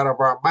comes out of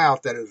our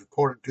mouth that is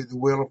according to the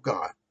will of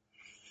God.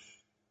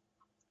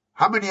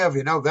 How many of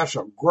you know that's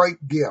a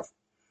great gift?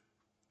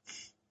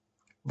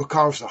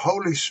 Because the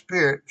Holy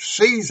Spirit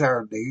sees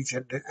our needs,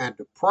 and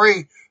to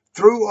pray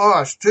through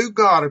us to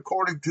God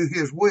according to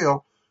his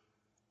will,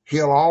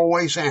 he'll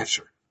always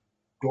answer.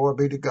 Glory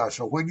be to God.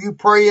 So when you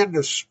pray in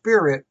the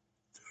Spirit,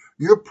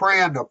 you're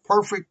praying the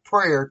perfect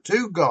prayer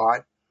to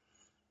God,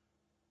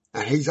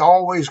 and he's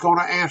always going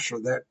to answer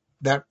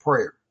that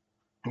prayer.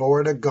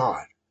 Glory to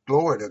God.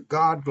 Glory to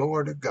God,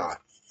 glory to God.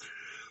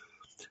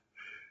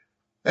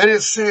 And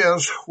it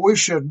says we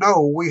should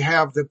know we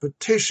have the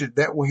petition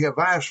that we have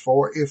asked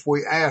for if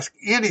we ask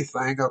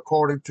anything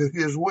according to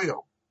his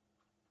will.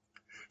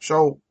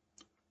 So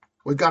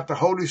we got the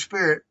Holy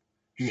Spirit.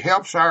 He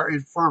helps our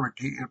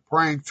infirmity in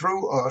praying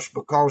through us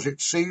because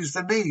it sees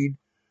the need,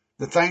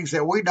 the things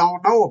that we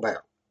don't know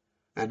about.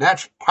 And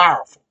that's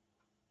powerful.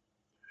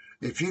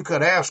 If you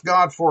could ask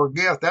God for a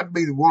gift, that'd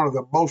be one of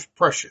the most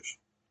precious.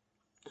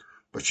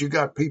 But you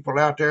got people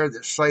out there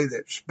that say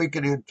that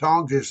speaking in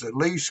tongues is the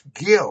least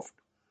gift.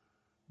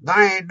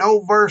 There ain't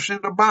no verse in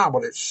the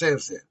Bible that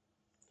says that.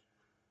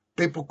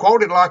 People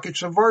quote it like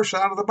it's a verse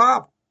out of the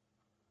Bible.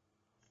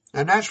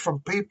 And that's from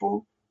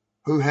people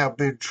who have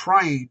been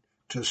trained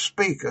to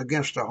speak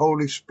against the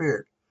Holy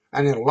Spirit.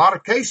 And in a lot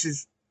of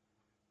cases,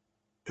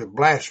 to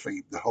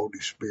blaspheme the Holy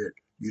Spirit.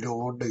 You don't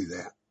want to do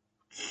that.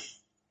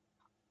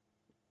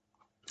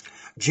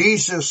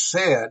 Jesus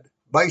said,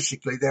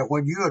 basically, that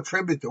when you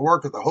attribute the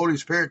work of the Holy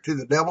Spirit to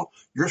the devil,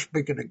 you're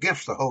speaking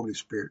against the Holy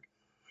Spirit.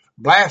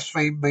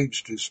 Blaspheme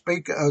means to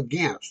speak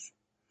against.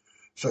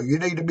 So you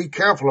need to be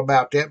careful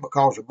about that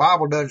because the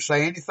Bible doesn't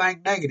say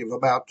anything negative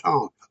about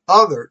tongues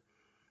other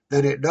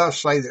than it does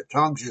say that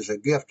tongues is a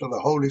gift of the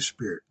Holy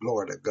Spirit.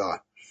 Glory to God.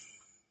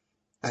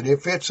 And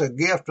if it's a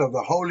gift of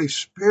the Holy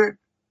Spirit,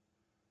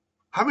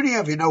 how many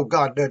of you know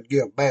God doesn't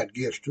give bad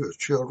gifts to his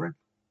children?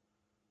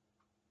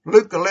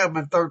 Luke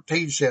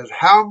 11:13 says,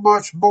 how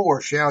much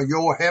more shall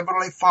your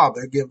heavenly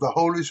Father give the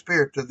Holy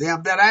Spirit to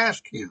them that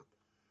ask him?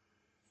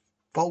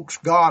 Folks,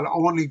 God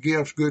only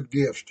gives good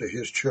gifts to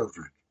his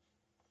children.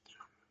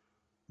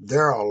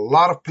 There are a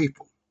lot of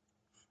people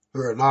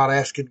who are not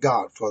asking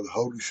God for the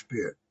Holy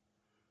Spirit.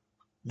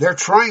 They're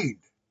trained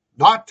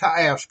not to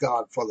ask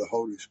God for the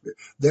Holy Spirit.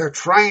 They're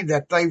trained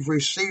that they've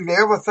received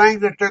everything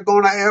that they're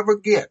going to ever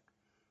get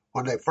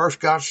when they first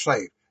got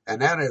saved.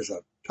 And that is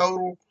a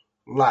total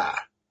lie.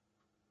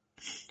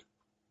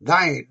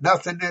 There ain't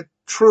nothing that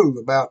true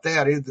about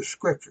that in the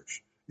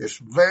scriptures. It's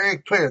very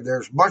clear.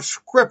 There's much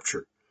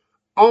scripture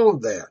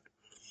on that.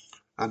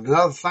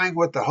 Another thing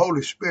with the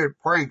Holy Spirit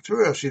praying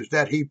through us is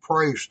that he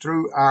prays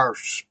through our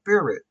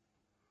spirit.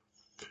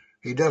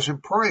 He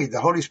doesn't pray. The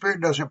Holy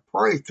Spirit doesn't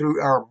pray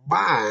through our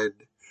mind.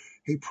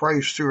 He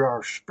prays through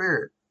our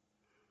spirit.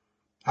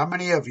 How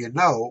many of you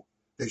know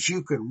that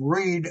you can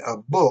read a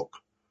book,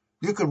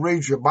 you can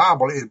read your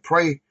Bible and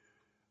pray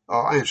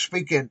and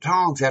speak in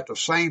tongues at the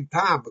same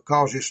time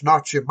because it's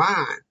not your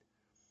mind.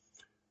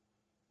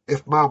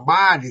 If my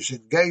mind is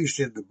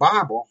engaged in the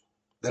Bible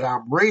that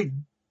I'm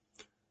reading,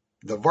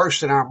 the verse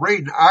that I'm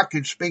reading, I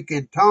can speak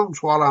in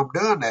tongues while I'm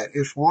doing that.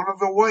 It's one of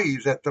the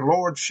ways that the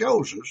Lord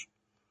shows us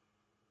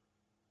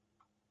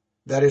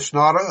that it's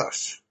not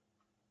us.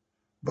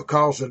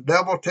 Because the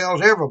devil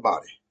tells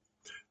everybody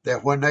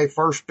that when they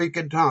first speak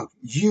in tongues,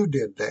 you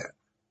did that.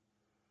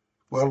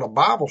 Well, the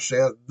Bible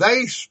says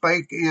they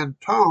spake in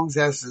tongues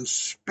as the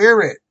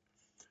Spirit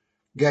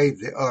gave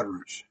the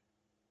utterance.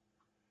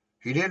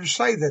 He didn't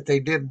say that they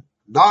did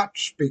not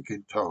speak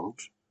in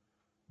tongues,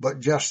 but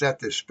just that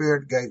the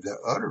Spirit gave the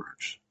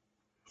utterance.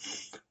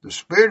 The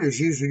Spirit is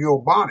using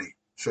your body,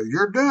 so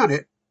you're doing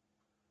it,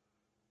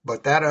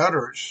 but that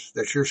utterance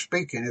that you're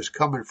speaking is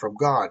coming from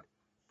God.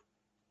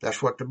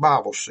 That's what the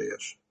Bible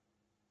says.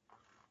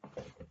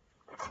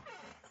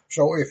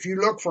 So if you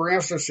look, for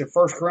instance, in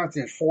 1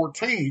 Corinthians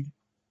 14,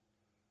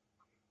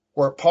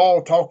 where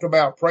Paul talked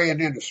about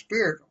praying in the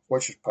Spirit,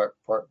 which is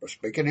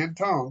speaking in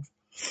tongues,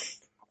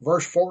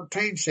 verse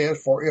 14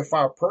 says, for if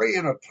I pray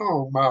in a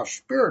tongue, my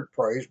spirit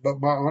prays, but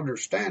my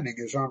understanding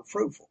is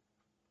unfruitful.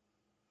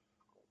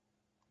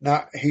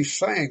 Now, he's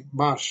saying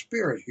my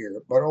spirit here,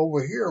 but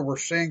over here we're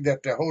seeing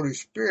that the Holy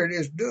Spirit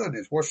is doing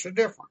this. What's the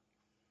difference?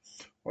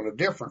 Well, the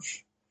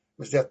difference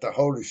is that the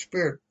Holy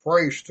Spirit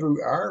prays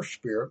through our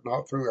spirit,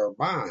 not through our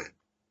mind.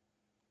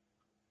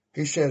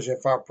 He says,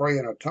 if I pray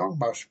in a tongue,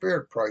 my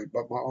spirit prays,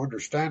 but my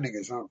understanding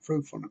is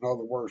unfruitful. In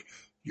other words,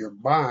 your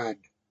mind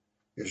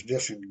is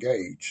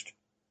disengaged.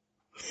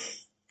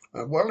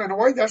 Well, in a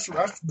way, that's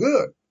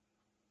good.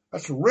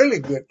 That's a really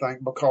good thing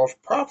because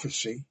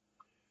prophecy,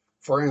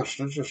 for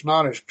instance, is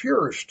not as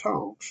pure as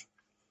tongues.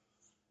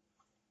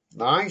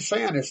 Now, I ain't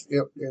saying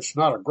it's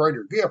not a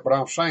greater gift, but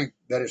I'm saying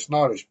that it's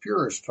not as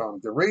pure as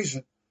tongues. The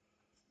reason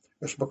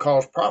is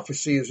because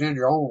prophecy is in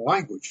your own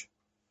language,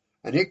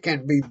 and it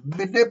can be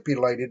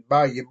manipulated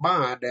by your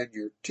mind and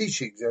your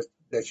teachings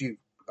that you've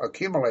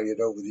accumulated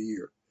over the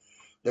year.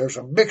 There's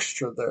a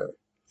mixture there.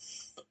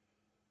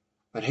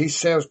 And he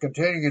says,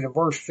 continuing in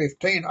verse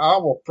 15, I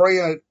will pray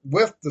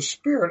with the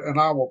Spirit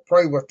and I will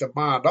pray with the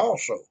mind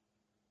also.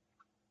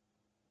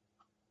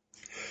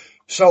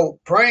 So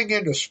praying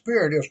in the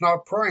Spirit is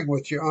not praying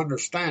with your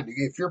understanding.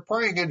 If you're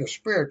praying in the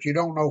Spirit, you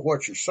don't know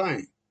what you're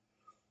saying.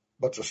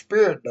 But the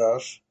Spirit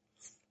does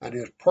and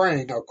is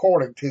praying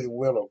according to the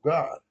will of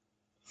God.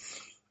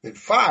 In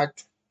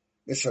fact,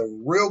 it's a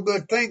real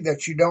good thing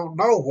that you don't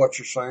know what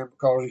you're saying,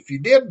 because if you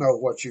did know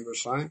what you were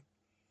saying,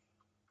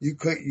 you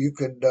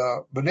could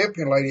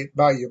manipulate it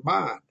by your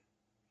mind.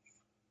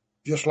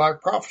 just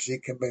like prophecy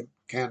can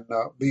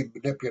be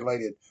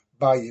manipulated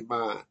by your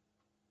mind.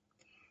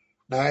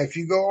 Now, if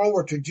you go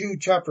over to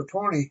Jude chapter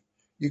 20,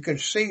 you can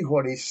see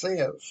what he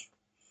says.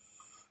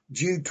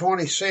 Jude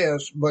 20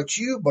 says, "But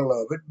you,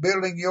 beloved,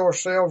 building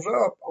yourselves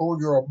up on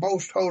your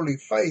most holy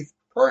faith,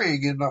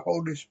 praying in the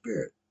Holy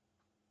Spirit."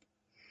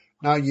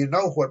 Now, you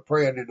know what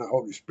praying in the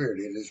Holy Spirit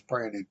is. It's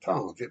praying in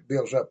tongues. It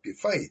builds up your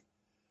faith,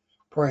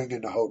 praying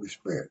in the Holy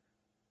Spirit.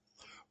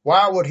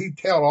 Why would he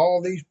tell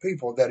all these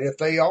people that if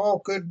they all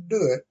couldn't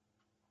do it,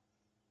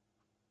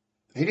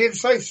 he didn't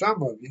say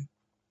some of you,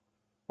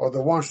 or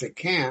the ones that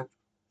can't,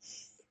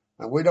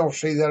 and we don't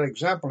see that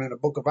example in the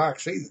book of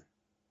Acts either.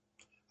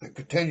 And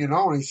continuing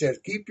on, he says,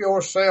 "Keep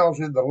yourselves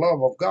in the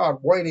love of God,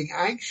 waiting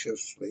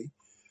anxiously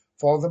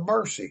for the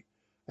mercy,"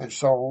 and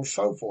so on and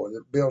so forth.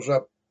 It builds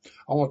up.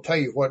 I want to tell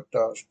you what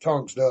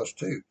tongues does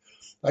too.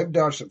 They've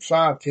done some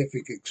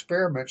scientific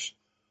experiments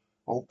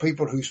on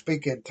people who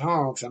speak in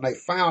tongues, and they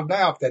found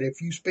out that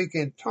if you speak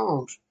in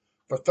tongues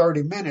for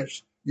 30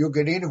 minutes, you'll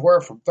get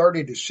anywhere from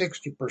 30 to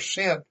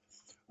 60%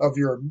 of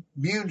your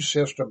immune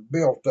system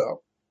built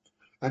up.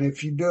 And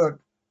if you do it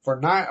for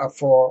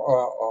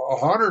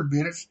 100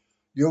 minutes,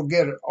 you'll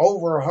get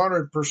over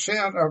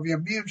 100% of your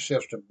immune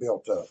system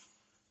built up.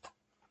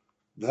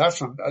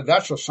 That's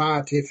a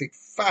scientific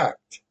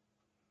fact.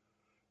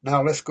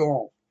 Now let's go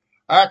on.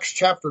 Acts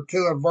chapter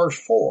 2 and verse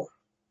 4.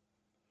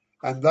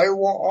 "And they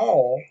were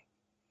all,"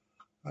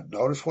 and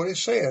notice what it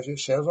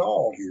says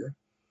all here,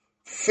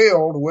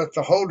 "filled with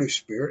the Holy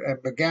Spirit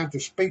and began to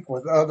speak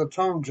with other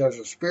tongues as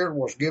the Spirit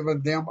was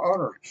giving them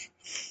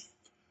utterance.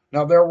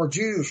 Now there were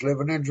Jews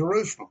living in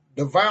Jerusalem,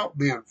 devout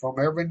men from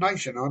every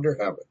nation under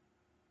heaven.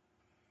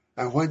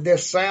 And when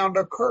this sound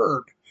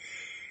occurred,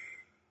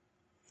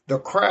 the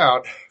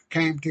crowd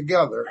came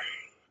together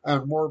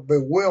and were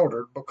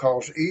bewildered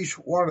because each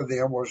one of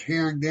them was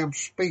hearing them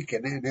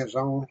speaking in his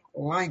own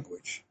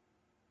language."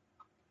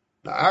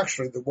 Now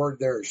actually the word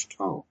there is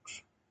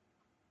tongues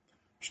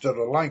instead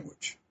of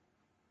language.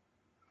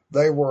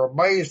 "They were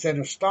amazed and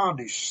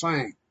astonished,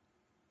 saying,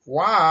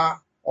 'Why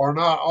are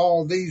not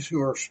all these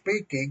who are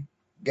speaking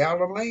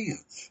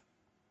Galileans?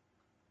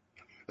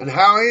 And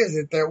how is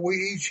it that we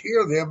each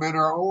hear them in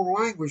our own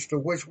language to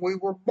which we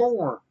were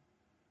born?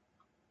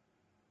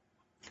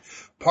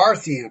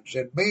 Parthians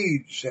and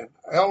Medes and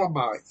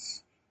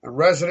Elamites and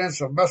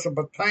residents of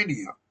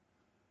Mesopotamia,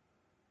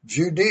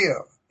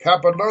 Judea,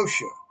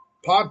 Cappadocia,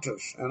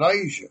 Pontus and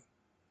Asia,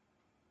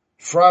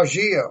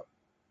 Phrygia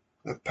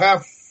and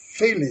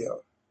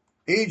Pamphylia,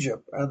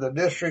 Egypt and the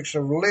districts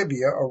of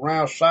Libya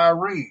around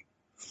Cyrene,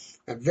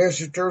 and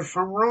visitors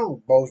from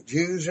Rome, both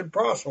Jews and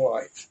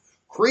proselytes,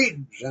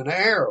 Cretans and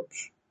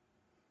Arabs.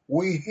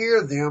 We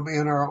hear them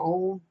in our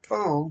own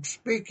tongue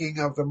speaking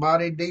of the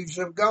mighty deeds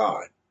of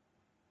God.'"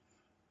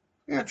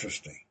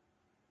 Interesting.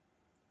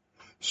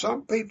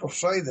 Some people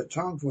say the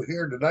tongues we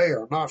hear today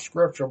are not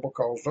scriptural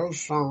because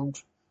those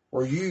tongues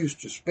were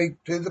used to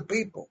speak to the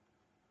people.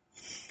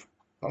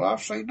 Well,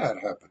 I've seen that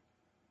happen.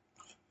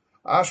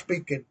 I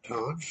speak in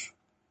tongues,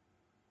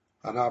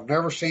 and I've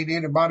never seen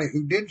anybody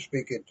who didn't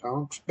speak in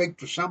tongues speak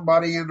to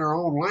somebody in their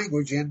own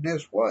language in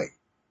this way.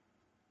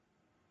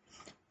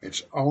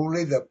 It's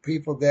only the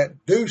people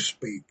that do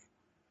speak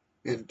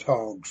in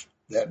tongues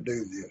that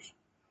do this.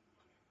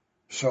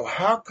 So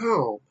how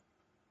come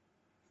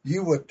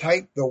you would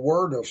take the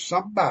word of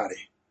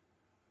somebody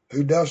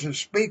who doesn't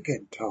speak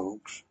in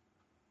tongues,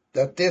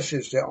 that this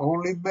is the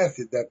only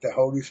method that the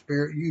Holy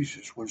Spirit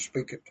uses when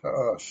speaking to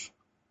us?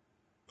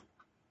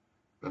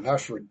 And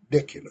that's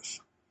ridiculous,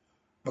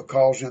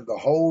 because in the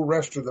whole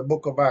rest of the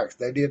book of Acts,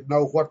 they didn't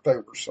know what they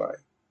were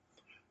saying.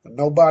 And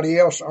nobody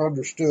else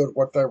understood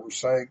what they were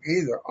saying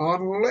either,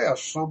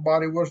 unless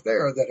somebody was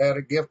there that had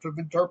a gift of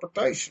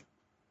interpretation.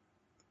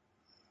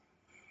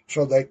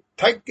 So they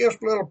take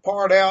this little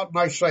part out and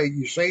they say,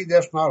 "You see,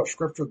 that's not a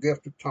scriptural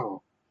gift of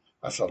tongue.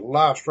 That's a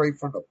lie straight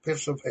from the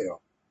pits of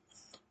hell."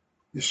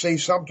 You see,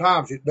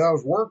 sometimes it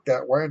does work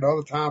that way and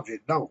other times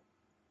it don't.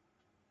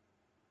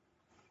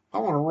 I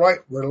want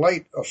to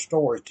relate a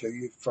story to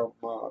you from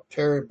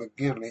Terry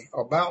McGinley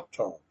about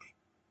tongues.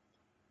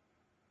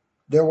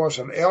 There was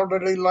an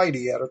elderly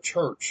lady at a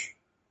church,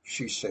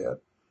 she said,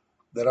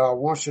 that I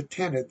once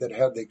attended that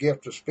had the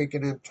gift of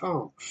speaking in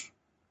tongues.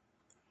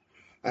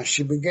 And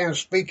she began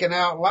speaking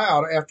out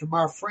loud after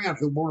my friend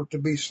who wanted to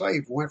be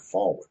saved went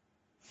forward.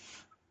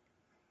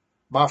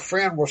 My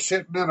friend was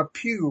sitting in a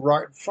pew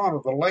right in front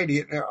of the lady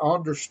and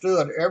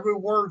understood every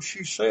word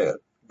she said.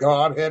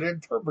 God had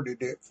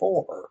interpreted it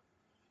for her.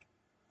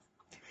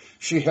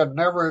 She had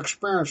never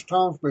experienced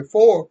tongues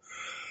before,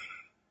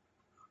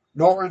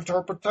 nor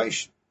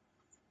interpretation.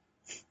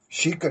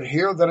 She could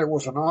hear that it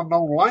was an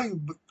unknown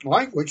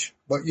language,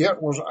 but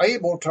yet was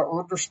able to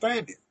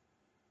understand it.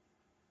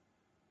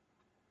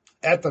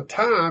 At the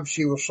time,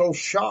 she was so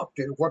shocked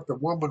at what the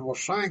woman was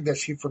saying that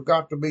she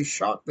forgot to be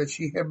shocked that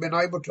she had been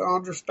able to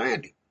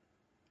understand it.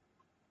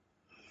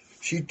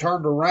 She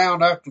turned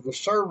around after the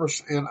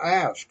service and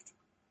asked,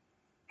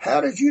 "How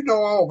did you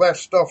know all that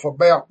stuff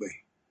about me?"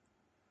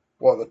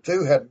 Well, the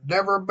two had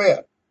never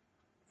met,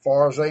 as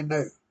far as they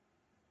knew.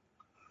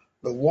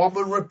 The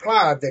woman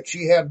replied that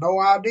she had no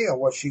idea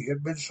what she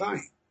had been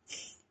saying.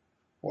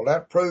 Well,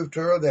 that proved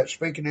to her that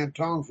speaking in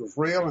tongues was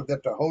real and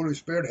that the Holy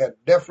Spirit had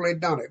definitely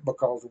done it,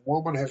 because the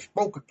woman had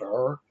spoken to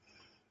her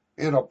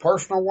in a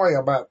personal way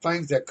about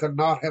things that could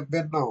not have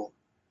been known.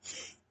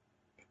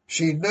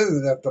 She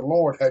knew that the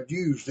Lord had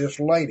used this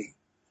lady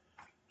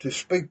to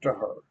speak to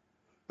her,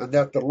 and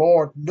that the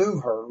Lord knew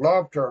her,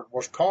 loved her, and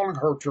was calling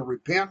her to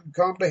repent and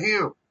come to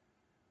Him.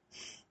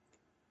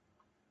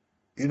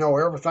 You know,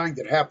 everything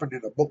that happened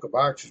in the book of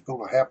Acts is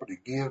going to happen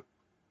again.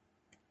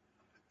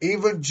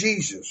 Even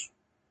Jesus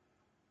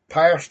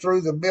passed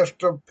through the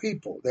midst of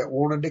people that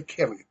wanted to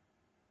kill Him.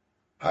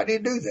 How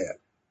did He do that?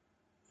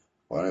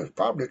 Well, it's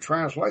probably a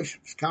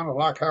translation. It's kind of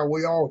like how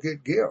we all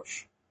get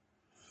gifts.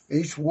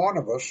 Each one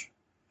of us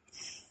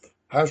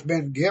has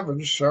been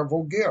given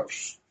several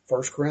gifts.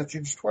 1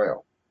 Corinthians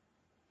 12.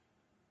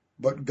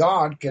 But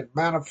God can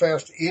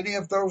manifest any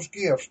of those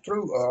gifts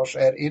through us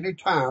at any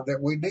time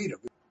that we need them.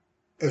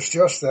 It's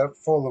just that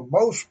for the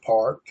most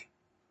part,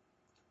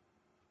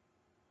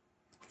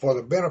 for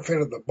the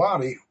benefit of the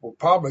body, we're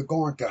probably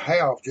going to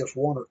have just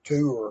one or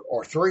two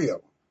or three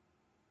of them.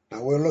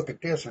 Now, we'll look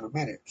at this in a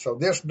minute. So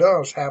this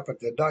does happen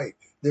today.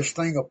 This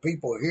thing of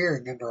people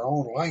hearing in their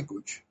own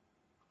language.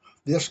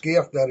 This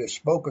gift that is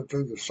spoken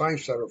through the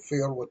saints that are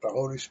filled with the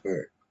Holy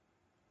Spirit.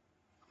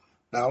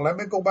 Now, let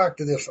me go back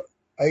to this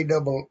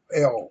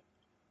ALL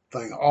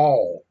thing,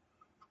 all,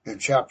 in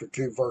chapter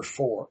 2, verse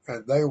 4.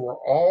 And they were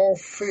all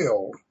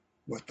filled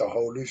with the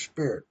Holy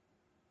Spirit.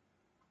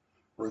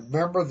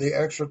 Remember the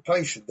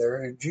exhortation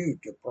there in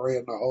Jude to pray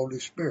in the Holy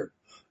Spirit.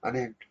 And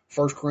in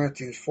 1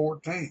 Corinthians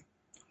 14,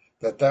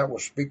 that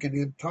was speaking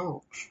in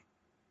tongues.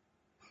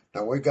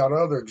 Now, we got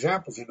other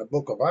examples in the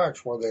book of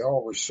Acts where they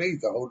all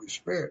received the Holy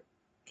Spirit.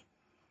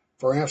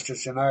 For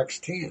instance, in Acts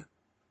 10.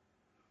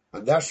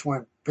 And that's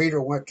when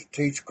Peter went to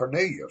teach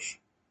Cornelius.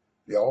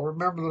 Y'all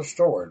remember the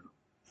story.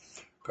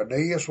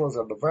 Cornelius was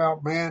a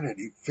devout man and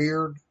he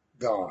feared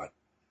God.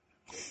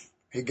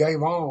 He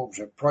gave alms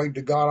and prayed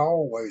to God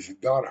always, and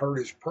God heard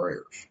his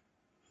prayers.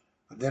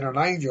 And then an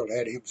angel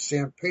had him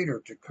send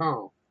Peter to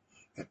come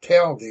and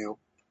tell them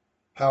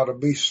how to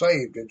be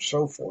saved and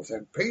so forth.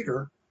 And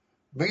Peter,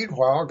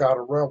 meanwhile, got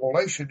a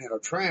revelation in a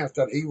trance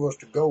that he was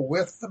to go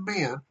with the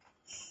men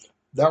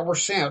that were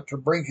sent to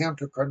bring him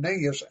to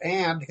Cornelius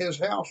and his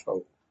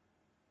household.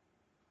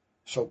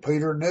 So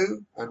Peter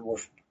knew and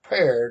was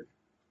prepared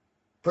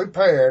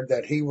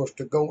that he was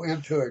to go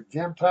into a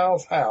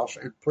Gentile's house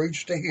and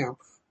preach to him,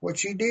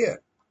 which he did.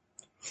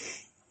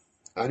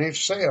 And it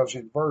says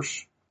in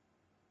verse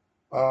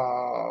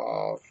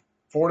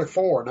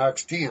 44 in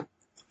Acts 10,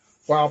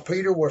 while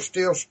Peter was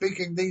still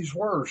speaking these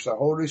words, the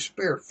Holy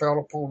Spirit fell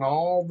upon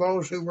all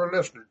those who were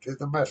listening to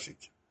the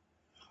message.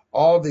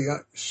 All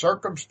the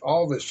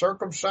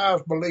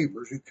circumcised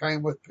believers who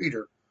came with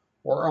Peter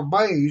were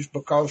amazed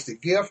because the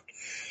gift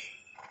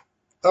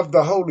of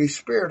the Holy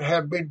Spirit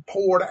had been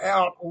poured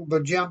out on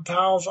the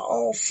Gentiles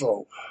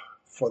also,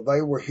 for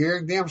they were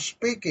hearing them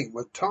speaking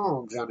with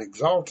tongues and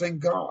exalting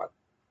God.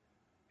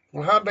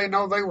 Well, how did they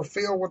know they were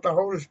filled with the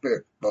Holy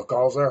Spirit?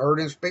 Because they heard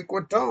him speak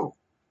with tongues,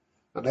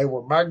 and they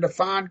were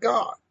magnifying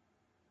God.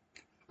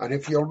 And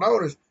if you'll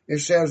notice, it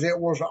says it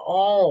was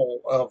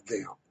all of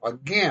them.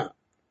 Again,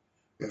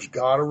 is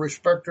God a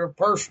respecter of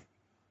person?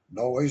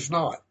 No, he's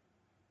not.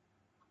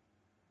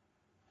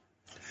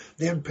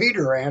 Then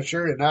Peter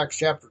answered in Acts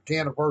chapter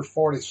 10 and verse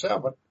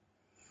 47,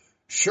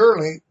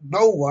 surely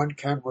no one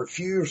can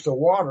refuse the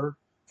water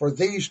for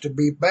these to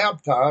be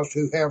baptized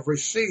who have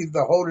received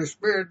the Holy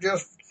Spirit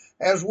just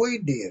as we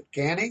did,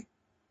 can he?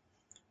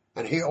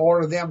 And he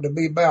ordered them to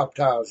be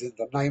baptized in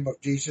the name of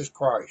Jesus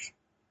Christ.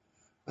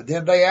 And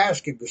then they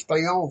asked him to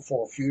stay on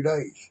for a few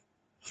days.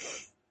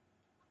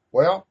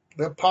 Well,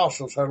 the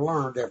apostles had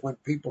learned that when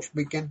people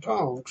speak in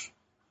tongues,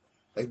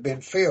 they've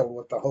been filled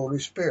with the Holy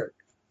Spirit.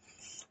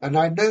 And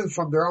they knew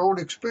from their own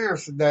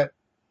experiences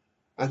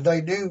and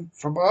they knew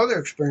from other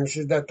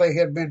experiences that they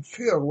had been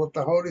filled with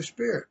the Holy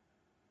Spirit.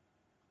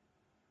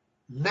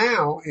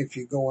 Now, if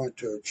you go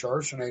into a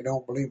church and they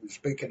don't believe in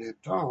speaking in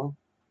tongues,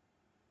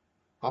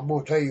 I'm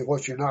going to tell you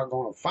what you're not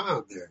going to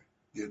find there.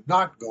 You're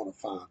not going to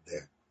find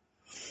there.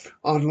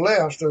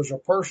 Unless there's a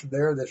person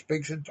there that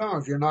speaks in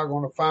tongues, you're not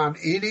going to find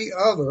any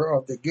other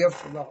of the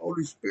gifts of the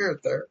Holy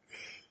Spirit there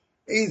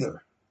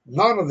either.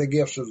 None of the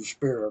gifts of the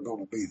Spirit are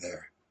going to be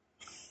there.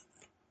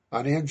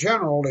 And in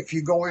general, if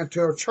you go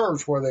into a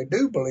church where they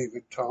do believe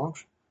in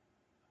tongues,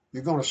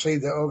 you're going to see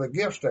the other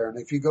gifts there. And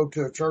if you go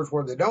to a church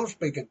where they don't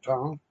speak in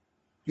tongues,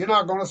 you're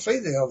not going to see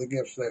the other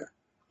gifts there.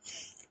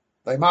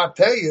 They might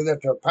tell you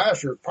that their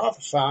pastor is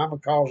prophesying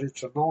because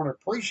it's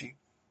anointed preaching,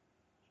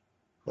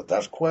 but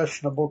that's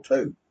questionable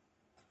too.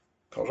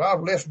 Because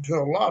I've listened to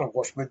a lot of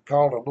what's been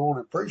called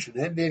anointed preaching,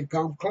 and it didn't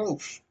come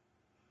close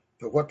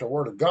to what the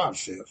Word of God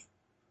says.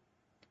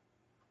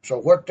 So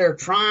what they're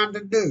trying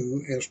to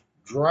do is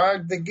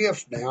drag the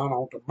gifts down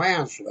onto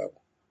man's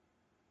level.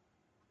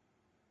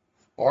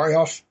 Or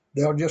else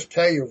they'll just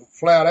tell you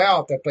flat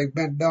out that they've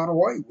been done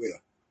away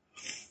with.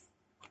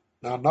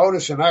 Now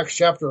notice in Acts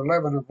chapter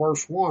 11 and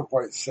verse 1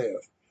 what it says.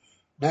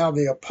 Now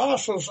the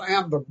apostles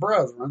and the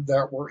brethren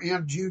that were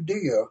in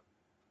Judea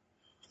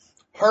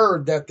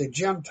heard that the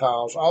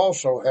Gentiles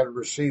also had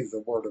received the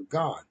word of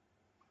God.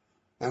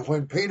 And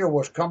when Peter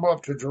was come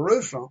up to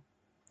Jerusalem,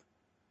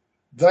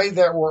 they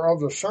that were of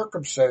the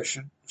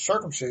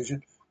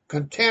circumcision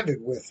contended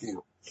with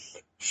him,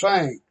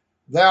 saying,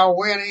 Thou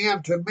went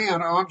in to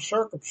men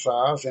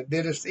uncircumcised and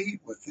didst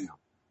eat with them.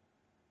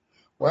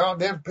 Well,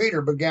 then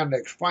Peter began to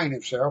explain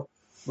himself,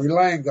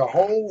 relaying the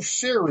whole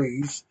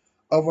series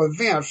of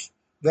events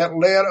that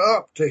led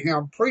up to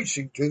him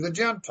preaching to the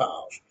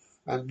Gentiles,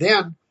 and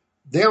then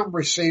them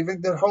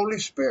receiving the Holy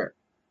Spirit.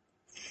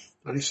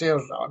 And he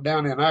says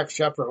down in Acts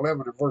chapter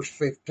 11 and verse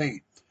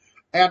 15,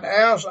 And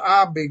as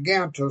I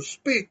began to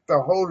speak,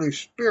 the Holy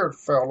Spirit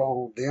fell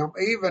on them,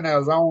 even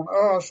as on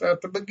us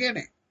at the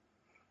beginning.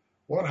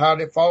 Well, how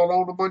did it fall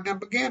on them in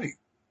the beginning?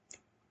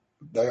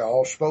 They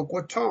all spoke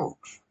with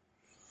tongues.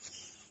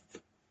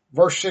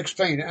 Verse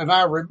 16, And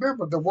I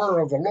remembered the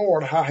word of the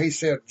Lord, how he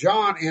said,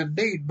 John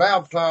indeed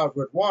baptized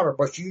with water,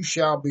 but you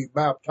shall be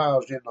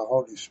baptized in the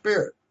Holy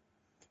Spirit.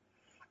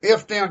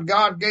 If then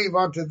God gave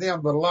unto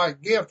them the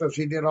like gift as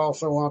he did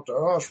also unto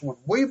us when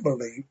we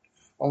believed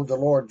on the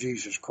Lord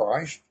Jesus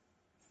Christ.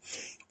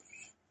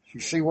 You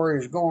see where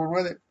he's going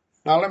with it?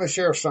 Now let me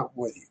share something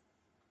with you.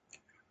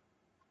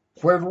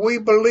 When we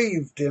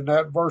believed in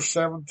that verse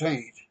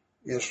 17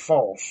 is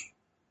false.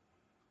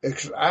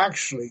 It's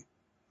actually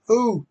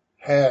who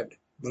had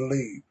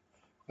believed.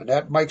 And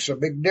that makes a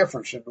big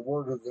difference in the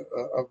word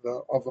of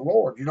the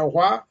Lord. You know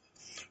why?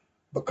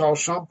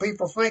 Because some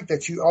people think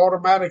that you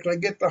automatically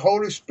get the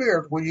Holy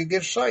Spirit when you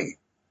get saved.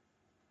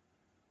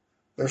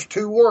 There's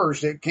two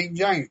words that King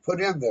James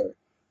put in there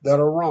that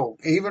are wrong.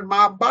 Even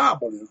my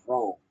Bible is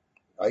wrong.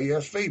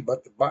 ASV,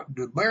 but the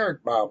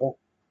numeric Bible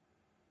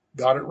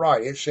got it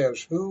right. It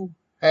says, who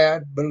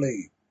had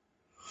believed.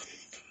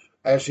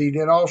 As he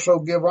did also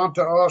give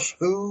unto us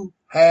who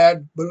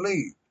had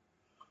believed.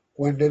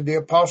 When did the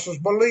apostles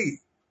believe?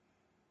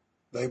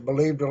 They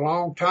believed a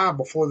long time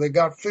before they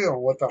got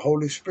filled with the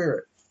Holy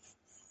Spirit.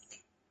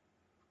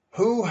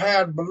 Who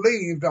had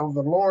believed on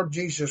the Lord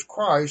Jesus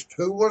Christ,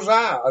 who was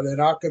I that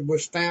I could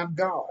withstand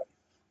God?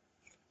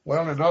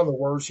 Well, in other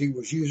words, he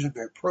was using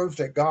a proof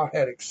that God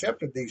had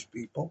accepted these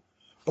people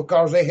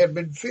because they had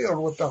been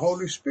filled with the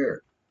Holy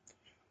Spirit.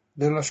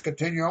 Then let's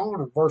continue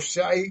on in verse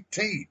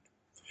 18.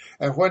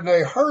 And when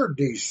they heard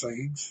these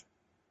things,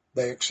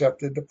 they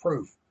accepted the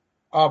proof,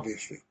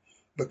 obviously,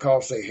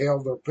 because they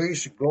held their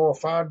peace and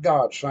glorified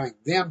God, saying,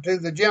 Then to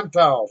the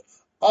Gentiles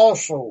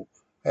also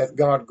hath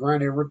God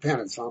granted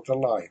repentance unto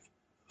life.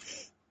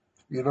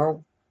 You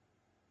know,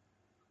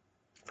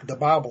 the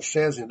Bible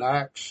says in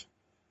Acts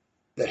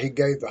that he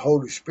gave the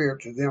Holy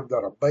Spirit to them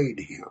that obeyed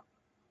him.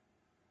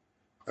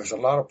 There's a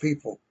lot of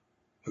people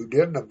who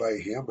didn't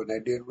obey him and they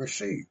didn't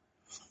receive.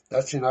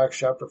 That's in Acts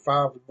chapter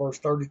 5 and verse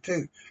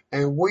 32.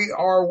 And we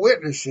are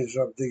witnesses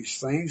of these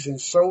things, and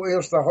so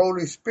is the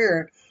Holy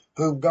Spirit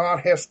whom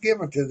God has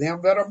given to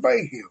them that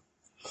obey him.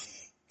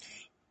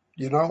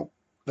 You know,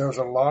 there's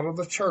a lot of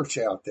the church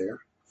out there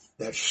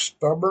that's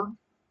stubborn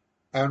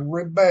and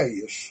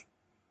rebellious,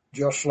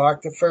 just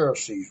like the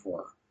Pharisees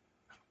were.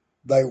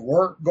 They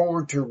weren't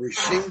going to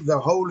receive the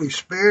Holy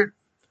Spirit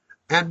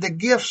and the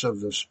gifts of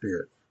the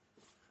Spirit.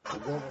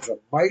 And there was a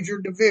major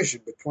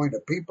division between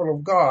the people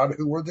of God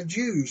who were the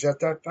Jews at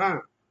that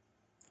time.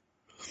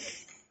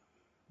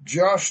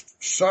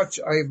 Just such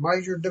a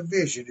major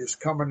division is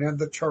coming in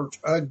the church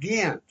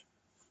again,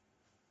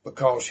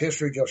 because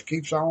history just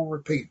keeps on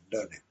repeating,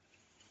 doesn't it?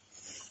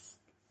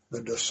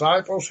 The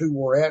disciples who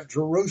were at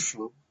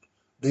Jerusalem,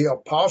 the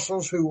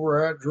apostles who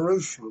were at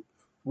Jerusalem,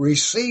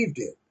 received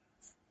it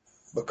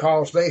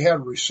because they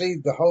had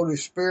received the Holy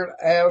Spirit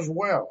as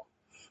well.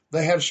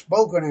 They had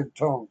spoken in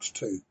tongues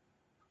too.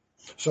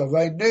 So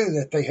they knew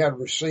that they had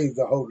received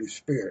the Holy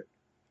Spirit.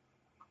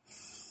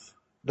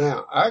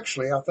 Now,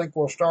 actually, I think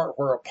we'll start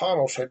where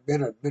Apollos had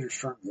been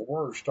administering the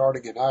word,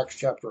 starting in Acts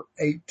chapter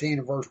 18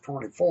 and verse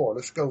 24.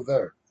 Let's go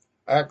there.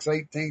 Acts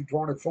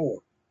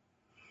 18:24.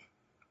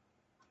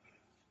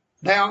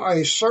 Now,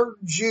 a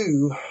certain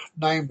Jew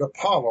named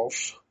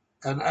Apollos,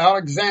 an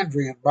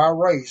Alexandrian by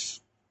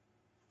race,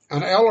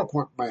 an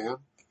eloquent man,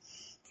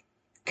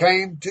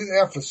 came to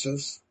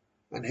Ephesus,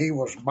 and he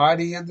was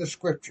mighty in the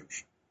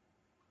scriptures.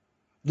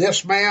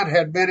 This man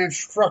had been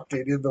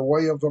instructed in the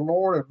way of the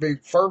Lord, and being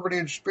fervent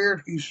in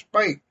spirit, he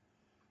spake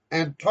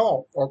and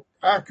taught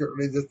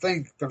accurately the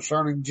things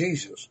concerning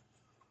Jesus,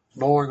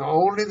 knowing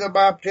only the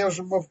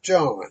baptism of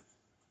John.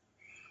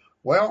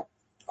 Well,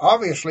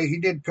 obviously he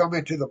did come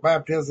into the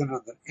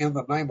baptism in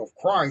the name of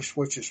Christ,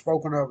 which is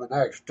spoken of in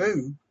Acts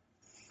 2.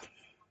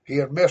 He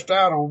had missed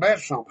out on that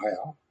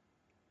somehow,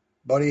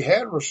 but he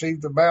had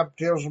received the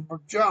baptism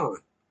of John.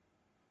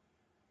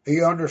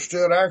 He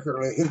understood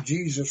accurately who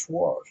Jesus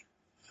was.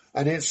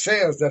 And it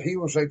says that he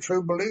was a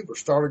true believer,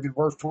 starting in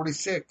verse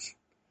 26.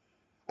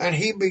 And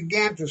he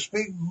began to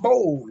speak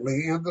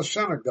boldly in the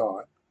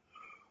synagogue.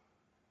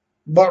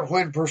 But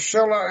when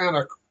Priscilla and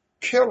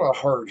Aquila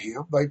heard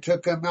him, they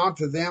took him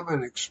unto them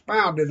and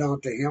expounded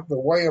unto him the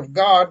way of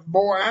God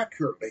more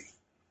accurately.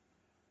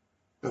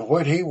 And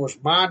when he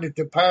was minded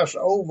to pass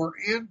over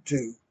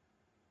into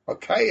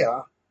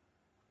Achaia,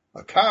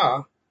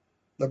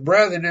 the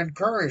brethren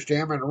encouraged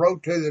him and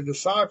wrote to the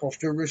disciples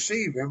to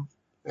receive him.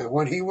 And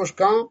when he was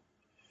come,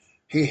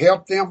 he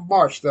helped them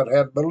much that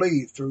had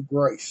believed through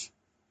grace.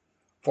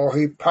 For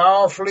he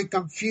powerfully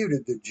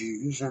confuted the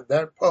Jews, and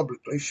that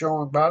publicly,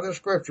 showing by the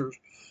scriptures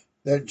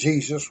that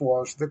Jesus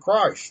was the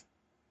Christ.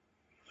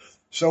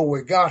 So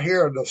we got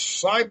here a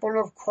disciple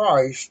of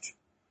Christ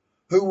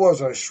who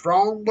was a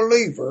strong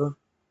believer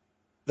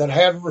that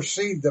hadn't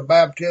received the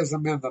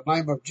baptism in the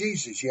name of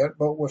Jesus yet,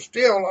 but was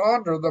still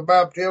under the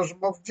baptism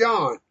of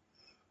John,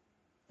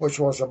 which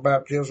was a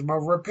baptism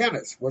of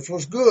repentance, which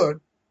was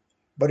good,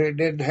 but it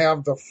didn't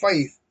have the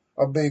faith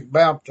of being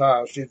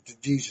baptized into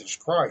Jesus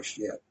Christ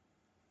yet.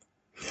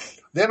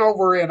 Then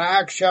over in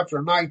Acts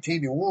chapter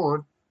 19 and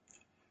 1,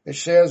 it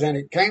says, And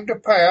it came to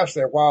pass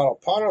that while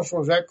Apollos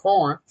was at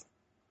Corinth,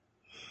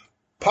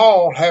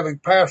 Paul, having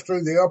passed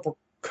through the upper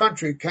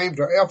country, came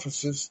to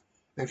Ephesus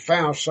and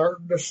found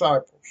certain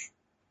disciples.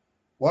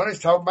 Well, he's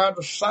talking about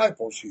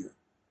disciples here.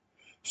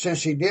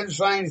 Since he didn't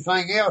say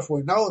anything else,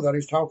 we know that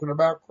he's talking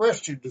about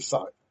Christian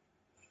disciples,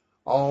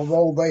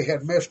 although they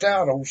had missed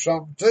out on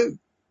something too.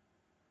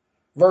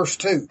 Verse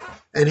 2,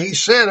 And he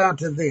said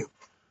unto them,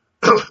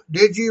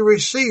 Did ye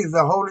receive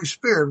the Holy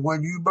Spirit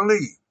when you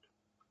believed?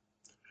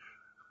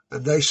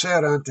 And they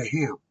said unto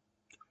him,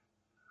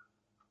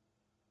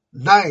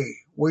 Nay,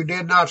 we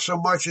did not so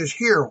much as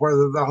hear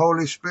whether the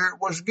Holy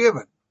Spirit was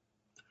given.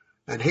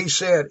 And he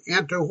said,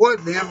 Into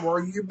what then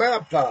were you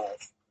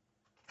baptized?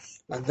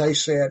 And they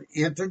said,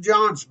 Into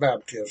John's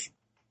baptism.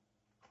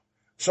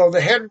 So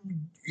they hadn't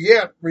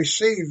yet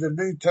received the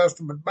New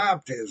Testament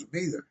baptism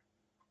either.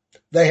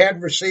 They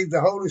hadn't received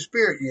the Holy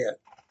Spirit yet.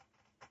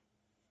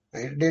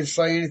 And it didn't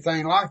say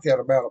anything like that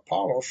about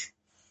Apollos,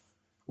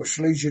 which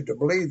leads you to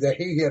believe that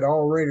he had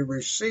already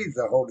received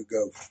the Holy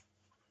Ghost,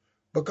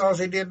 because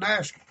he didn't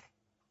ask him.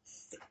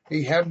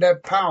 He had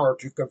that power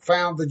to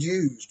confound the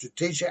Jews, to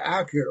teach it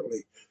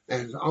accurately,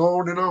 and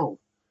on and on.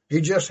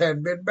 He just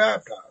hadn't been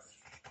baptized.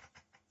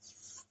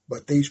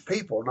 But these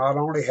people not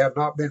only had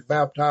not been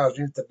baptized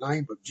in the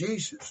name of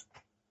Jesus,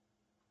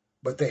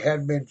 but they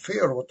hadn't been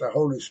filled with the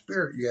Holy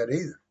Spirit yet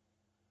either.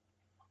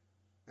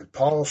 And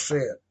Paul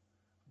said,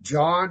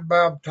 John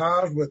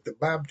baptized with the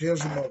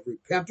baptism of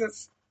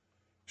repentance,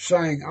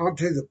 saying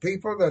unto the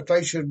people that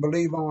they should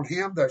believe on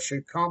him that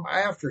should come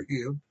after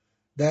him,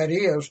 that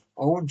is,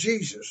 on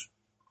Jesus.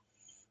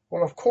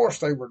 Well, of course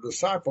they were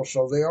disciples,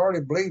 so they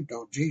already believed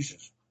on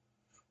Jesus.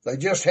 They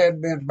just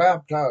hadn't been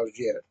baptized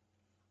yet.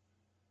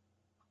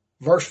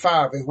 Verse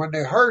 5, And when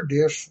they heard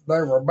this,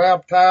 they were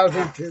baptized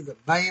into the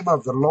name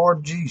of the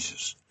Lord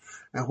Jesus.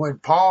 And when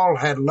Paul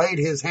had laid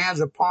his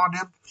hands upon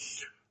them,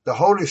 the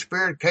Holy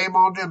Spirit came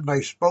on them.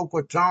 They spoke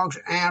with tongues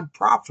and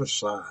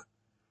prophesied.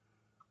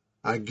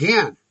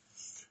 Again,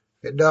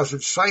 it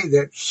doesn't say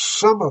that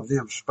some of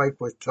them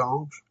spake with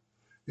tongues.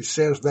 It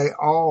says they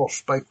all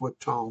spake with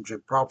tongues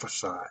and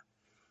prophesied.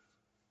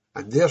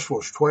 And this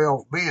was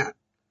 12 men,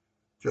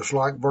 just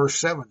like verse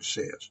 7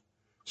 says.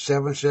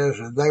 7 says,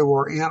 And they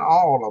were in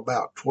all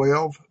about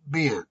 12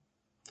 men.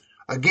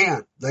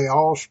 Again, they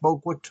all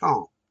spoke with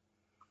tongues.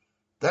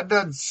 That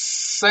doesn't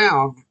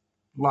sound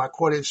like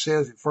what it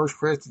says in 1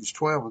 Corinthians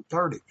 12 and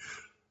 30.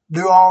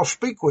 Do all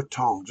speak with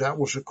tongues? That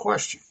was the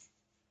question.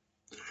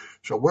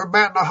 So we're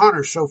batting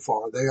 100 so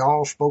far. They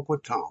all spoke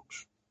with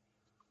tongues.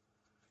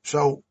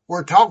 So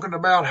we're talking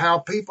about how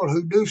people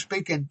who do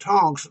speak in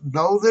tongues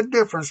know the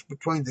difference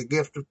between the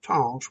gift of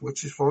tongues,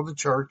 which is for the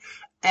church,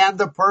 and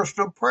the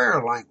personal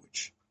prayer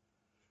language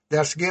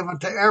that's given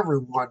to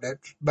everyone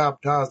that's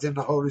baptized in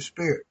the Holy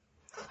Spirit.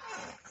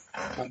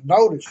 And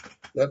notice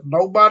that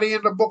nobody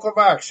in the book of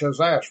Acts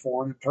has asked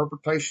for an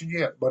interpretation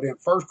yet, but in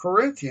 1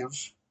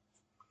 Corinthians,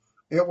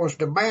 it was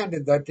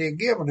demanded that they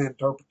give an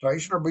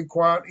interpretation or be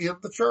quiet in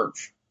the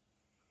church.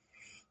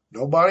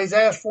 Nobody's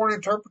asked for an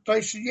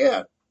interpretation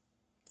yet.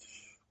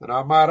 And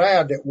I might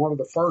add that one of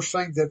the first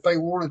things that they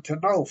wanted to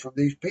know from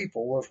these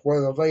people was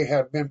whether they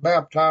had been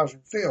baptized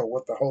and filled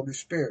with the Holy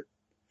Spirit.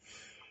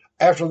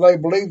 After they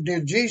believed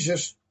in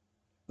Jesus,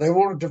 they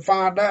wanted to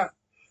find out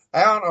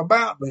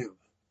about them.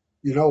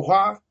 You know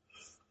why?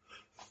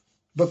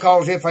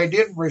 Because if they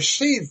didn't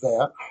receive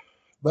that,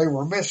 they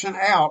were missing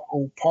out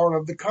on part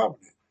of the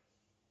covenant.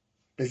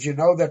 Did you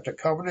know that the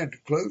covenant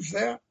includes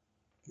that?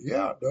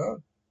 Yeah, it does.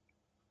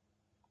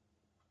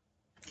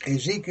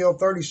 Ezekiel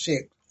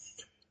 36.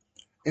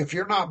 If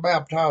you're not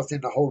baptized in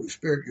the Holy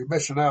Spirit, you're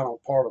missing out on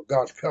part of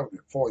God's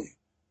covenant for you.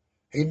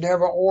 He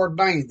never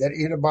ordained that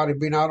anybody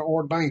be not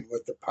ordained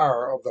with the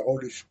power of the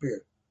Holy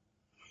Spirit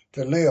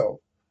to live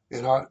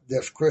in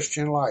this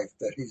Christian life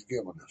that he's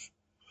given us.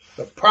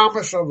 The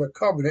promise of the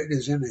covenant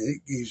is in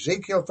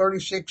Ezekiel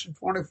 36 and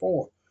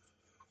 24.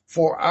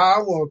 For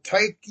I will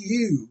take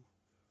you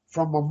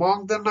from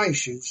among the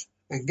nations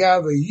and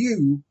gather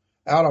you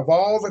out of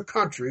all the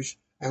countries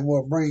and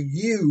will bring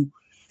you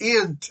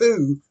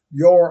into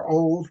your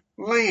own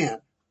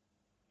land.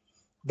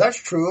 That's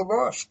true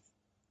of us.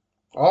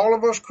 All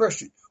of us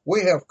Christians.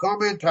 We have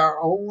come into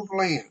our own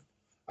land,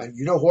 And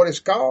you know what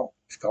it's called?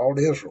 It's called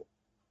Israel.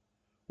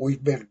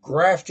 We've been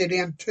grafted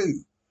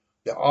into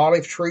the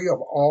olive tree of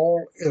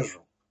all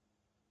Israel.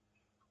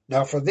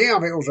 Now for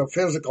them it was a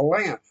physical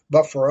land,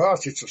 but for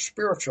us it's a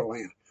spiritual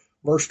land.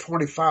 Verse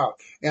 25,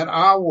 and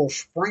I will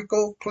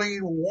sprinkle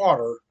clean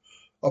water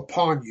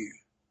upon you.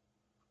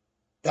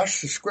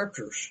 That's the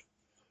scriptures.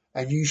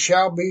 And you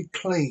shall be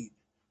clean.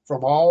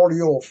 From all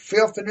your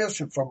filthiness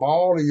and from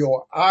all of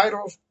your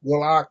idols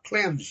will I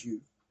cleanse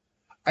you.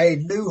 A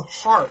new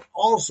heart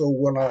also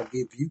will I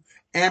give you,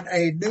 and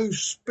a new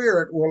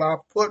spirit will I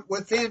put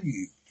within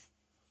you.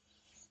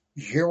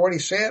 You hear what he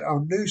said? A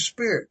new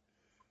spirit.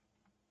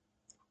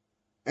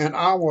 And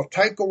I will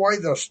take away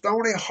the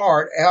stony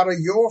heart out of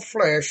your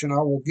flesh, and I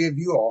will give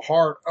you a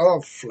heart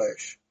of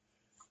flesh.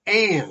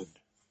 And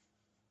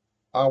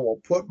I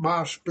will put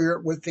my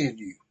spirit within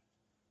you.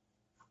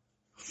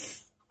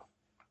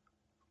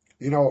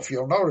 You know, if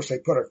you'll notice, they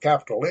put a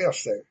capital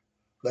S there.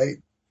 They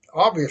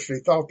obviously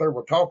thought they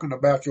were talking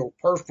about your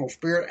personal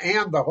spirit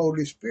and the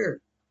Holy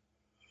Spirit.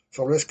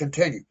 So let's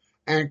continue.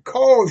 And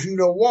cause you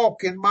to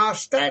walk in my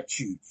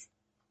statutes.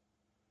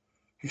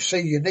 You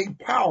see, you need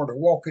power to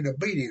walk in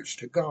obedience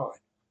to God.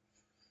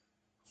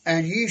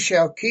 And ye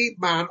shall keep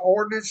mine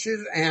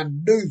ordinances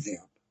and do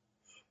them.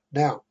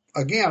 Now,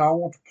 again, I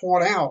want to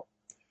point out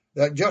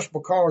that just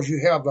because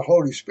you have the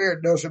Holy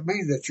Spirit doesn't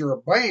mean that you're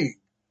obeying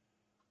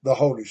the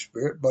Holy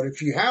Spirit. But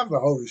if you have the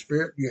Holy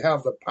Spirit, you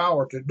have the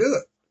power to do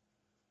it.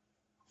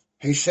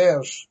 He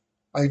says,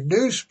 a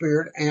new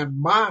spirit and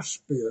my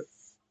spirit.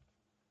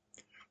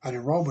 And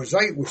in Romans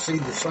 8, we see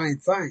the same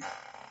thing.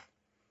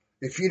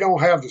 If you don't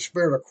have the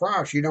Spirit of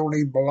Christ, you don't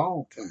even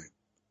belong to Him.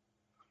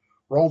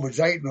 Romans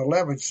 8 and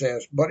 11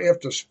 says, but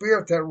if the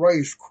Spirit that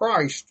raised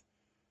Christ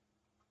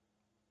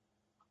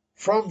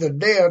from the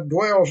dead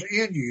dwells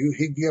in you,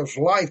 He gives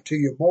life to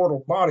your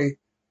mortal body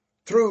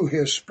through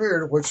His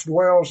Spirit which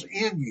dwells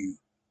in you.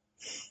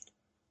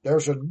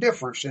 There's a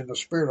difference in the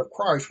Spirit of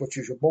Christ, which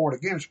is a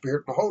born-again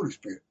spirit, and the Holy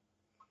Spirit.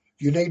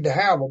 You need to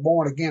have a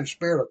born-again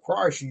Spirit of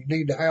Christ, and you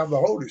need to have the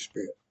Holy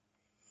Spirit.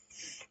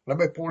 Let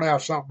me point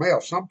out something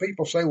else. Some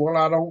people say, well,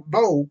 I don't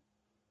know.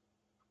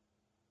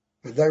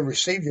 And they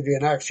received it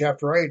in Acts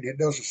chapter 8, and it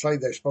doesn't say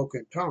they spoke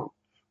in tongues.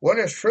 Well,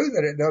 it's true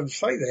that it doesn't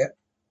say that.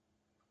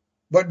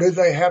 But do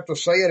they have to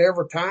say it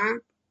every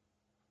time?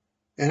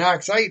 In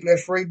Acts 8,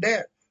 let's read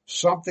that.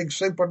 Something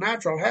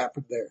supernatural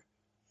happened there.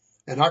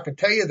 And I can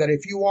tell you that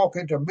if you walk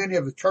into many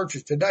of the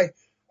churches today,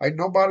 ain't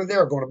nobody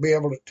there going to be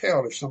able to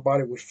tell if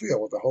somebody was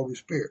filled with the Holy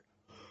Spirit,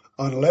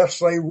 unless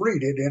they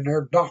read it in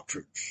their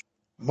doctrines.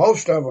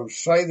 Most of them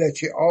say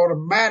that you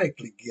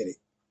automatically get it,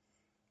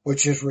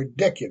 which is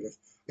ridiculous.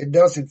 It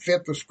doesn't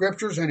fit the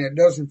scriptures, and it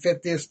doesn't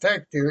fit this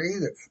text here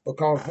either,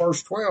 because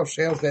verse 12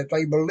 says that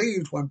they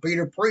believed when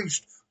Peter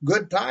preached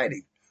good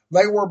tidings.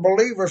 They were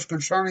believers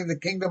concerning the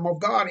kingdom of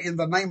God in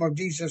the name of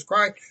Jesus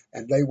Christ,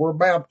 and they were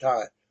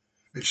baptized.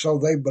 And so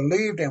they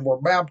believed and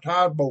were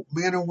baptized, both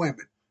men and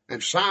women.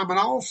 And Simon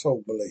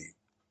also believed.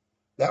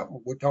 That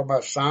we're talking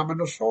about Simon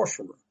the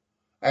sorcerer.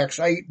 Acts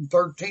 8 and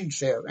 13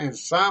 says, and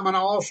Simon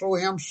also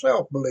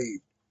himself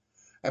believed.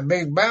 And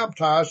being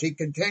baptized, he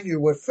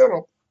continued with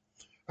Philip,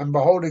 and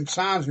beholding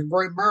signs and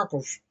great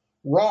miracles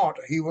wrought,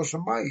 he was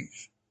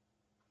amazed.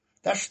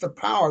 That's the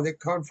power that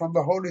comes from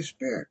the Holy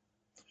Spirit.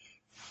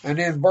 And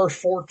in verse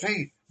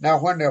 14,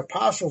 now when the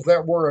apostles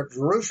that were at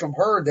Jerusalem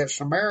heard that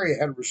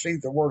Samaria had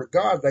received the word of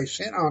God, they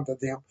sent unto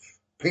them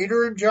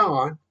Peter and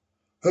John,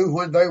 who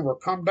when they were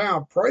come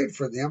down prayed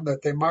for them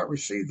that they might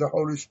receive the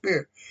Holy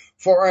Spirit.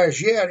 For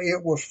as yet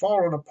it was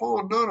fallen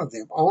upon none of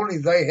them, only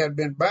they had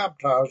been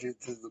baptized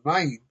into the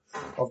name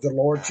of the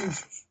Lord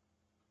Jesus.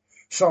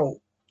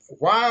 So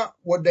why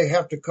would they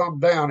have to come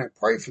down and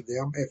pray for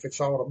them if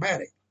it's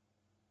automatic?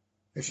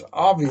 It's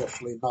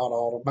obviously not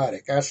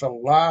automatic. That's a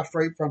lie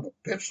straight from the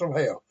pits of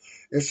hell.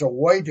 It's a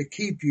way to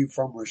keep you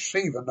from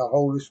receiving the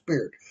Holy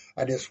Spirit.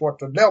 And it's what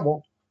the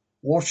devil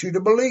wants you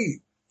to believe.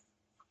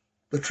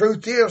 The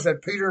truth is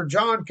that Peter and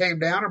John came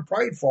down and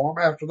prayed for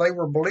them after they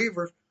were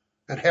believers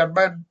and had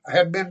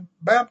been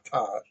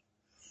baptized.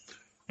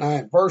 Now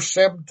in verse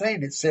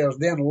 17 it says,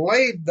 then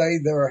laid they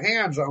their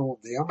hands on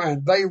them,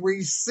 and they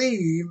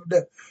received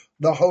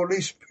the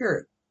Holy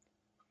Spirit.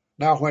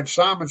 Now when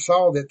Simon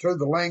saw that through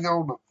the laying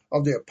on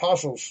of the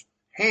apostles'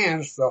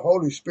 hands the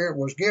Holy Spirit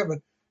was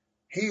given,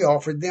 he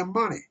offered them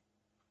money.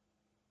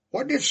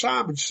 What did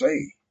Simon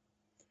see?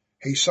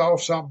 He saw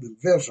something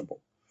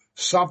visible,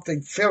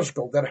 something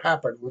physical that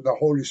happened when the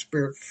Holy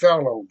Spirit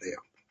fell on them.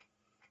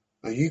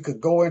 And you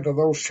could go into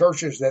those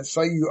churches that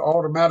say you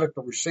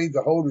automatically receive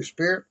the Holy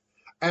Spirit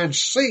and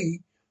see,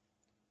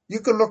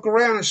 you can look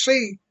around and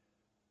see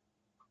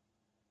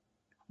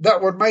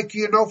that would make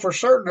you know for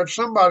certain that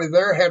somebody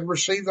there had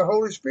received the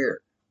Holy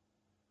Spirit.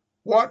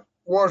 What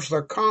was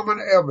the common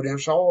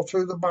evidence all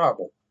through the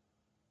Bible?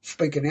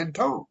 Speaking in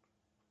tongues.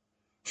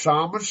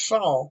 Simon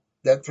saw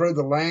that through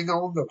the laying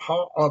on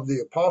of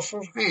the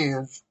apostles'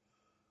 hands,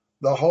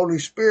 the Holy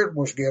Spirit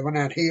was given,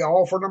 and he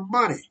offered them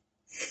money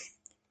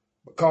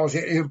because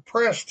it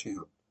impressed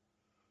him.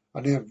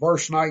 And then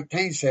verse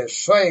 19 says,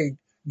 saying,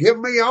 give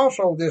me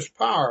also this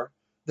power,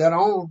 that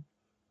on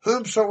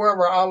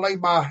whomsoever I lay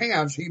my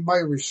hands, he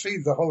may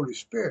receive the Holy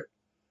Spirit.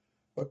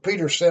 But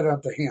Peter said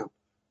unto him,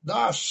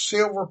 Thy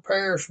silver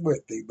perish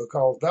with thee,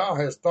 because thou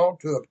hast thought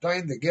to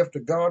obtain the gift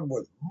of God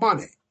with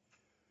money.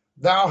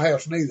 Thou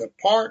hast neither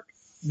part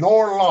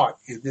nor lot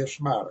in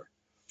this matter,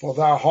 for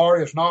thy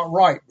heart is not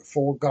right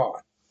before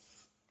God.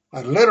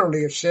 And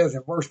literally it says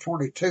in verse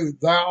 22,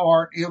 Thou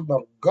art in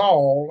the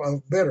gall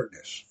of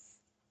bitterness.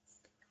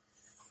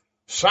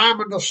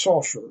 Simon the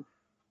sorcerer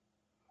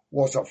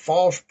was a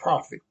false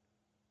prophet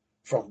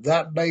from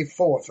that day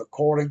forth,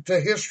 according to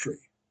history,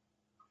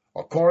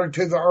 according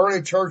to the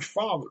early church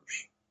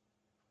fathers.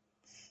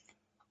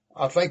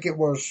 I think it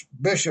was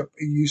Bishop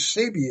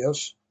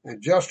Eusebius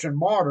and Justin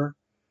Martyr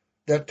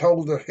that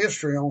told the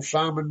history on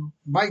Simon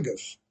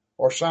Magus,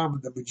 or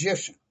Simon the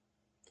magician,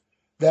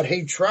 that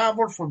he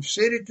traveled from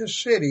city to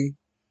city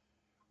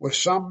with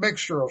some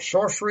mixture of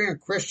sorcery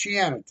and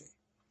Christianity.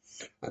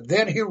 And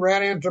then he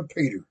ran into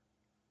Peter,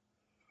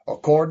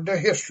 according to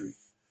history,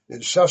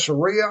 in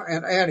Caesarea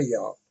and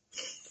Antioch.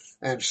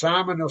 And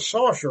Simon the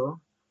sorcerer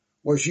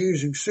was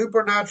using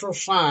supernatural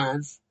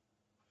signs,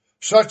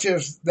 such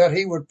as that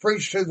he would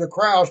preach to the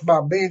crowds by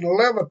being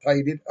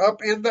levitated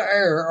up in the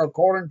air,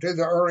 according to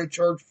the early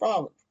church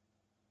fathers.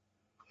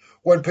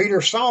 When Peter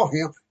saw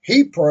him,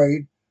 he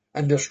prayed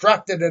and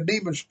distracted a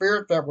demon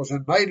spirit that was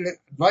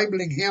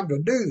enabling him to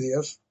do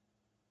this,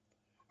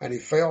 and he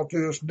fell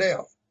to his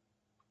death.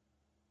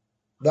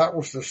 That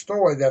was the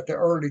story that the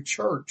early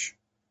church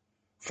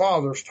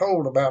fathers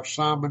told about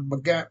Simon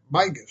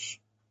Magus,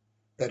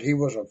 that he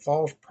was a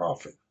false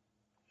prophet.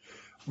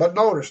 But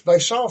notice, they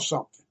saw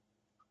something.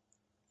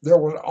 There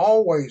was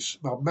always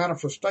a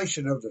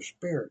manifestation of the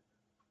Spirit.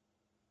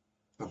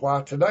 And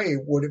why today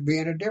would it be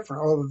any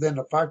different, other than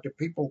the fact that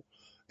people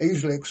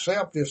easily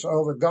accept this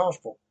other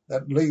gospel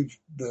that leaves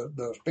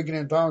the speaking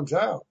in tongues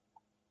out?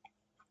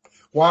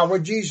 Why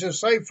would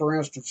Jesus say, for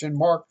instance, in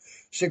Mark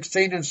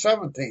 16 and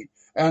 17,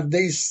 And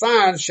these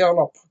signs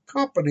shall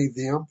accompany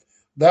them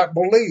that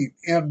believe.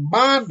 In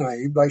my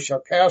name they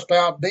shall cast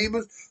out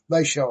demons,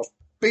 they shall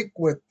speak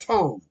with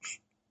tongues.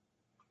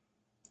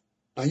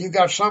 Now you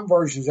got some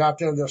versions out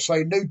there that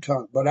say new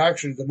tongue, but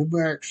actually the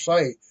numerics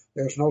say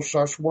there's no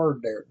such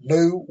word there.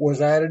 New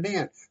was added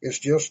in. It's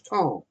just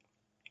tongue.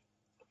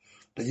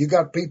 Now you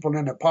got people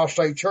in the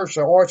Apostate Church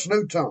say, oh, it's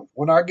new tongue.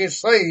 When I get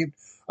saved,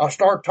 I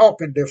start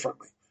talking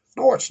differently.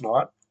 No, it's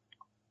not.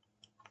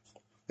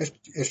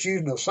 It's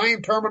using the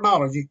same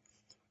terminology,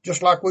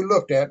 just like we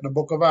looked at in the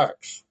book of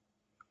Acts.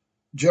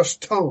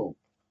 Just tongue.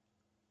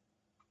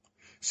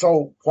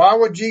 So why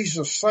would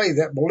Jesus say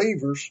that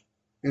believers,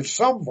 in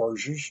some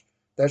versions,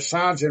 that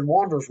signs and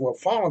wonders will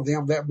follow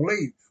them that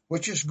believe,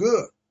 which is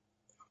good?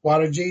 Why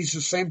did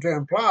Jesus seem to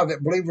imply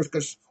that believers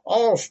could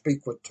all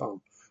speak with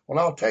tongues? Well,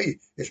 I'll tell you,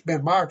 it's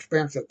been my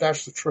experience that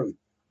that's the truth.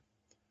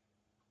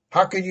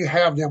 How can you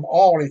have them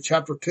all in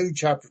chapter 2,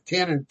 chapter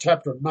 10, and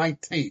chapter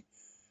 19?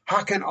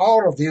 How can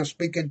all of them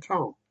speak in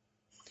tongues?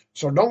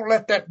 So don't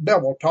let that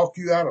devil talk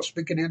you out of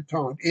speaking in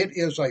tongues. It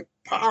is a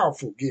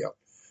powerful gift.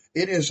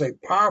 It is a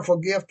powerful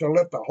gift to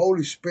let the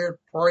Holy Spirit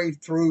pray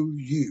through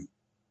you.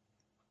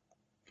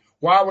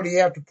 Why would he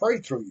have to pray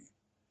through you?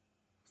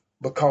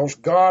 Because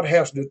God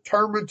has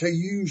determined to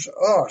use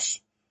us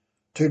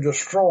to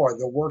destroy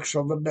the works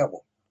of the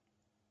devil.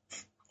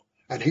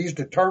 And he's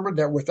determined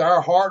that with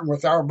our heart and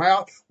with our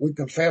mouth, we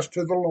confess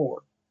to the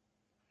Lord.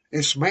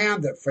 It's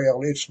man that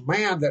fell. It's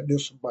man that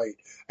disobeyed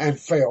and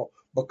fell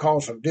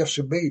because of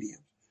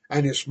disobedience.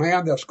 And it's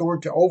man that's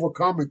going to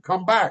overcome and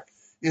come back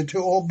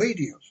into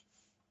obedience.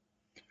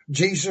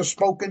 Jesus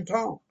spoke in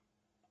tongues.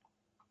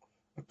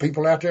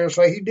 People out there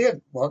say he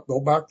didn't. Well,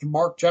 go back to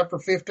Mark chapter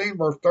 15,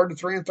 verse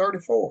 33 and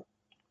 34.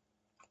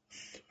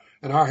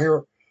 And I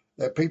hear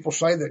that people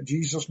say that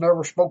Jesus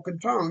never spoke in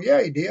tongues.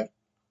 Yeah, he did.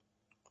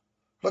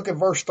 Look at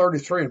verse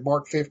 33 in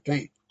Mark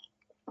 15.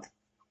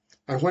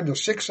 And when the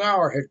 6th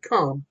hour had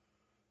come,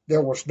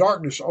 there was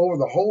darkness over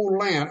the whole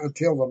land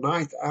until the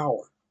 9th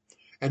hour.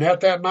 And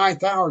at that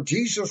 9th hour,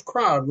 Jesus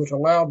cried with a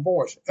loud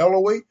voice,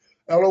 Eloi,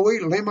 Eloi,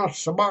 lema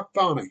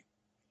sabachthani,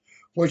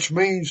 which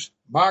means,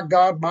 my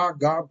God,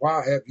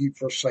 why have you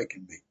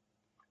forsaken me?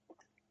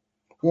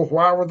 Well,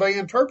 why were they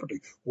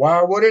interpreting?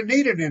 Why would it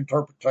need an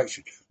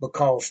interpretation?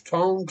 Because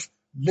tongues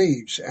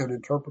needs an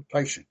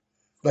interpretation.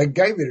 They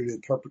gave it an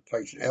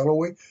interpretation.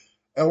 Eloi,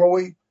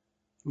 Eloi,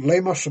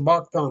 lema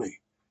sabachthani,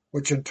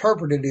 which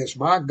interpreted is,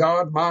 my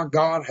God,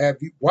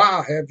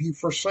 why have you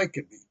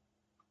forsaken me?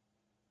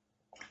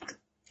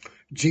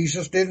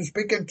 Jesus didn't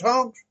speak in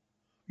tongues?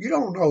 You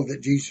don't know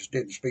that Jesus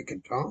didn't speak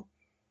in tongues.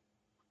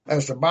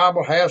 As the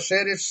Bible has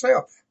said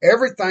itself,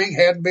 everything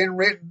hadn't been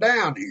written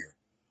down here.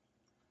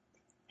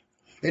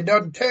 It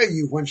doesn't tell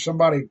you when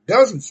somebody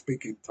doesn't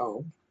speak in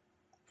tongues.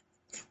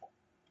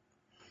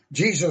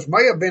 Jesus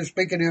may have been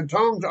speaking in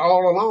tongues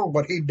all along,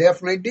 but he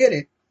definitely did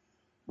it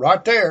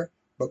right there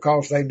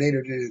because they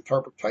needed an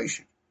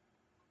interpretation.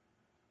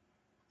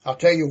 I'll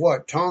tell you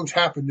what, tongues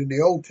happened in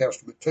the Old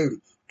Testament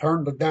too.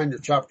 Turn to Daniel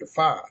chapter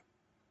 5.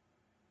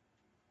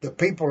 The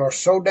people are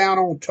so down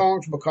on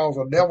tongues because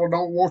the devil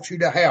don't want you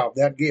to have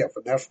that gift,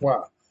 and that's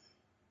why.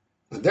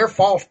 And they're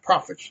false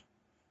prophets.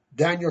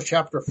 Daniel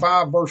chapter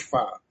 5, verse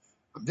 5.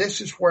 And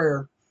this is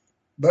where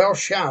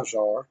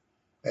Belshazzar,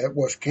 it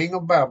was king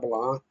of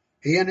Babylon,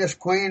 he and his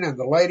queen and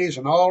the ladies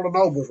and all the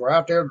nobles were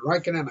out there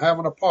drinking and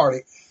having a party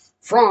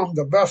from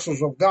the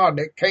vessels of God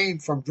that came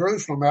from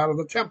Jerusalem out of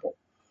the temple.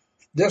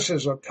 This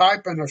is a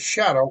type and a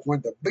shadow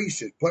when the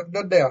beast is putting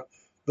to death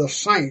the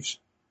saints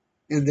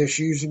in this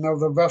using of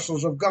the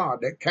vessels of God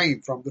that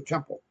came from the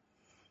temple.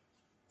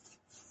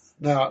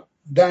 Now,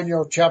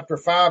 Daniel chapter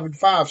 5 and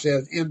 5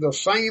 says, in the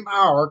same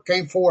hour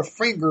came forth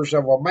fingers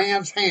of a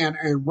man's hand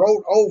and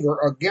wrote over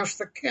against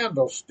the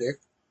candlestick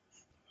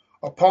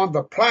upon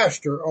the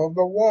plaster of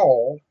the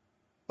wall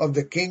of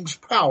the king's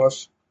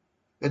palace,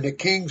 and the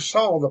king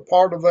saw the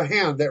part of the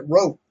hand that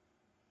wrote.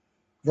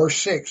 Verse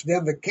 6,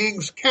 then the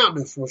king's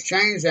countenance was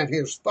changed, and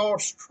his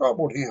thoughts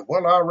troubled him.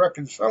 Well, I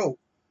reckon so.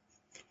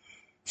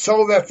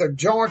 So that the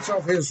joints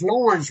of his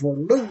loins were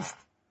loosed,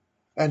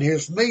 and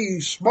his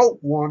knees smote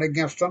one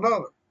against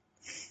another.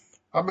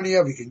 How many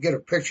of you can get a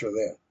picture of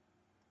that?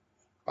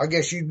 I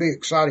guess you'd be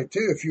excited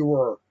too if you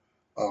were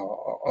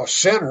a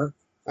sinner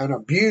and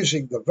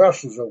abusing the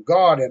vessels of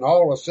God, and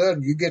all of a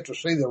sudden you get to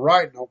see the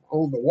writing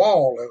on the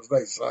wall, as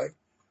they say.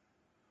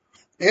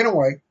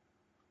 Anyway,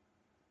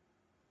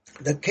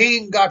 the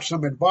king got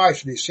some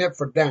advice, and he sent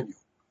for Daniel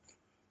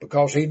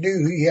because he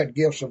knew he had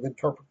gifts of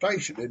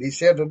interpretation. And he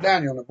said to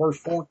Daniel in verse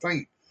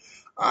 14,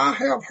 I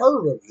have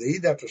heard of thee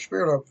that the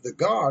spirit of the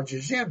gods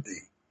is in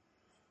thee.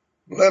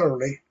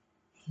 Literally,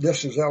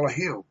 this is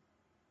Elohim.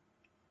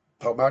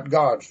 Talking about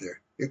gods there.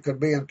 It could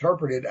be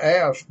interpreted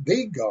as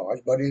the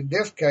gods, but in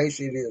this case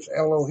it is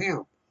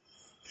Elohim.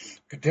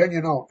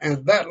 Continuing on.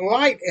 And that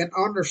light and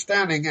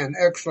understanding and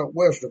excellent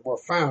wisdom were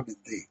found in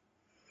thee.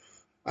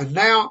 And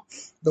now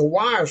the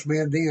wise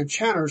men, the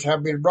enchanters,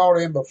 have been brought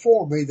in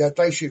before me, that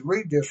they should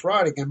read this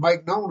writing and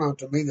make known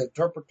unto me the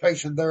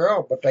interpretation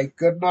thereof. But they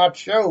could not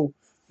show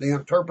the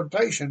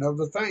interpretation of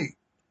the thing.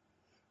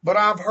 But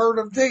I've heard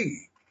of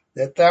thee,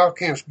 that thou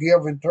canst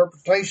give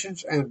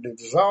interpretations and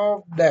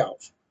dissolve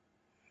doubts.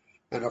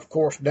 And of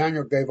course,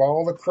 Daniel gave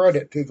all the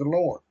credit to the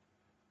Lord.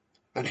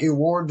 And he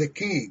warned the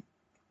king.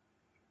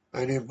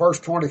 And in verse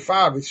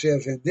 25 it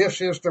says, and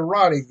this is the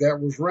writing that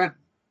was written.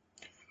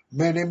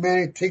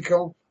 Mene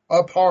tekel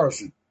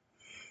upharsin.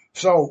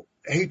 So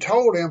he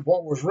told him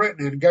what was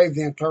written and gave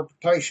the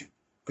interpretation.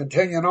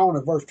 Continuing on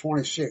in verse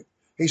 26.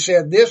 He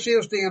said, this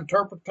is the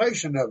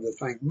interpretation of the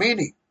thing.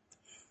 Meaning,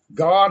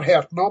 God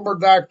hath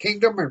numbered thy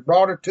kingdom and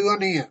brought it to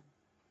an end.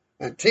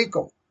 And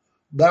tekel,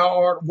 thou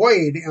art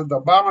weighed in the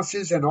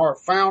balances and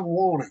art found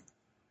wanting.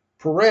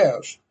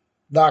 Perez,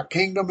 thy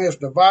kingdom is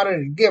divided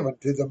and given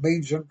to the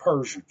Medes and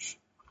Persians.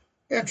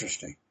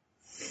 Interesting.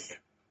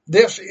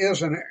 This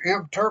is an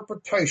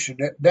interpretation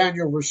that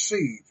Daniel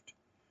received.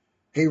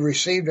 He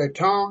received a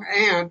tongue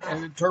and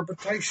an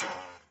interpretation.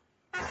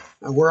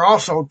 And we're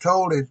also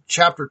told in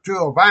chapter 2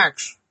 of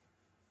Acts,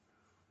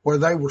 where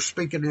they were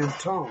speaking in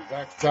tongues,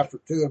 Acts chapter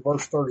 2 and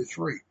verse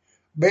 33.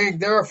 Being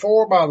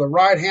therefore by the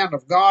right hand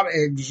of God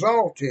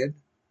exalted,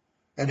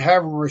 and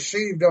having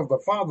received of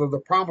the Father the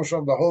promise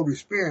of the Holy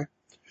Spirit,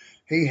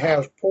 he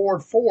has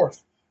poured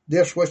forth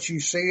this which you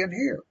see and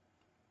hear.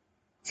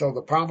 So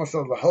the promise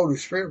of the Holy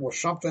Spirit was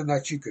something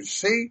that you could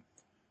see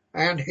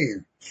and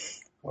hear.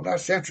 Well,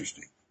 that's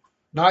interesting.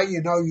 Now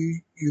you know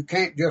you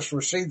can't just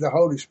receive the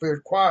Holy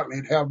Spirit quietly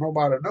and have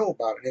nobody know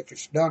about it. If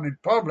it's done in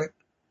public,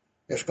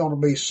 it's going to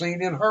be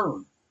seen and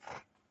heard.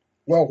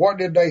 Well, what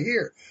did they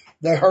hear?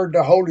 They heard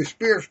the Holy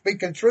Spirit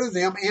speaking through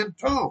them in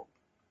tongues.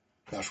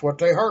 That's what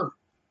they heard.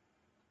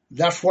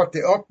 That's what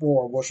the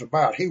uproar was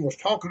about. He was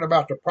talking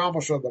about the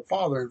promise of the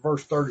Father in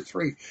verse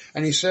 33.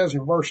 And he says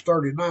in verse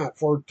 39,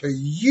 for to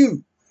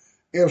you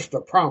is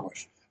the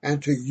promise,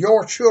 and to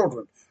your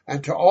children,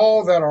 and to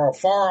all that are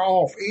far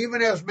off,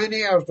 even as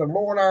many as the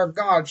Lord our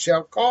God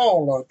shall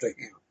call unto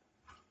him.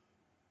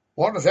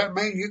 What does that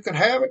mean? You can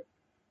have it?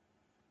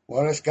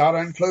 Well, it's got to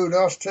include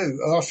us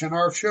too, us and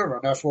our children.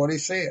 That's what he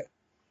said.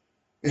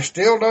 It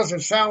still doesn't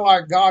sound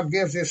like God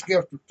gives this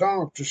gift of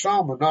tongues to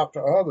some and not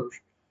to others,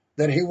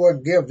 that he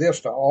wouldn't give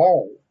this to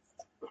all.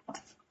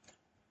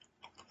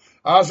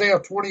 Isaiah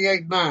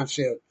 28:9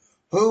 says,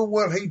 whom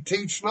will he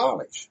teach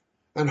knowledge?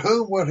 And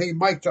whom will he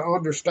make to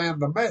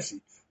understand the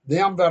message?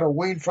 Them that are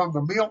weaned from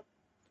the milk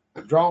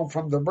and drawn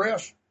from the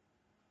breast?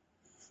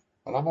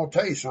 Well, I'm going to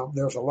tell you something.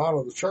 There's a lot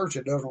of the church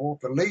that doesn't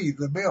want to leave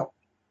the milk.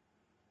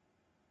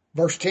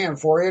 Verse 10,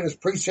 for it is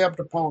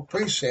precept upon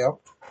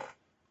precept,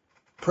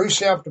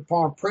 precept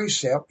upon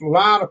precept,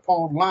 line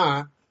upon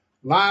line,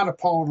 line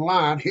upon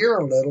line, here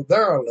a little,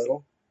 there a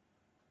little.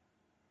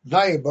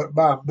 Nay, but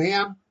by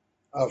men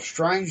of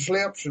strange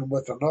lips and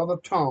with another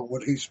tongue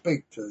would he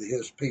speak to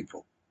his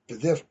people, to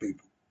this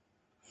people.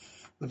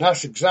 And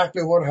that's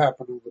exactly what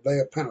happened on the day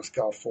of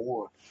Pentecost, for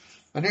one.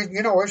 And then,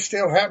 it's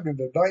still happening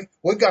today.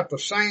 We got the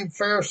same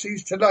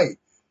Pharisees today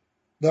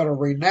that are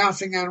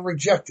renouncing and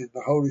rejecting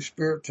the Holy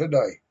Spirit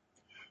today.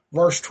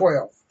 Verse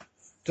 12,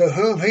 to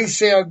whom he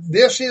said,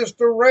 this is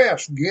the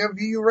rest, give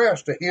ye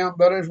rest to him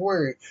that is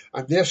weary,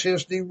 and this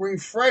is the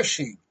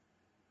refreshing.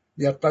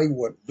 Yet they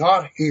would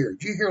not hear.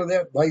 Did you hear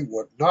that? They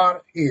would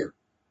not hear.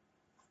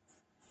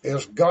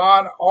 Is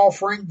God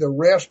offering the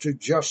rest to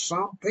just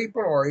some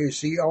people, or is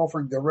he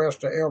offering the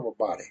rest to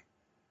everybody?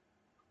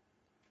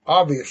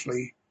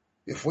 Obviously,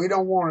 if we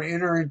don't want to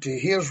enter into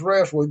his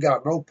rest, we've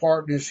got no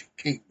part in his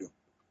kingdom.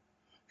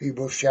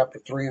 Hebrews chapter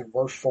 3 and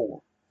verse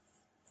 4.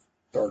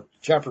 Or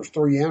chapters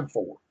 3 and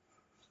 4.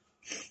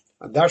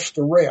 And that's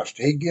the rest.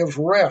 He gives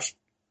rest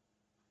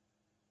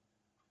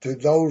to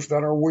those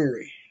that are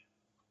weary.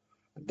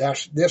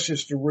 This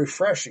is the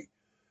refreshing.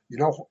 You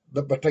know,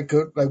 but they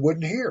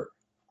wouldn't hear.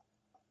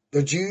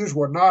 The Jews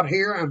would not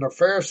hear, and the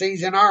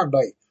Pharisees in our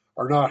day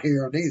are not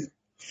hearing either.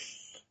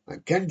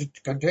 And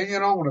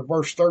continuing on to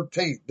verse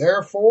 13.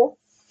 Therefore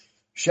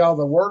shall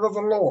the word of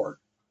the Lord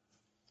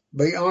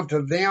be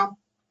unto them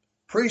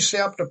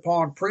precept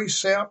upon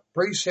precept,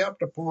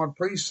 precept upon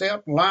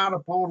precept, line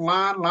upon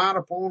line, line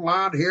upon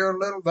line, here a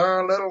little, there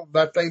a little,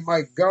 that they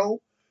may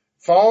go,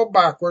 fall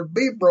backward,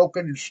 be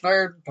broken, and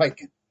snared and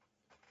taken.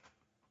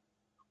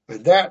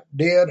 And that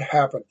did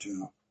happen to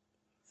them.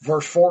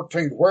 Verse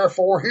 14,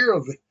 wherefore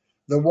hear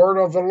the word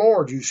of the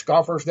Lord, you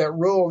scoffers that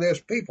rule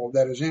this people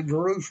that is in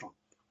Jerusalem.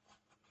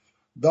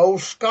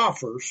 Those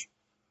scoffers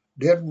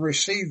didn't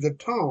receive the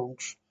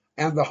tongues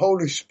and the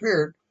Holy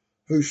Spirit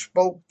who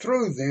spoke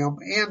through them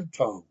in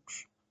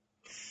tongues.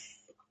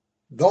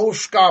 Those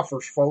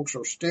scoffers, folks,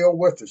 are still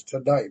with us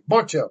today.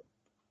 Bunch of them.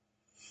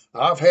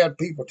 I've had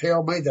people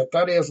tell me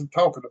that isn't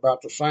talking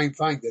about the same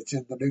thing that's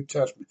in the New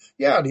Testament.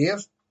 Yeah, it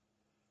is.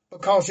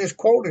 Because it's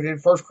quoted in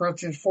 1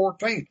 Corinthians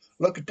 14.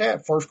 Look at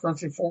that, 1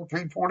 Corinthians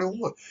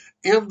 14:21.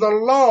 In the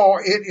law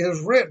it is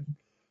written,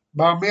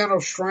 by men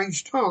of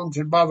strange tongues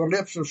and by the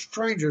lips of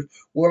strangers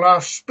will I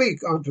speak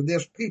unto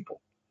this people.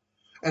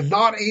 And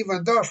not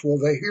even thus will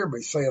they hear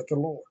me, saith the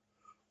Lord.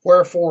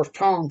 Wherefore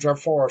tongues are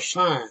for a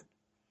sign,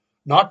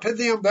 not to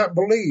them that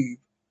believe,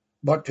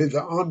 but to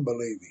the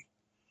unbelieving.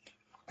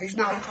 He's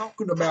not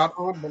talking about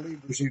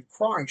unbelievers in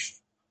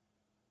Christ.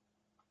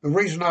 The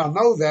reason I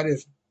know that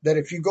is that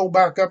if you go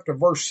back up to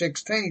verse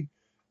 16,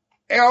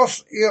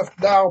 else if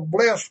thou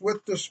bless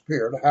with the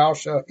Spirit, how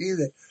shall he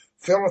that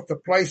filleth the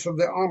place of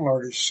the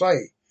unlearned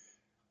say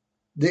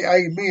the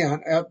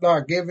Amen at thy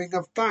giving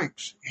of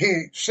thanks,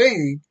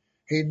 seeing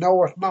he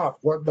knoweth not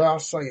what thou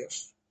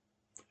sayest.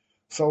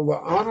 So the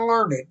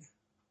unlearned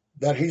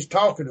that he's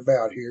talking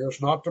about here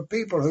is not the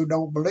people who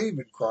don't believe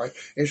in Christ.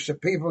 It's the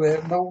people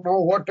that don't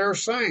know what they're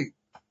saying.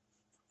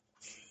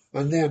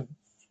 And then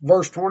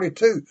verse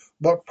 22,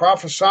 but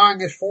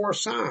prophesying is for a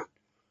sign,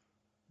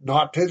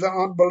 not to the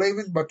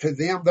unbelieving, but to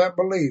them that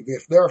believe.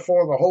 If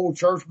therefore the whole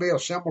church be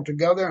assembled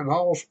together and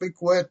all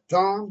speak with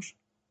tongues.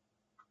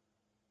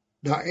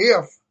 Now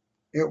if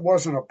it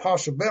wasn't a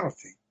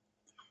possibility,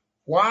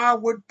 why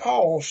would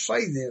Paul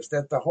say this,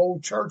 that the whole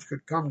church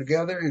could come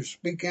together and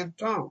speak in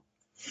tongues?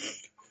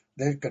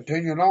 Then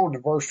continuing on to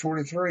verse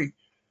 23.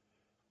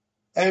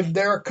 And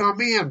there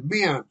come in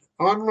men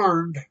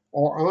unlearned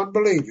or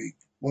unbelieving.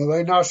 Will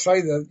they not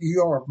say that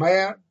you are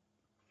mad?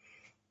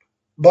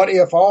 But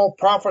if all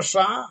prophesy,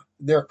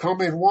 there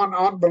come in one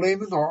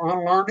unbelieving or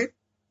unlearned.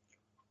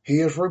 He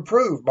is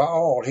reproved by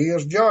all. He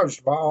is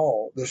judged by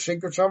all. The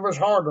secrets of his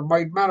heart are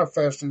made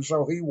manifest, and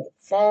so he will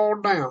fall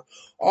down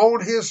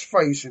on his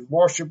face and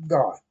worship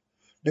God,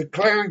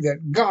 declaring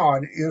that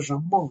God is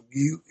among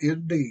you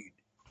indeed.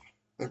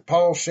 And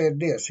Paul said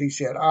this. He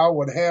said, I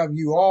would have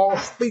you all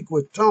speak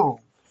with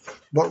tongues,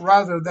 but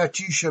rather that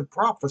ye should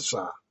prophesy.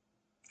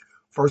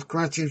 1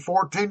 Corinthians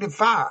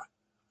 14:5.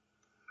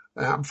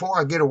 Now, before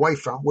I get away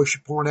from it, we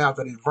should point out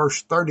that in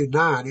verse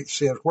 39 it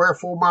says,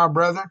 wherefore, my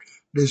brethren,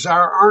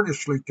 desire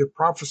earnestly to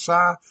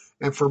prophesy,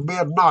 and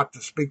forbid not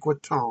to speak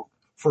with tongues.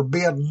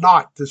 Forbid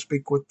not to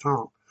speak with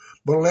tongues.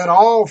 But let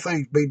all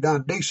things be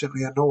done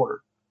decently in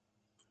order.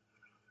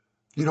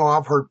 You know,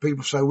 I've heard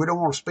people say, we don't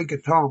want to speak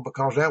in tongues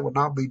because that would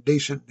not be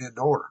decent and in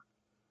order.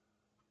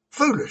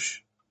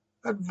 Foolish.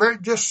 That's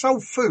just so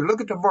foolish. Look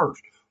at the verse.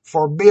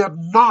 Forbid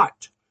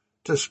not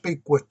to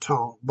speak with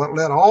tongues, but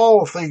let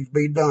all things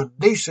be done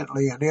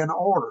decently and in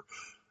order.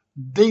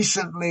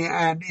 Decently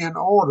and in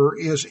order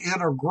is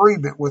in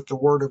agreement with the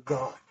word of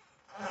God.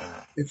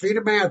 If any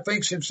man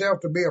thinks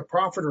himself to be a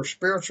prophet or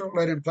spiritual,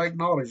 let him take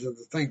knowledge of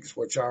the things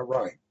which I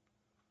write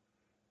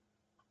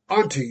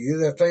unto you,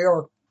 that they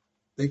are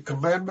the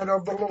commandment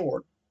of the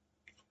Lord.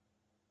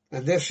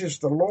 And this is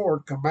the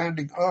Lord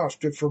commanding us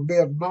to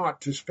forbid not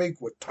to speak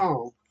with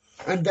tongues,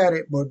 and that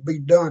it would be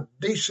done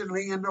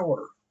decently in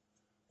order.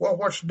 Well,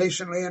 what's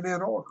decently and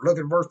in order? Look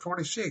at verse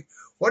 26.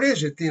 What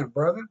is it then,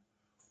 brethren?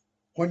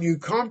 When you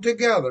come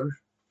together,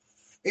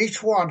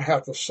 each one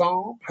hath a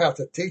psalm, hath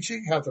a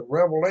teaching, hath a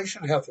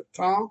revelation, hath a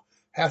tongue,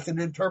 hath an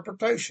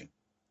interpretation.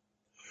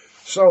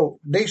 So,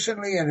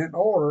 decently and in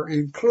order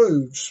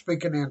includes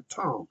speaking in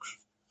tongues.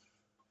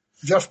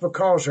 Just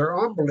because they're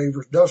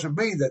unbelievers doesn't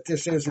mean that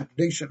this isn't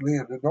decently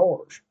and in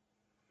order.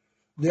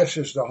 This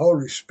is the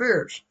Holy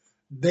Spirit's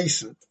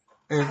decent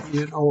and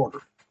in order.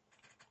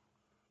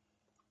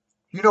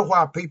 You know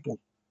why people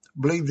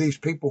believe these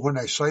people when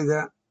they say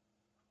that?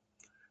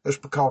 It's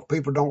because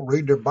people don't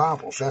read their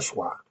Bibles. That's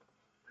why.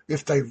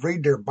 If they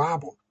read their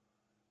Bible,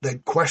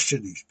 they'd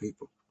question these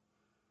people.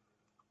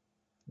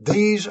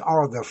 These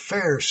are the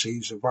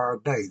Pharisees of our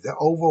day. The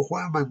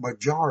overwhelming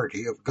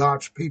majority of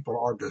God's people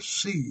are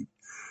deceived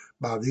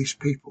by these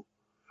people.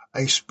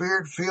 A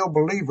spirit-filled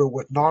believer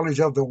with knowledge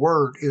of the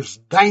Word is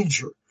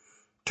danger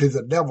to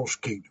the devil's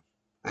kingdom,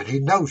 and he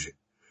knows it.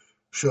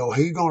 So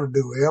he's going to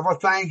do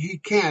everything he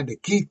can to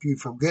keep you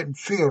from getting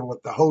filled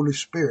with the Holy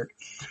Spirit,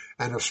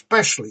 and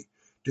especially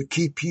to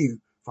keep you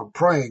from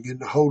praying in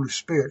the Holy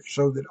Spirit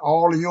so that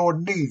all of your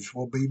needs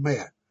will be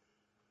met.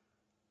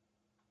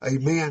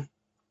 Amen.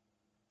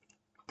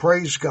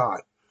 Praise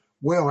God.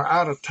 We are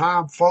out of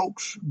time,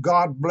 folks.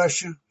 God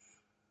bless you.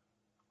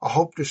 I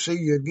hope to see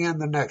you again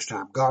the next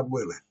time, God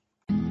willing.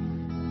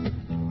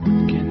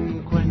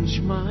 Can quench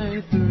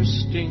my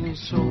thirsting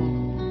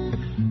soul.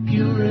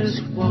 Pure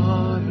as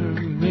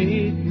water,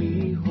 make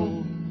me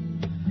whole.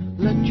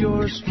 Let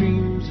your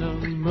streams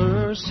of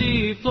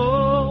mercy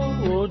flow.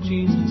 Oh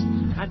Jesus,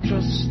 I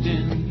trust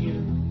in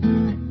you.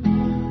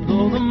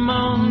 Though the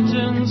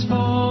mountains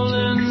fall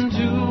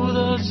into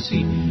the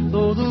sea,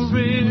 though the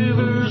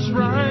rivers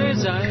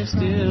rise, I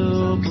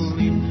still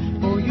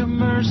believe. For your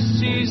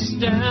mercy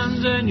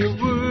stands and your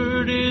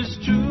word is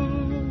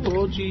true.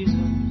 Oh Jesus,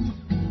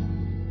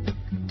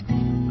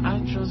 I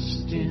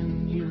trust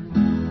in you.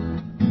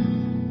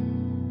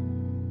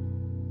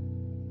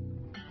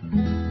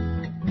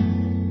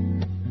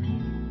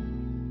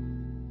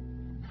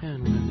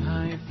 And when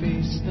I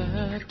face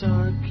that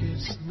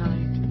darkest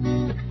night,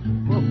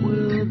 what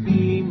will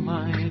be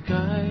my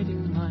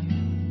guiding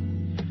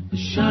light? The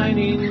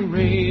shining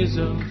rays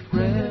of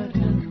red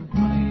and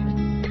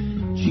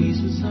white.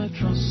 Jesus, I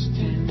trust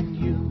in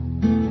you.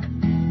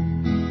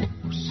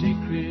 Oh,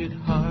 Sacred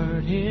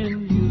Heart,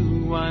 in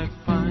you I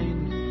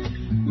find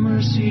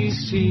mercy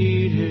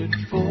seated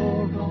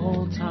for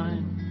all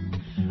time.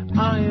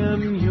 I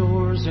am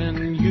yours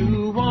and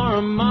you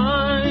are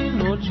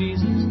mine. Oh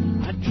Jesus,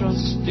 I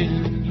trust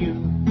in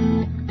you.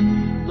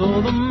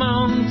 Though the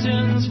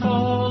mountains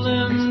fall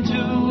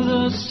into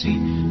the sea,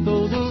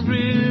 though the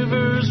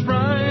rivers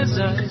rise,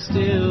 I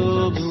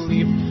still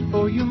believe.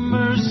 For your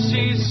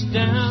mercy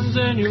stands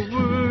and your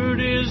word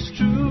is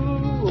true.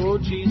 Oh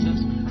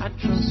Jesus, I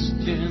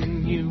trust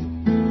in you.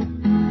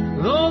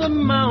 Though the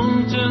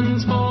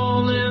mountains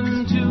fall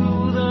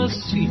into the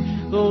sea,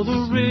 though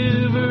the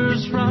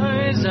rivers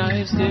rise,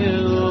 I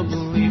still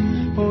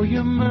believe. For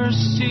your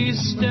mercy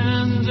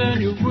stands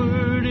and your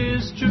word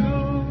is true.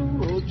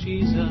 Oh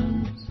Jesus,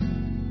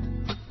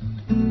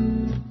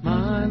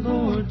 my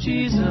Lord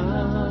Jesus,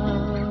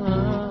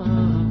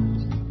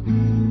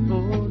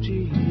 oh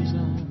Jesus,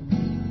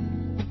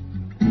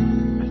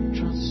 I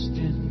trust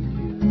in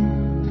you.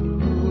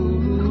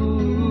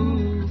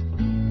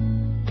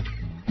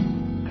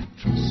 I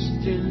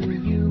trust in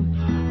you.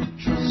 I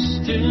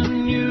trust in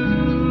you.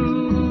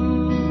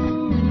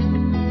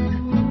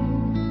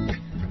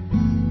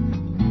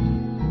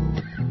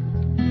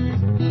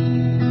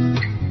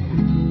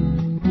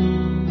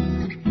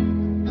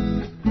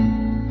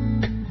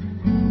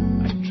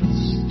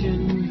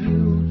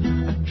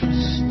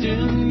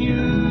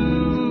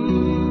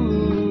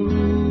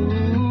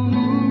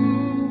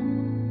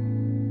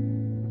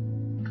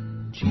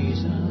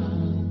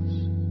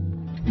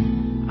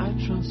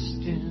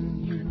 Trust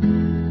in you.